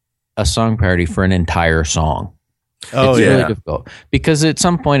write a song parody for an entire song. Oh, it's yeah. really difficult because at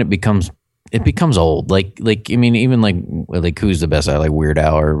some point it becomes old. Like I mean, even like who's the best? I like Weird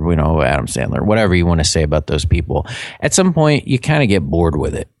Al or Adam Sandler, whatever you want to say about those people. At some point, you kind of get bored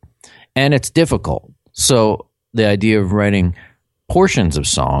with it, and it's difficult. So the idea of writing portions of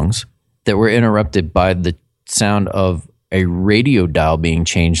songs that were interrupted by the sound of a radio dial being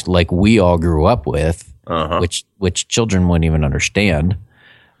changed, like we all grew up with. Uh-huh. Which children wouldn't even understand.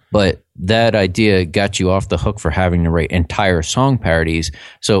 But that idea got you off the hook for having to write entire song parodies.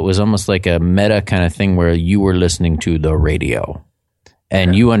 So it was almost like a meta kind of thing where you were listening to the radio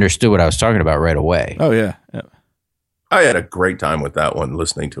and you understood what I was talking about right away. Oh, yeah. I had a great time with that one,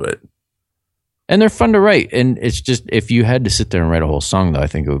 listening to it. And they're fun to write. And it's just, if you had to sit there and write a whole song, though, I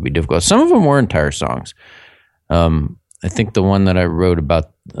think it would be difficult. Some of them were entire songs. I think the one that I wrote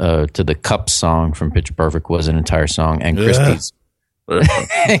about to the Cup song from Pitch Perfect was an entire song, and Christie's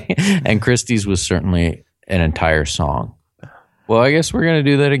and Christie's was certainly an entire song. Well, I guess we're going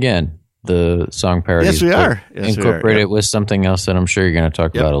to do that again. The song parodies. Yes, we are. Incorporate it with something else that I'm sure you're going to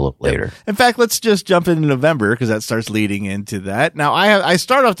talk about a little later. In fact, let's just jump into November because that starts leading into that. Now, I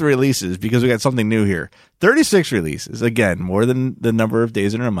start off the releases because we got something new here. 36 releases. Again, more than the number of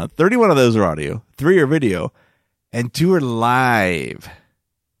days in a month. 31 of those are audio. 3 are video. And 2 are live.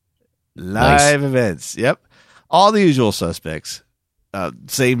 Live events. Yep. All the usual suspects.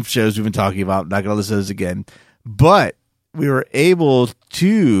 Same shows we've been talking about. Not going to list those again. But we were able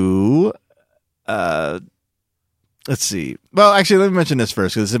to, let's see. Well, actually, let me mention this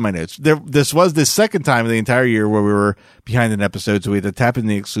first because it's in my notes. This was the second time in the entire year where we were behind an episode, so we had to tap in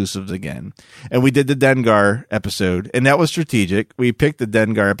the exclusives again. And we did the Dengar episode, and that was strategic. We picked the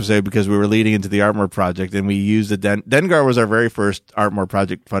Dengar episode because we were leading into the Artmore Project, and we used the Dengar was our very first Artmore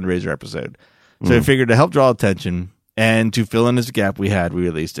Project fundraiser episode. So we figured to help draw attention and to fill in this gap we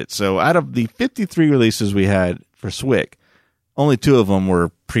released it. So out of the 53 releases we had for Swick, only 2 of them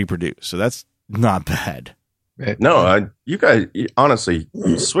were pre-produced. So that's not bad. No, you guys, honestly,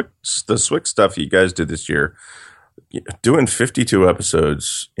 the Swick stuff you guys did this year, doing 52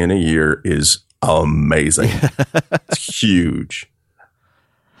 episodes in a year is amazing. It's huge.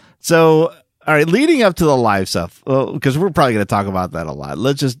 So, all right, leading up to the live stuff, because we're probably going to talk about that a lot.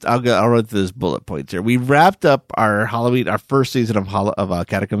 I'll run through this bullet points here. We wrapped up our first season of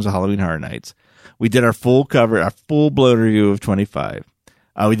Catacombs of Halloween Horror Nights. We did our full blown review of 25.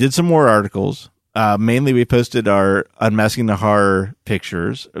 We did some more articles. Mainly we posted our Unmasking the Horror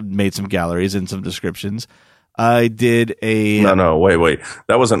pictures, made some galleries and some descriptions. I did a... No, wait.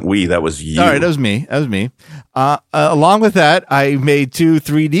 That wasn't we, that was you. All right, that was me. Along with that, I made 2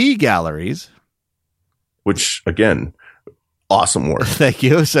 3D galleries. Which, again, awesome work. Thank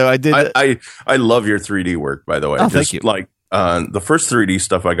you. So I did... I love your 3D work, by the way. Oh, thank you. Like, the first 3D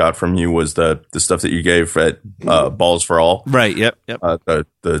stuff I got from you was the stuff that you gave at Balls for All. Right. Yep.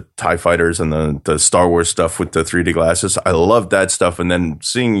 The TIE fighters and the Star Wars stuff with the 3D glasses. I love that stuff. And then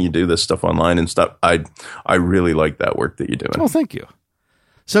seeing you do this stuff online and stuff, I really like that work that you're doing. Well, thank you.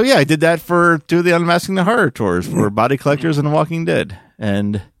 So yeah, I did that for 2 of the Unmasking the Horror tours for Body Collectors and The Walking Dead,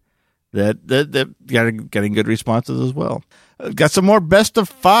 and that getting good responses as well. Got some more best of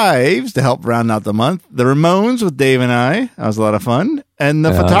fives to help round out the month. The Ramones with Dave and I. That was a lot of fun. And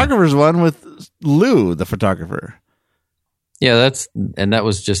the photographers one with Lou, the photographer. Yeah, that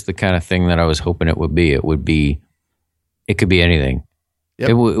was just the kind of thing that I was hoping it would be. It could be anything.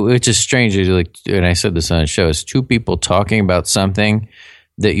 Yep. Which is strange. Like, and I said this on the show, it's two people talking about something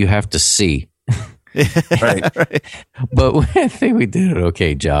that you have to see. Right. But I think we did an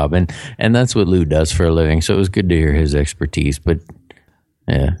okay job, and that's what Lou does for a living. So it was good to hear his expertise. But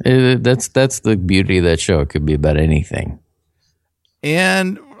yeah, that's the beauty of that show. It could be about anything.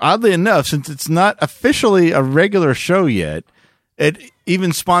 And oddly enough, since it's not officially a regular show yet, it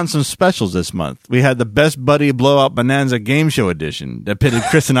even spawned some specials this month. We had the Best Buddy Blowout Bonanza Game Show edition that pitted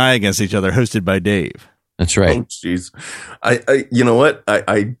Chris and I against each other, hosted by Dave. That's right. Oh, jeez. I you know what?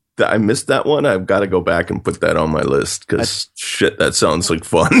 I missed that one. I've got to go back and put that on my list because shit, that sounds like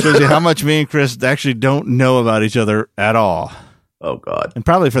fun. Shows you how much me and Chris actually don't know about each other at all. Oh, God. And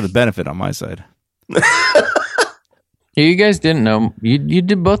probably for the benefit on my side. You guys didn't know. You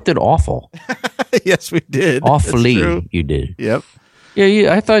both did awful. Yes, we did. Awfully, you did. Yep.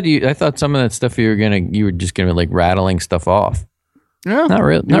 Yeah, I thought some of that stuff you were just gonna be like rattling stuff off. Yeah, not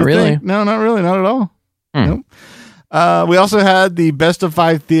really. Not really. No, not really. Not at all. Nope. We also had the Best of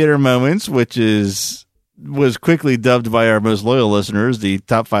 5 theater moments, which was quickly dubbed by our most loyal listeners the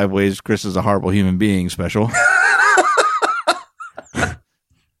top 5 ways Chris is a horrible human being special.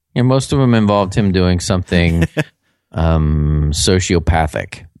 Yeah, most of them involved him doing something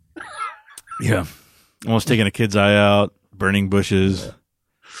sociopathic. Yeah, almost taking a kid's eye out, burning bushes,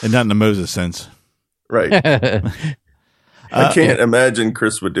 and not in the Moses sense. Right. I can't imagine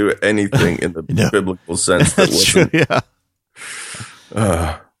Chris would do anything in the biblical sense. That's true, yeah.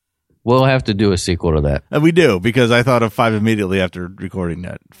 We'll have to do a sequel to that. We do, because I thought of 5 immediately after recording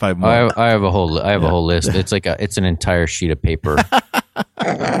that. 5 more. I have a whole list. It's an entire sheet of paper.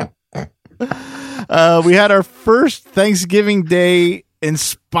 We had our first Thanksgiving Day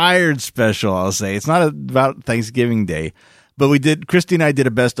inspired special, I'll say. It's not about Thanksgiving Day, but Christy and I did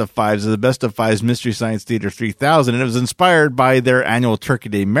a Best of Fives, the Best of Fives Mystery Science Theater 3000, and it was inspired by their annual Turkey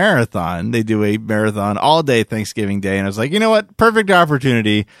Day Marathon. They do a marathon all day Thanksgiving Day, and I was like, you know what? Perfect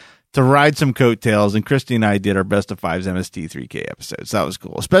opportunity to ride some coattails, and Christy and I did our Best of Fives MST 3K episodes. That was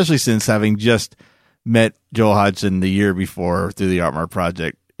cool, especially since having just met Joel Hodgson the year before through the Art Mart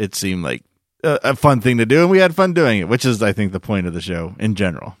Project. It seemed like a fun thing to do, and we had fun doing it, which is, I think, the point of the show in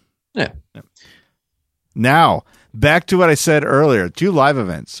general. Yeah. Now, back to what I said earlier, 2 live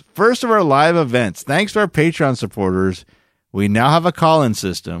events. First of our live events, thanks to our Patreon supporters, we now have a call-in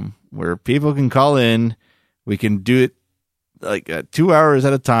system where people can call in. We can do it like 2 hours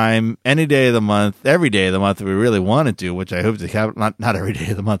at a time, any day of the month, every day of the month if we really wanted to, which I hope to have, not every day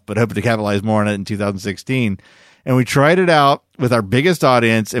of the month, but hope to capitalize more on it in 2016. And we tried it out with our biggest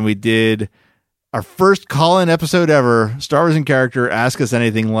audience, and we did our first call-in episode ever, Star Wars in Character, Ask Us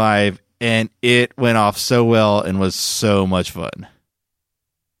Anything Live, and it went off so well and was so much fun.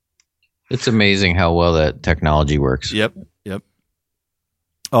 It's amazing how well that technology works. Yep.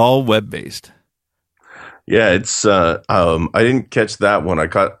 All web-based. Yeah, it's I didn't catch that one. I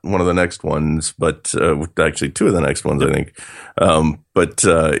caught one of the next ones, but actually 2 of the next ones, I think.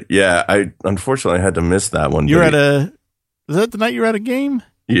 Yeah, I unfortunately had to miss that one. Was that the night you were at a game?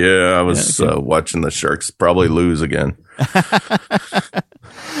 Yeah, I was watching the Sharks probably lose again.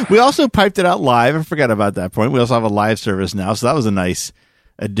 We also piped it out live. I forgot about that point. We also have a live service now, so that was a nice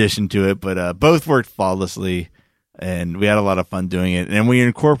addition to it. But both worked flawlessly, and we had a lot of fun doing it. And we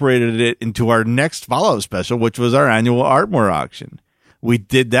incorporated it into our next follow-up special, which was our annual Artmore auction. We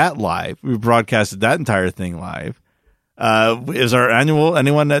did that live. We broadcasted that entire thing live. Is our annual,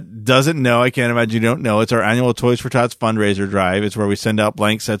 anyone that doesn't know, I can't imagine you don't know, it's our annual Toys for Tots fundraiser drive. It's where we send out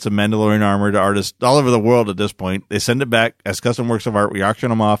blank sets of Mandalorian armor to artists all over the world at this point. They send it back as custom works of art. We auction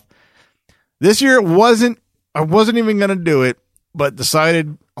them off. This year I wasn't even going to do it, but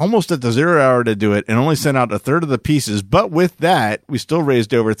decided almost at the 0 hour to do it and only sent out a third of the pieces. But with that, we still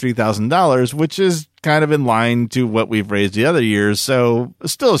raised over $3,000, which is kind of in line to what we've raised the other years. So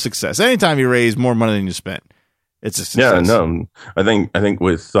still a success. Anytime you raise more money than you spent, it's a success. Yeah, no, I think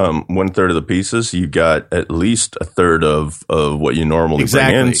with 1/3 of the pieces, you got at least a third of what you normally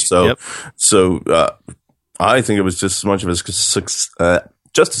bring in. So, I think it was just as much of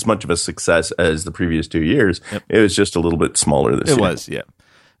a success as the previous 2 years. Yep. It was just a little bit smaller this year. It was, yeah.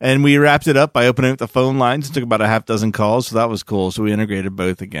 And we wrapped it up by opening up the phone lines and took about a half dozen calls, so that was cool. So we integrated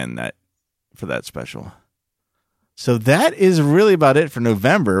both again for that special. So that is really about it for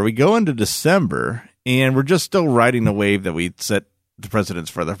November. We go into December, and we're just still riding the wave that we set the precedents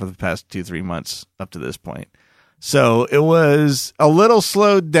for the past 2-3 months up to this point. So it was a little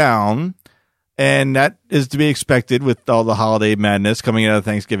slowed down, and that is to be expected with all the holiday madness coming out of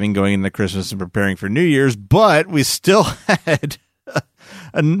Thanksgiving, going into Christmas, and preparing for New Year's. But we still had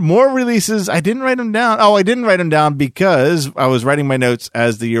more releases. I didn't write them down. I didn't write them down because I was writing my notes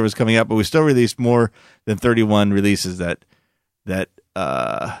as the year was coming up, but we still released more than 31 releases that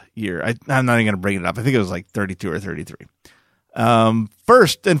year. I'm not even going to bring it up. I think it was like 32 or 33.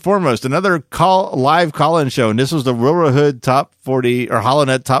 First and foremost, another live call-in show, and this was the Railroad Hood Top 40 or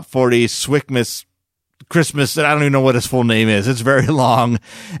HoloNet Top 40 Swickmas Christmas, and I don't even know what his full name is. It's very long,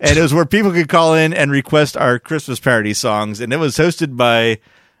 and it was where people could call in and request our Christmas parody songs, and it was hosted by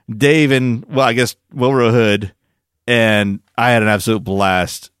Dave and, well, I guess Wilbur Hood, and I had an absolute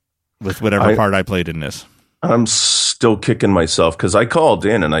blast with whatever part I played in this. I'm still kicking myself because I called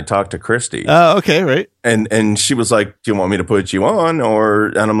in and I talked to Christy. Oh, okay, right. And she was like, "Do you want me to put you on?"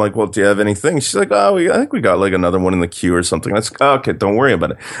 And I'm like, "Well, do you have anything?" She's like, "Oh, I think we got like another one in the queue or something." That's okay. Don't worry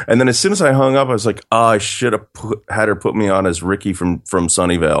about it. And then as soon as I hung up, I was like, "Oh, I should have had her put me on as Ricky from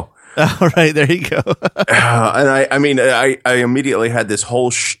Sunnyvale." All right, there you go. And I immediately had this whole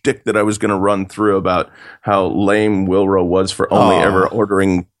shtick that I was going to run through about how lame Wilro was for only ever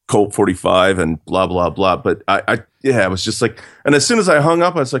ordering Colt 45 and blah, blah, blah. But I was just like, and as soon as I hung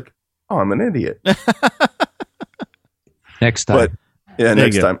up, I was like, oh, I'm an idiot. Next time. But yeah,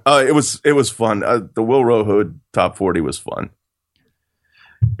 next time. It was fun. The Wilro Hood Top 40 was fun.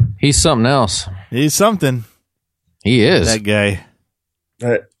 He's something else. He's something. He is. That guy.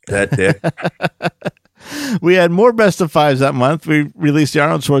 That dick. We had more best of fives that month. We released the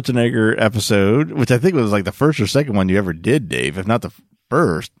Arnold Schwarzenegger episode, which I think was like the first or second one you ever did, Dave, if not the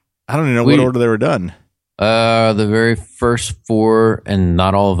first. I don't even know what order they were done. The very first 4, and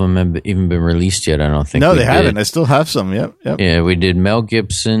not all of them have even been released yet, I don't think. No, they haven't. I still have some. Yep. Yeah, we did Mel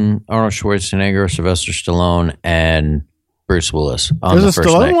Gibson, Arnold Schwarzenegger, Sylvester Stallone, and Bruce Willis on the first night.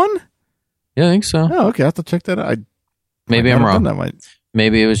 There's a Stallone one? Yeah, I think so. Oh, okay. I have to check that out. Maybe I'm wrong.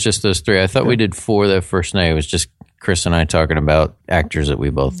 Maybe it was just those 3. I thought we did 4 that first night. It was just Chris and I talking about actors that we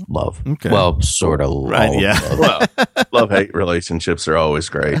both love. Okay. Well, sort of. Right, yeah. Well, love-hate relationships are always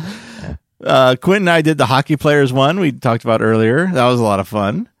great. Quint and I did the hockey players one we talked about earlier. That was a lot of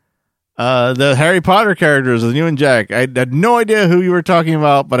fun. The Harry Potter characters with you and Jack. I had no idea who you were talking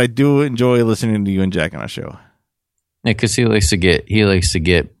about, but I do enjoy listening to you and Jack on a show. Yeah, because he likes to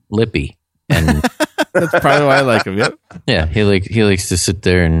get lippy. And that's probably why I like him. Yep. Yeah, he likes to sit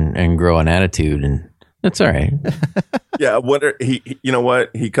there and grow an attitude, and that's all right. Yeah, you know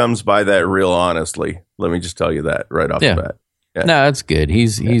what? He comes by that real honestly. Let me just tell you that right off the bat. Yeah. No, that's good.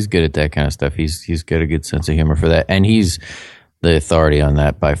 He's good at that kind of stuff. He's got a good sense of humor for that, and he's the authority on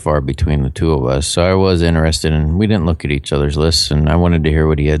that by far between the two of us. So I was interested, and we didn't look at each other's lists, and I wanted to hear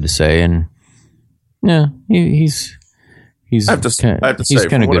what he had to say. And yeah, he's kind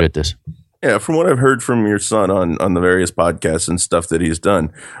of good at this. Yeah, from what I've heard from your son on the various podcasts and stuff that he's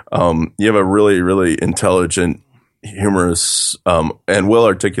done, you have a really, really intelligent, humorous, and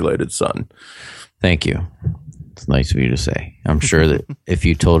well-articulated son. Thank you. It's nice of you to say. I'm sure that if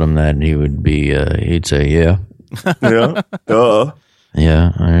you told him that, he would be, he'd say, yeah. Yeah, duh.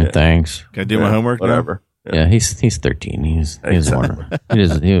 Yeah, all right, thanks. Can I do my homework? Whatever. Yeah, he's 13. He wants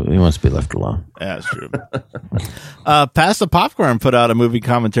to be left alone. Yeah, that's true. Pass the Popcorn put out a movie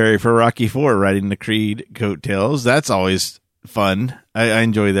commentary for Rocky IV, riding the Creed coattails. That's always fun. I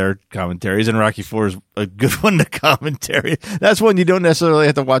enjoy their commentaries, and Rocky IV is a good one to commentary. That's one you don't necessarily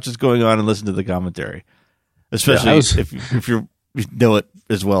have to watch what's going on and listen to the commentary, especially if you know it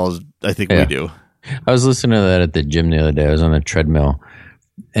as well as I think we do. I was listening to that at the gym the other day. I was on the treadmill,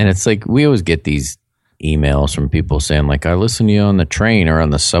 and it's like we always get these emails from people saying like, I listen to you on the train or on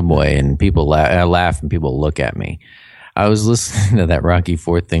the subway, and people I laugh and people look at me. I was listening to that Rocky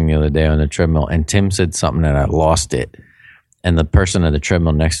IV thing the other day on the treadmill, and Tim said something and I lost it. And the person at the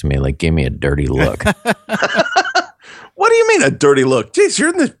treadmill next to me like gave me a dirty look. What do you mean a dirty look? Jeez, you're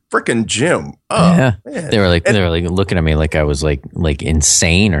in the freaking gym. Oh, yeah. Man. They were like looking at me like I was like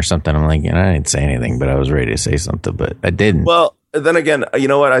insane or something. I'm like, I didn't say anything, but I was ready to say something, but I didn't. Well, then again, you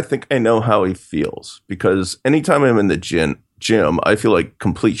know what? I think I know how he feels, because anytime I'm in the gym, I feel like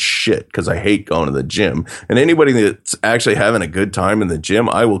complete shit because I hate going to the gym. And anybody that's actually having a good time in the gym,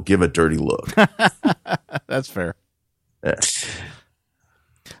 I will give a dirty look. That's fair. Yeah.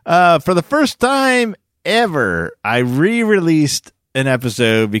 For the first time ever, I re-released an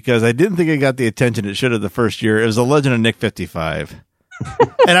episode because I didn't think it got the attention it should have the first year. It was The Legend of Nick 55.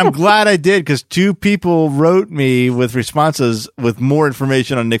 And I'm glad I did, because 2 people wrote me with responses with more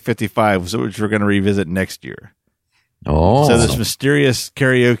information on Nick 55, which we're going to revisit next year. Oh. So this mysterious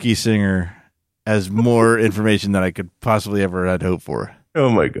karaoke singer has more information than I could possibly ever had hoped for. Oh,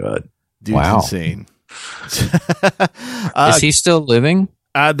 my God. Dude's insane. Is he still living?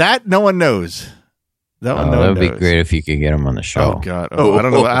 That no one knows. That would be great if you could get him on the show. Oh, God. I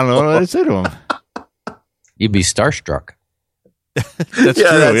don't know. I don't know what I say to him. You'd be starstruck. That's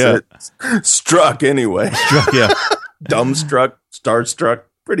true, yeah. It. Struck, anyway. Struck, yeah. Dumbstruck, starstruck,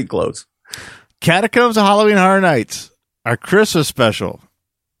 pretty close. Catacombs of Halloween Horror Nights, our Christmas special.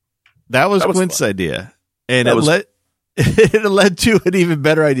 That was Quint's idea. And it led to an even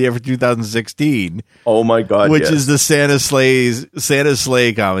better idea for 2016. Oh, my God, which is the Santa's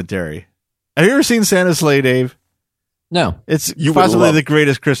Sleigh commentary. Have you ever seen Santa's Sleigh, Dave? No. It's possibly the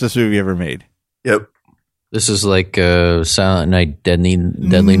greatest Christmas movie ever made. Yep. This is like a Silent Night, Deadly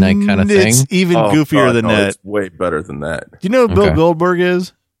Night kind of thing? It's even goofier than that. It's way better than that. Do you know who Bill Goldberg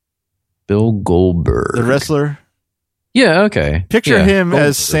is? Bill Goldberg. The wrestler? Yeah, okay. Picture him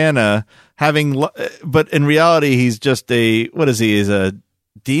as Santa having, but in reality, he's just what is he? He's a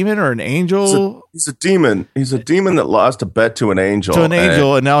demon or an angel? He's a demon. He's a demon that lost a bet to an angel.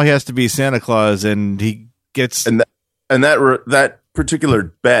 And now he has to be Santa Claus, and he gets... And that particular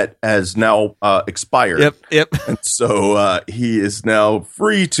bet has now expired. Yep. And so he is now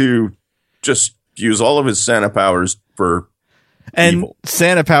free to just use all of his Santa powers for evil.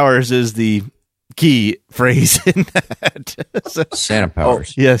 Santa powers is the key phrase in that. Santa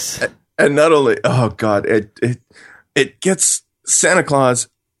powers. Yes. And not only, oh God, it gets Santa Claus,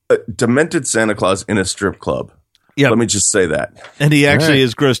 demented Santa Claus in a strip club. Yeah. Let me just say that. And he actually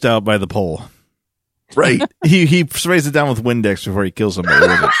is grossed out by the pole. Right. He sprays it down with Windex before he kills somebody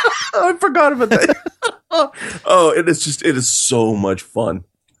with it. I forgot about that. It is so much fun.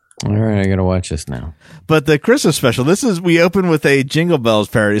 All right, I got to watch this now. But the Christmas special, we open with a Jingle Bells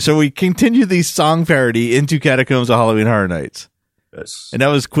parody. So we continue the song parody into Catacombs of Halloween Horror Nights. Yes. And that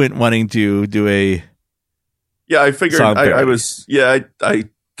was Quint wanting to do a I figured I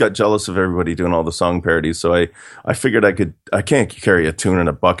got jealous of everybody doing all the song parodies, so I figured I can't carry a tune in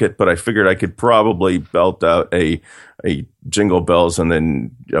a bucket, but I figured I could probably belt out a Jingle Bells, and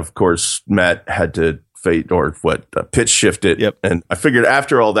then of course Matt had to pitch shift it. Yep. And I figured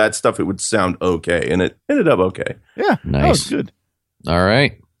after all that stuff it would sound okay, and it ended up okay. Yeah. Nice. That was good. All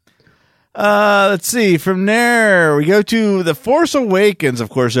right. Let's see. From there, we go to The Force Awakens, of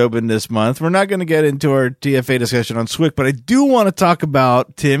course, opened this month. We're not going to get into our TFA discussion on Swick, but I do want to talk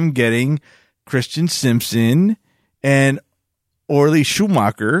about Tim getting Christian Simpson and Orly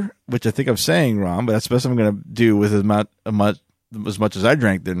Schumacher, which I think I'm saying wrong, but that's the best I'm going to do with as much as I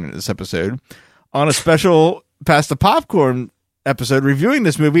drank in this episode, on a special Pass the Popcorn episode reviewing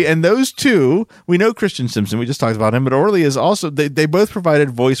this movie. And those two, we know Christian Simpson, we just talked about him, but Orly is also, they both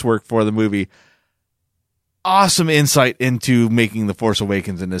provided voice work for the movie. Awesome insight into making The Force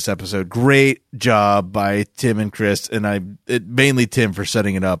Awakens in this episode. Great job by Tim and Chris, and mainly Tim for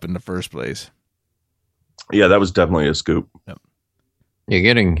setting it up in the first place. Yeah, that was definitely a scoop. Yep. Yeah,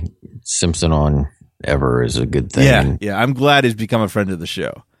 getting Simpson on ever is a good thing. Yeah. I'm glad he's become a friend of the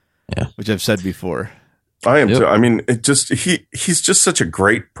show. Yeah, which I've said before. I am too. I mean, he's just such a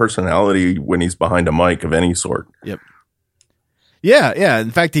great personality when he's behind a mic of any sort. Yep. Yeah. In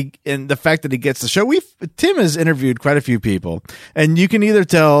fact, the fact that he gets the show, Tim has interviewed quite a few people, and you can either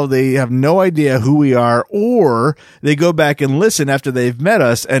tell they have no idea who we are, or they go back and listen after they've met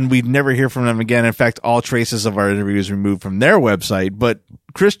us, and we never hear from them again. In fact, all traces of our interviews removed from their website. But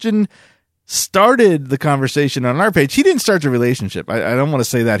Christian started the conversation on our page. He didn't start the relationship. I don't want to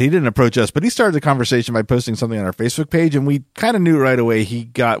say that. He didn't approach us, but he started the conversation by posting something on our Facebook page, and we kind of knew right away he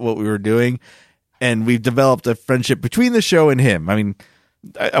got what we were doing, and we've developed a friendship between the show and him. I mean,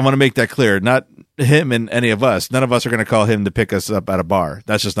 I want to make that clear. Not him and any of us. None of us are going to call him to pick us up at a bar.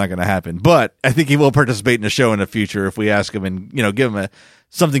 That's just not going to happen. But I think he will participate in the show in the future if we ask him and, give him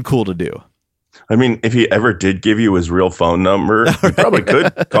something cool to do. I mean, if he ever did give you his real phone number, you probably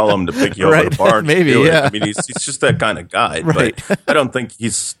could call him to pick you up at a bar. Maybe, yeah. I mean, he's just that kind of guy. Right. But I think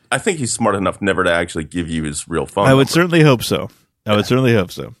he's smart enough never to actually give you his real phone number. I would certainly hope so.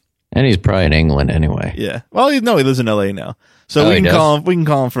 And he's probably in England anyway. Yeah. Well, he lives in LA now. So we can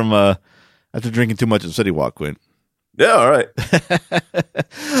call him from after drinking too much at City Walk, Quint. Yeah, all right.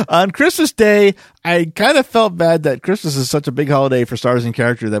 On Christmas Day, I kind of felt bad that Christmas is such a big holiday for stars and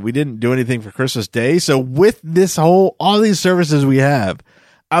character that we didn't do anything for Christmas Day. So with this all these services we have,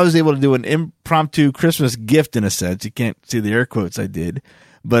 I was able to do an impromptu Christmas gift in a sense. You can't see the air quotes I did,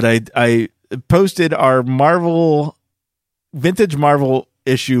 but I posted our vintage Marvel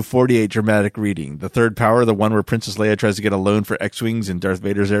issue 48 dramatic reading, The Third Power, the one where Princess Leia tries to get a loan for X-Wings and Darth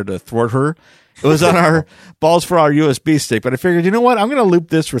Vader's there to thwart her. It was on our Balls for Our USB stick, but I figured, you know what? I'm going to loop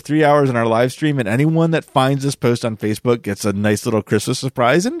this for 3 hours in our live stream, and anyone that finds this post on Facebook gets a nice little Christmas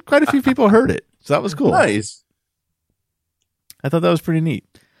surprise, and quite a few people heard it. So that was cool. Nice. I thought that was pretty neat.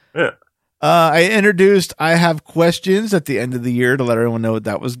 Yeah. I introduced I Have Questions at the end of the year to let everyone know what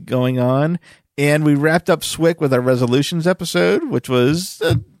that was going on. And we wrapped up Swick with our resolutions episode, which was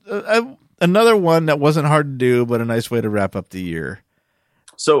another one that wasn't hard to do, but a nice way to wrap up the year.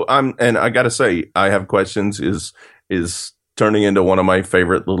 So and I got to say, I Have Questions is turning into one of my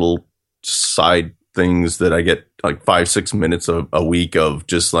favorite little side things that I get like 5-6 minutes a week of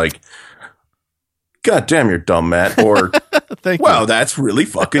just like, God damn, you're dumb, Matt. Or, wow, that's really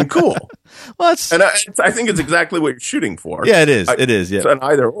fucking cool. Well, and I think it's exactly what you're shooting for. Yeah, it is. It is. Yeah. It's an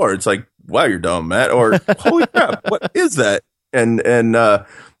either or. It's like, wow, you're dumb, Matt. Or, holy crap, what is that? And the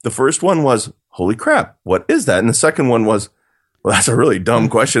first one was, holy crap, what is that? And the second one was, well, that's a really dumb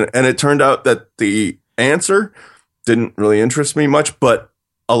question. And it turned out that the answer didn't really interest me much, but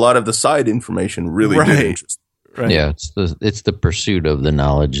a lot of the side information really did interest me. Right. Yeah, it's the pursuit of the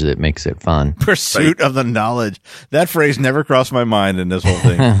knowledge that makes it fun. Pursuit of the knowledge. That phrase never crossed my mind in this whole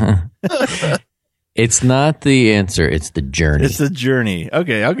thing. It's not the answer, it's the journey. It's the journey.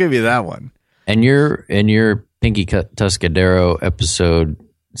 Okay, I'll give you that one. And your Pinky Tuscadero episode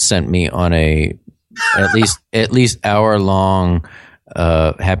sent me on a at least hour-long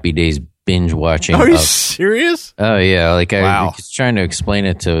Happy Days binge watching. Are you serious? Oh yeah, like I was trying to explain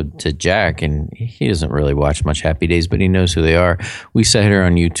it to Jack, and he doesn't really watch much Happy Days, but he knows who they are. We sat here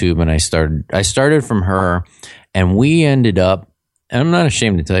on YouTube, and I started from her, and we ended up, and I'm not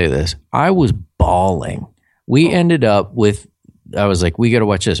ashamed to tell you this, I was bawling. We ended up with, I was like, we got to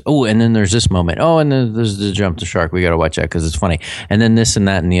watch this. Oh, and then there's this moment. Oh, and then there's the jump to shark. We got to watch that because it's funny. And then this and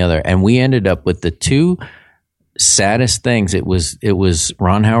that and the other, and we ended up with the two saddest things. It was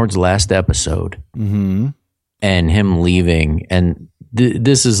Ron Howard's last episode, and him leaving, and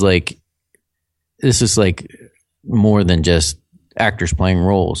this is like more than just actors playing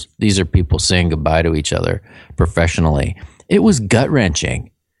roles. These are people saying goodbye to each other professionally. It was gut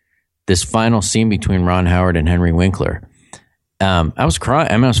wrenching. This final scene between Ron Howard and Henry Winkler. I was crying.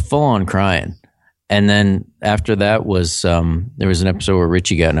 I mean, I was full on crying. And then after that was there was an episode where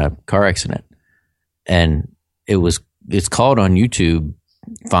Richie got in a car accident, and it's called on YouTube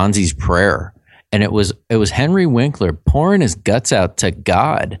Fonzie's Prayer, and it was Henry Winkler pouring his guts out to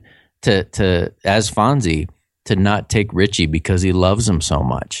God to as Fonzie to not take Richie because he loves him so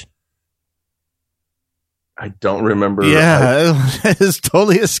much. I don't remember. Yeah, it has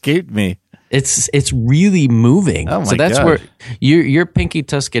totally escaped me. It's really moving. Oh my so that's gosh. where your Pinky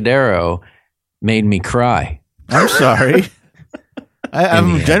Tuscadero made me cry. I'm sorry.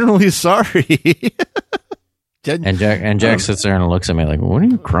 I'm genuinely sorry. And Jack sits there and looks at me like, "What are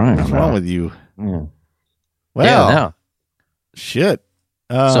you crying about? What's wrong with you?" Yeah. Well, yeah, no. Shit.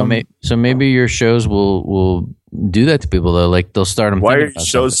 So maybe your shows will do that to people though. Like they'll start them. Why are your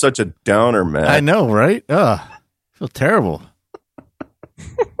shows such a downer, man? I know, right? I feel terrible.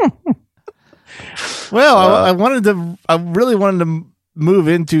 Well, I really wanted to move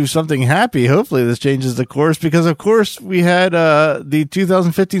into something happy. Hopefully this changes the course, because of course we had the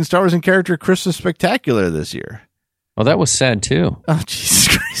 2015 Star Wars and Character Christmas Spectacular this year. Well, that was sad too. Oh, Jesus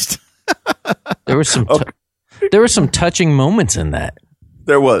Christ. There were some touching moments in that.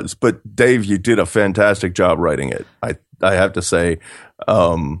 There was, but Dave, you did a fantastic job writing it. I have to say,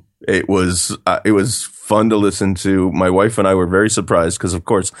 it was fun to listen to. My wife and I were very surprised because, of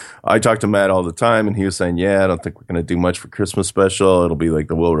course, I talk to Matt all the time, and he was saying, "Yeah, I don't think we're going to do much for Christmas special. It'll be like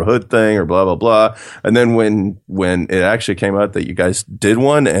the Wilbur Hood thing or blah blah blah." And then when it actually came out that you guys did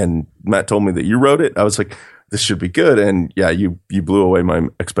one, and Matt told me that you wrote it, I was like, "This should be good." And yeah, you blew away my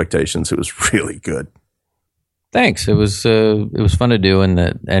expectations. It was really good. Thanks. It was fun to do, and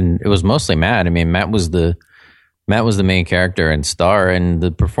it was mostly Matt. I mean, Matt was the main character and star, and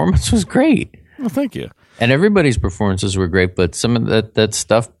the performance was great. Well, thank you. And everybody's performances were great, but some of that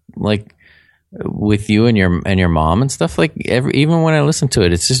stuff, like with you and your mom and stuff, like even when I listen to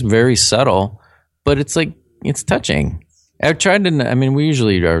it, it's just very subtle, but it's like it's touching. I've tried to. I mean, we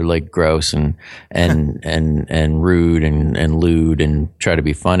usually are like gross and rude and lewd and try to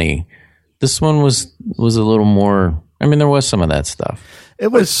be funny. This one was a little more. I mean, there was some of that stuff.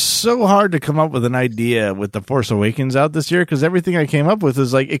 It was so hard to come up with an idea with The Force Awakens out this year because everything I came up with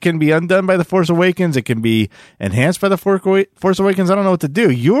is like it can be undone by The Force Awakens, it can be enhanced by The Force Awakens. I don't know what to do.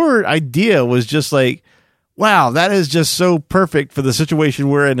 Your idea was just like, wow, that is just so perfect for the situation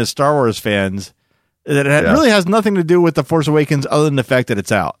we're in as Star Wars fans. That it really has nothing to do with The Force Awakens other than the fact that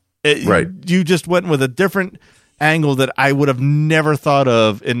it's out. Right. You just went with a different angle that I would have never thought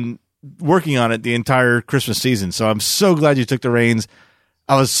of in working on it the entire Christmas season. So I'm so glad you took the reins.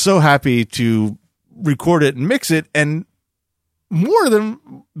 I was so happy to record it and mix it, and more than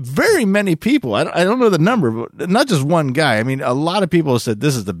very many people. I don't know the number, but not just one guy. I mean, a lot of people have said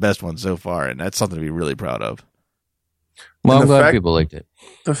this is the best one so far, and that's something to be really proud of. Well, I'm glad people liked it.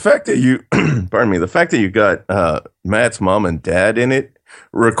 The fact that you, pardon me, the fact that you got Matt's mom and dad in it,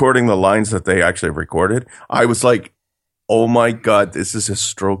 recording the lines that they actually recorded, I was like, oh my God, this is a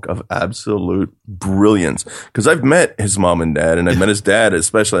stroke of absolute brilliance. Because I've met his mom and dad, and I've met his dad,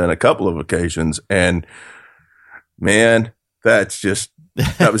 especially on a couple of occasions. And man, that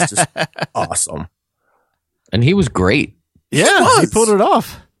was just awesome. And he was great. Yeah, he pulled it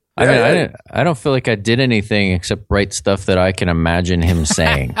off. I mean, I don't feel like I did anything except write stuff that I can imagine him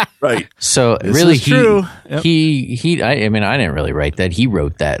saying. Right. So This really, is true. Yep. I mean, I didn't really write that. He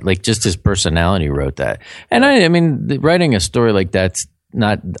wrote that. Like, just his personality wrote that. And I mean, writing a story like that's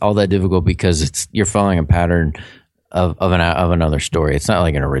not all that difficult because you're following a pattern of another story. It's not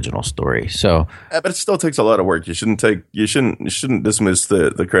like an original story. So, but it still takes a lot of work. You shouldn't dismiss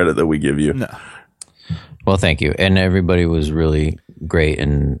the credit that we give you. No. Well, thank you. And everybody was really great,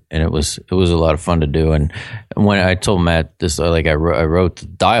 and it was a lot of fun to do. And when I told Matt this, like I wrote the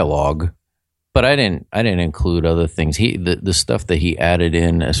dialogue, but I didn't include other things. The stuff that he added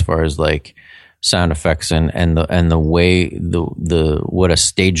in as far as like sound effects and the way what a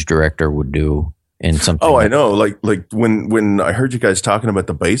stage director would do in something. Oh, I know. Like when I heard you guys talking about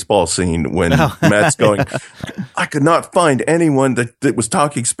the baseball scene when Matt's going, I could not find anyone that was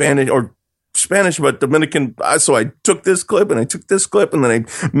talking Spanish about Dominican. So I took this clip and I took this clip and then I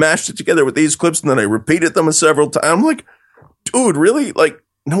mashed it together with these clips and then I repeated them several times. I'm like, dude, really? Like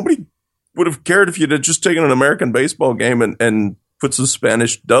nobody would have cared if you'd have just taken an American baseball game and put some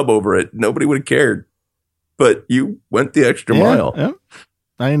Spanish dub over it. Nobody would have cared, but you went the extra mile. Yeah.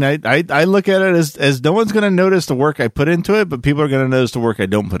 I mean, I look at it as no one's going to notice the work I put into it, but people are going to notice the work I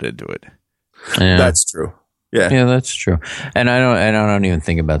don't put into it. Yeah. That's true. Yeah, that's true. And I don't even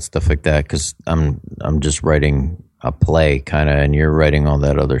think about stuff like that because I'm just writing a play kind of, and you're writing all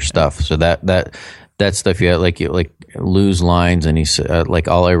that other stuff. So that stuff you like Lou's lines, and he said like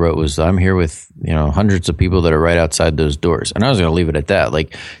all I wrote was I'm here with hundreds of people that are right outside those doors, and I was going to leave it at that.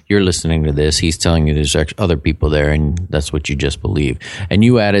 Like you're listening to this, he's telling you there's other people there, and that's what you just believe. And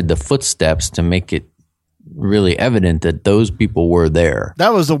you added the footsteps to make it really evident that those people were there.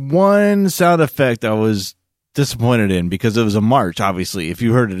 That was the one sound effect I was disappointed in because it was a march. Obviously, if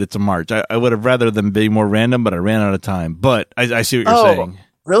you heard it, it's a march. I would have rather them be more random, but I ran out of time. But I see what you're saying.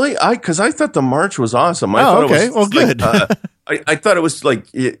 Really? Because I thought the march was awesome. I thought okay. It was good. I thought it was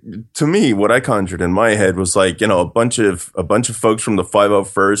like to me, what I conjured in my head was like a bunch of folks from the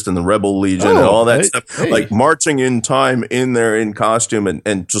 501st and the Rebel Legion and all that stuff, like marching in time in there in costume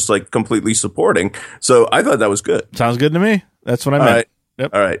and just like completely supporting. So I thought that was good. Sounds good to me. That's what I meant. All right.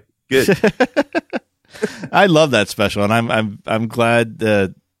 Yep. All right. Good. I love that special, and I'm glad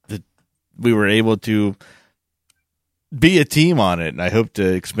that we were able to be a team on it, and I hope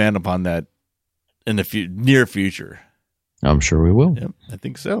to expand upon that in the near future. I'm sure we will. Yep, I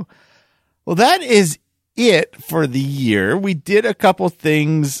think so. Well, that is it for the year. We did a couple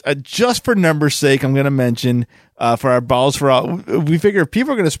things just for numbers' sake. I'm going to mention for our balls for all. We figure if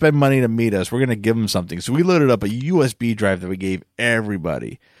people are going to spend money to meet us, we're going to give them something. So we loaded up a USB drive that we gave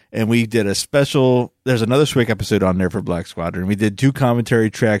everybody. And we did a special, there's another Swick episode on there for Black Squadron. We did 2 commentary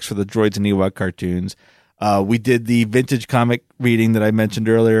tracks for the Droids and Ewok cartoons. We did the vintage comic reading that I mentioned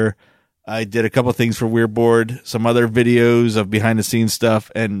earlier. I did a couple things for Weirboard, some other videos of behind the scenes stuff.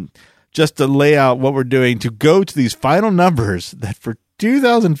 And just to lay out what we're doing to go to these final numbers that for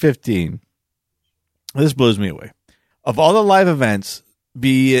 2015, this blows me away. Of all the live events,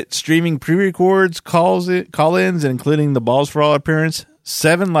 be it streaming pre-records, call-ins, and including the Balls for All appearance,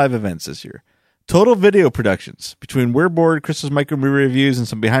 7 live events this year. Total video productions between Weirboard, Christmas Micro Movie reviews, and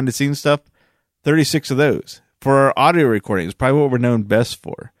some behind-the-scenes stuff, 36 of those. For our audio recordings, probably what we're known best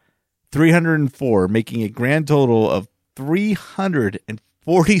for, 304, making a grand total of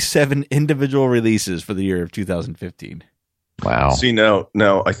 347 individual releases for the year of 2015. Wow. See, now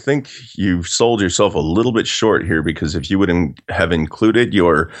I think you sold yourself a little bit short here, because if you would have included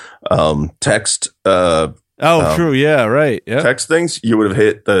your text, true, yeah, right, yeah, text things, you would have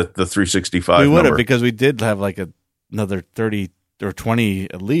hit the 365. We would number. have, because we did have like another 30 or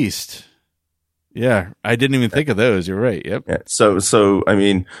 20 at least. Yeah, I didn't even think of those. You're right. Yep. Yeah. So I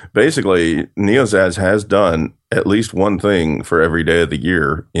mean, basically, NEOZAZ has done at least one thing for every day of the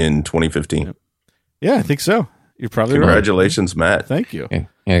year in 2015. Yep. Yeah, I think so. You're probably Congratulations, right. Matt. Thank you.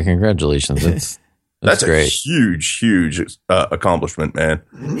 Yeah, congratulations. That's great. A huge accomplishment, man.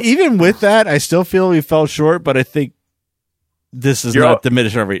 Even with that, I still feel we fell short, but I think this does not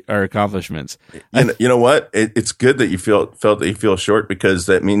diminish our accomplishments. You know what? It's good that you felt that you feel short, because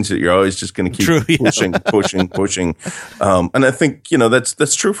that means that you're always just going to keep pushing. And I think,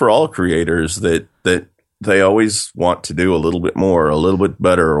 that's true for all creators, that they always want to do a little bit more, a little bit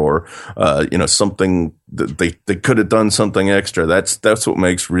better, or something that they could have done something extra. That's what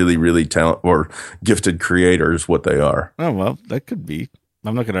makes really, really talented or gifted creators what they are. Oh, well, that could be.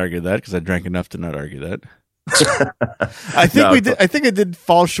 I'm not going to argue that, because I drank enough to not argue that. I think I did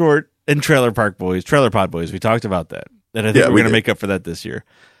fall short in Trailer Pod Boys. We talked about that. And I think we're going to make up for that this year.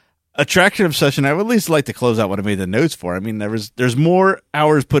 Attraction Obsession, I would at least like to close out what I made the notes for. I mean, there's more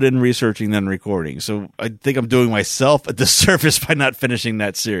hours put in researching than recording. So I think I'm doing myself a disservice by not finishing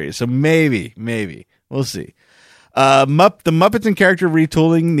that series. So maybe. We'll see. The Muppets and character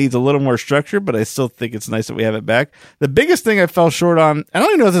retooling needs a little more structure, but I still think it's nice that we have it back. The biggest thing I fell short on, I don't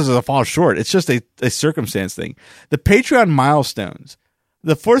even know if this is a fall short, it's just a circumstance thing. The Patreon milestones.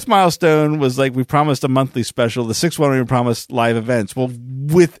 The fourth milestone was like we promised a monthly special. The sixth one we promised live events. Well,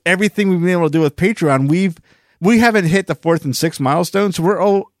 with everything we've been able to do with Patreon, we haven't hit the fourth and sixth milestones. So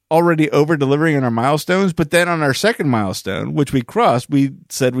we're already over delivering on our milestones. But then on our second milestone, which we crossed, we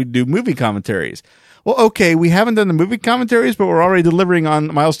said we'd do movie commentaries. Well, okay, we haven't done the movie commentaries, but we're already delivering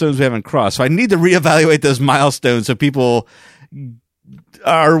on milestones we haven't crossed. So I need to reevaluate those milestones so people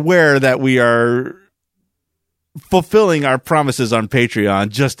are aware that we are fulfilling our promises on Patreon,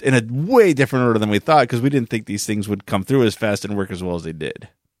 just in a way different order than we thought, because we didn't think these things would come through as fast and work as well as they did.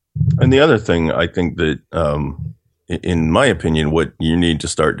 And the other thing, I think that, in my opinion, what you need to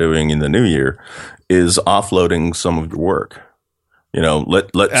start doing in the new year is offloading some of your work.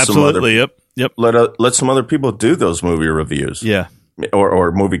 Let absolutely, yep. Let some other people do those movie reviews. Yeah.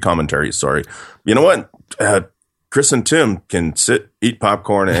 Or movie commentaries. Sorry. You know what? Chris and Tim can eat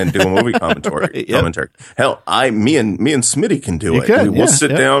popcorn and do a movie commentary. Hell, me and Smitty can do it. We'll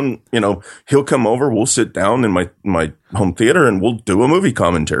sit down, he'll come over, we'll sit down in my home theater and we'll do a movie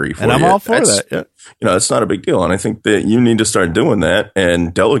commentary for you. And I'm all for that. Yeah. It's not a big deal. And I think that you need to start doing that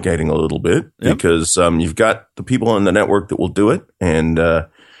and delegating a little bit, because you've got the people on the network that will do it. And,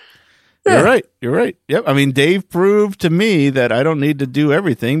 You're right. Yep. I mean, Dave proved to me that I don't need to do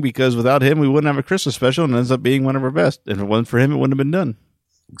everything, because without him, we wouldn't have a Christmas special, and it ends up being one of our best. If it wasn't for him, it wouldn't have been done.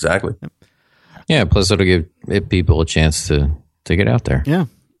 Exactly. Yep. Yeah. Plus, it'll give people a chance to get out there. Yeah.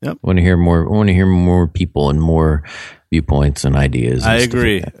 Yep. I want to hear more people and more viewpoints and ideas. I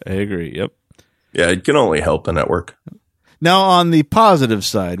agree. Yep. Yeah, it can only help the network. Now, on the positive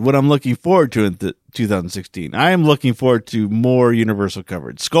side, what I'm looking forward to in 2016, I am looking forward to more Universal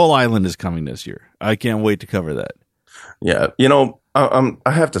coverage. Skull Island is coming this year. I can't wait to cover that. Yeah,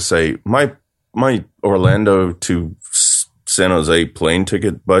 I have to say, my Orlando to San Jose plane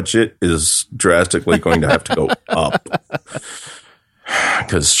ticket budget is drastically going to have to go up.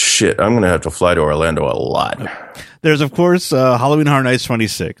 Because, I'm going to have to fly to Orlando a lot. There's, of course, Halloween Horror Nights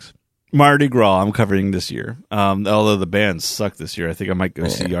 26. Mardi Gras, I'm covering this year. Although the bands suck this year, I think I might go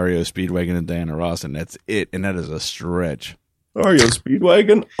see REO Speedwagon and Diana Ross, and that's it. And that is a stretch. REO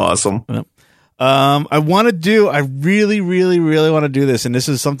Speedwagon? Awesome. Yep. I really, really, really want to do this, and this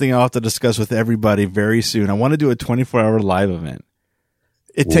is something I'll have to discuss with everybody very soon. I want to do a 24-hour live event.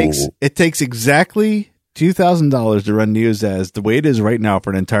 It takes exactly $2,000 to run NEOZAZ the way it is right now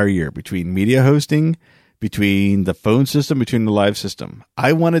for an entire year, between media hosting, between the phone system, between the live system.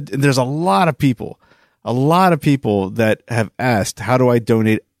 And there's a lot of people that have asked, how do I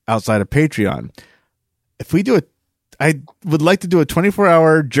donate outside of Patreon? If we do it, I would like to do a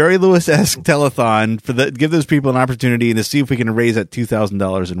 24-hour Jerry Lewis-esque telethon give those people an opportunity to see if we can raise that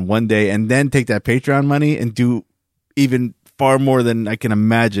 $2,000 in one day, and then take that Patreon money and do even far more than I can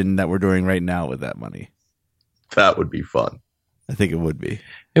imagine that we're doing right now with that money. That would be fun. I think it would be.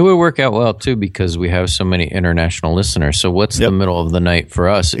 It would work out well, too, because we have so many international listeners. So what's the middle of the night for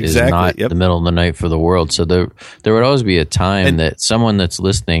us is not the middle of the night for the world. So there would always be a time that someone that's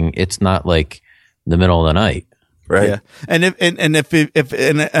listening, it's not like the middle of the night. Right. Yeah. And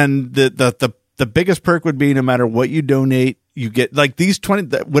the biggest perk would be, no matter what you donate you get like these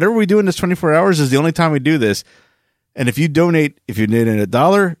 20, whatever we do in this 24 hours is the only time we do this. And if you donate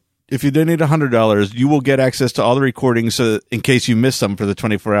 $1, if you donate $100, you will get access to all the recordings, so that in case you miss some for the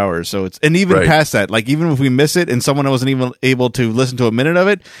 24 hours. So it's, and even past that, like even if we miss it and someone wasn't even able to listen to a minute of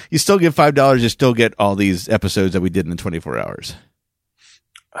it, you still get $5. You still get all these episodes that we did in the 24 hours.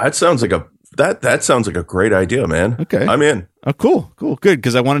 That sounds like that sounds like a great idea, man. Okay. I'm in. Oh, cool. Good.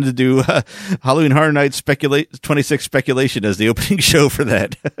 Because I wanted to do Halloween Horror Nights 26 Speculation as the opening show for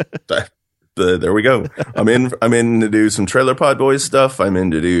that. There we go. I'm in to do some Trailer Pod Boys stuff. I'm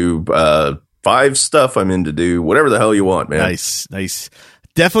in to do 5 stuff. I'm in to do whatever the hell you want, man. Nice.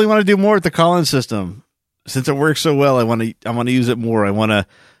 Definitely want to do more with the call-in system. Since it works so well, I want to use it more. I want to.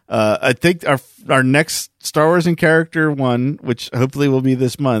 I think our next Star Wars in Character one, which hopefully will be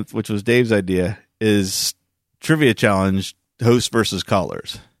this month, which was Dave's idea, is Trivia Challenge hosts versus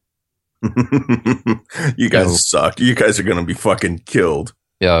callers. You guys suck. You guys are going to be fucking killed.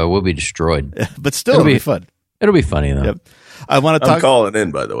 Yeah, we'll be destroyed. But still, it'll be fun. It'll be funny, though. Yep. I'm calling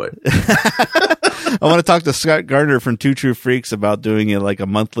in, by the way. I want to talk to Scott Gardner from Two True Freaks about doing it like a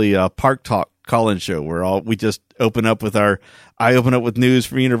monthly Park Talk call-in show where we just open up with I open up with news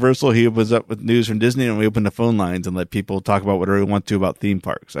from Universal, he opens up with news from Disney, and we open the phone lines and let people talk about whatever they want to about theme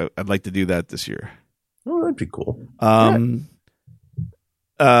parks. I'd like to do that this year. Oh, that'd be cool.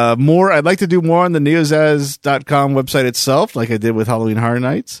 I'd like to do more on the NEOZAZ.com website itself, like I did with Halloween Horror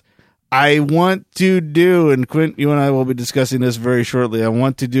Nights. I want to do, and Quint, you and I will be discussing this very shortly, I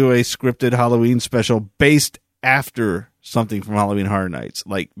want to do a scripted Halloween special based after something from Halloween Horror Nights,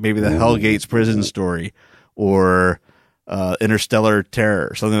 like maybe the Hellgates prison story or Interstellar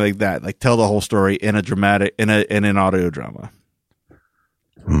Terror, something like that. Like tell the whole story in a dramatic, in an audio drama.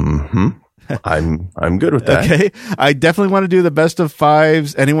 Mm-hmm. I'm good with that. Okay. I definitely want to do the best of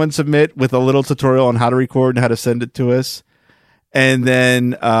 5s. Anyone submit with a little tutorial on how to record and how to send it to us. And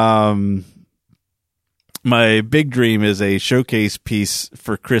then my big dream is a showcase piece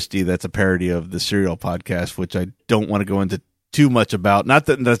for Christy that's a parody of the Serial podcast, which I don't want to go into too much about. Not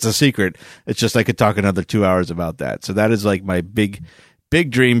that that's a secret. It's just I could talk another 2 hours about that. So that is like my big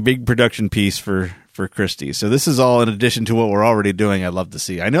dream, big production piece for Christy. So this is all in addition to what we're already doing. I'd love to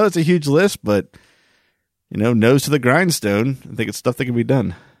see. I know it's a huge list, but nose to the grindstone. I think it's stuff that can be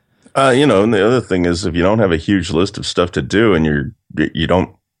done. And the other thing is if you don't have a huge list of stuff to do and you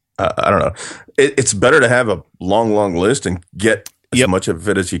don't, I don't know, it's better to have a long list and get as much of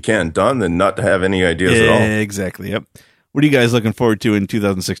it as you can done than not to have any ideas at all. Exactly. Yep. What are you guys looking forward to in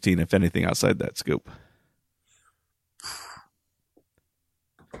 2016, if anything outside that scope?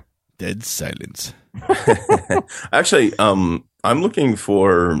 Dead silence. Actually, I'm looking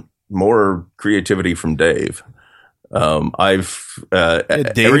for more creativity from Dave. Dave,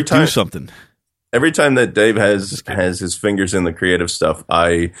 every time do something. Every time that Dave has his fingers in the creative stuff,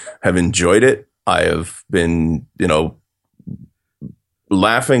 I have enjoyed it. I have been,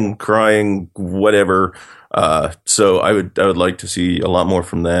 laughing, crying, whatever. So I would like to see a lot more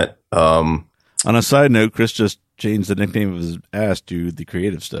from that. On a side note, Chris just changed the nickname of his ass to the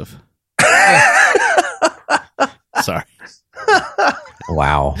creative stuff. Sorry.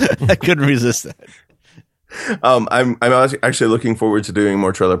 Wow. I couldn't resist that. I'm actually looking forward to doing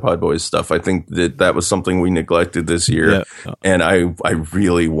more Trailer Pod Boys stuff. I think that was something we neglected this year, and I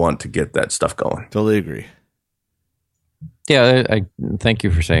really want to get that stuff going. Totally agree. Yeah, I thank you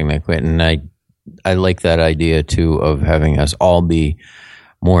for saying that, Quentin. I like that idea too of having us all be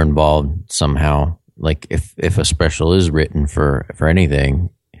more involved somehow. Like if a special is written for anything,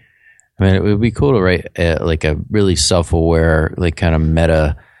 I mean, it would be cool to write like a really self-aware, like kind of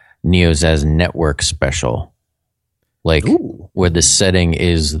meta NEOZAZ network special, like where the setting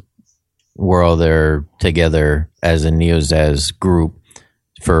is we're all there together as a NEOZAZ group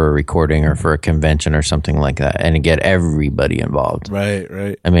for a recording or for a convention or something like that, and to get everybody involved.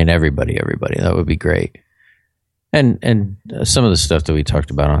 Right. I mean, everybody. That would be great. And some of the stuff that we talked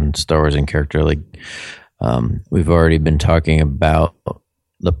about on Star Wars in Character, like we've already been talking about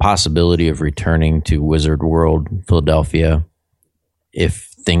the possibility of returning to Wizard World, Philadelphia, if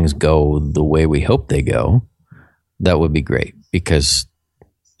things go the way we hope they go. That would be great because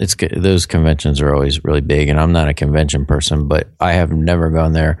those conventions are always really big, and I'm not a convention person, but I have never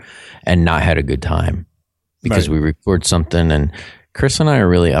gone there and not had a good time because we record something, and Chris and I are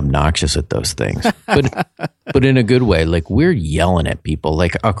really obnoxious at those things, but in a good way. Like we're yelling at people,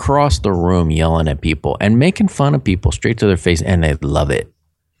 like across the room, yelling at people and making fun of people straight to their face, and they love it.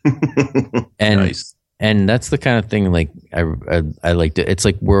 And nice. And that's the kind of thing like I like to. It's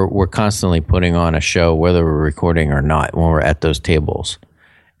like we're constantly putting on a show, whether we're recording or not, when we're at those tables.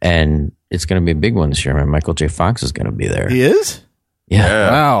 And it's going to be a big one this year, man. Michael J. Fox is going to be there. He is?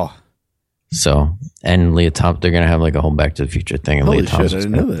 Yeah. Wow. So, and Leah Thompson, they're going to have like a whole Back to the Future thing. And Holy Leah Thompson, shit,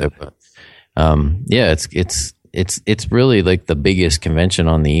 I didn't know that. But, yeah, it's really like the biggest convention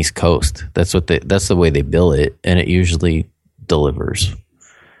on the East Coast. That's the way they bill it, and it usually delivers. Wow.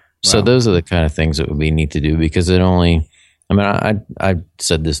 So those are the kind of things that would be neat to do, because it only, I mean, I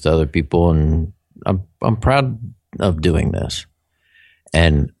said this to other people, and I'm proud of doing this.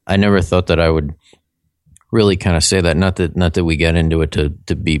 And I never thought that I would really kind of say that. Not that we get into it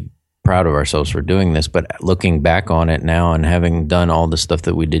to be proud of ourselves for doing this, but looking back on it now and having done all the stuff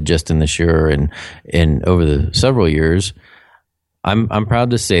that we did just in this year and over the several years, I'm proud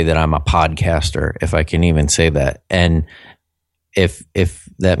to say that I'm a podcaster, if I can even say that. And if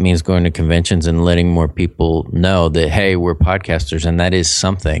that means going to conventions and letting more people know that, hey, we're podcasters, and that is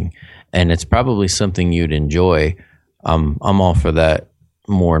something, and it's probably something you'd enjoy, I'm all for that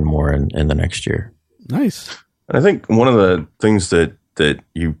more and more in the next year. Nice. I think one of the things that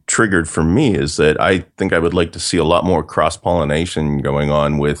you triggered for me is that I think I would like to see a lot more cross-pollination going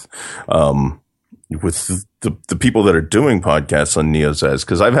on with the people that are doing podcasts on NEOZAZ,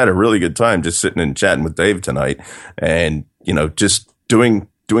 because I've had a really good time just sitting and chatting with Dave tonight, and just doing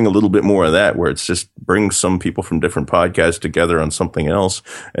a little bit more of that, where it's just bring some people from different podcasts together on something else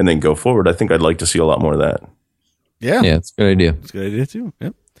and then go forward. I think I'd like to see a lot more of that. Yeah, it's a good idea. It's a good idea too.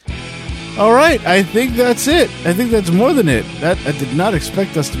 Yep. All right, I think that's it. I think that's more than it. I did not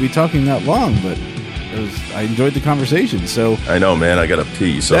expect us to be talking that long, but I enjoyed the conversation. So I know, man. I got to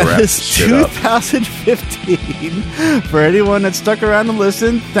pee. So that is 2015. For anyone that stuck around to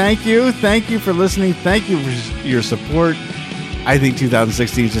listen, thank you. Thank you for listening. Thank you for your support. I think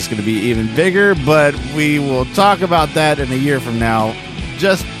 2016 is just going to be even bigger, but we will talk about that in a year from now.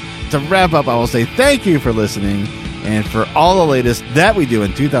 Just to wrap up, I will say thank you for listening. And for all the latest that we do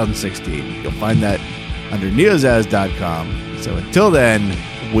in 2016, you'll find that under neozaz.com. So until then,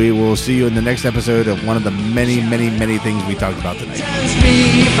 we will see you in the next episode of one of the many, many, many things we talked about tonight.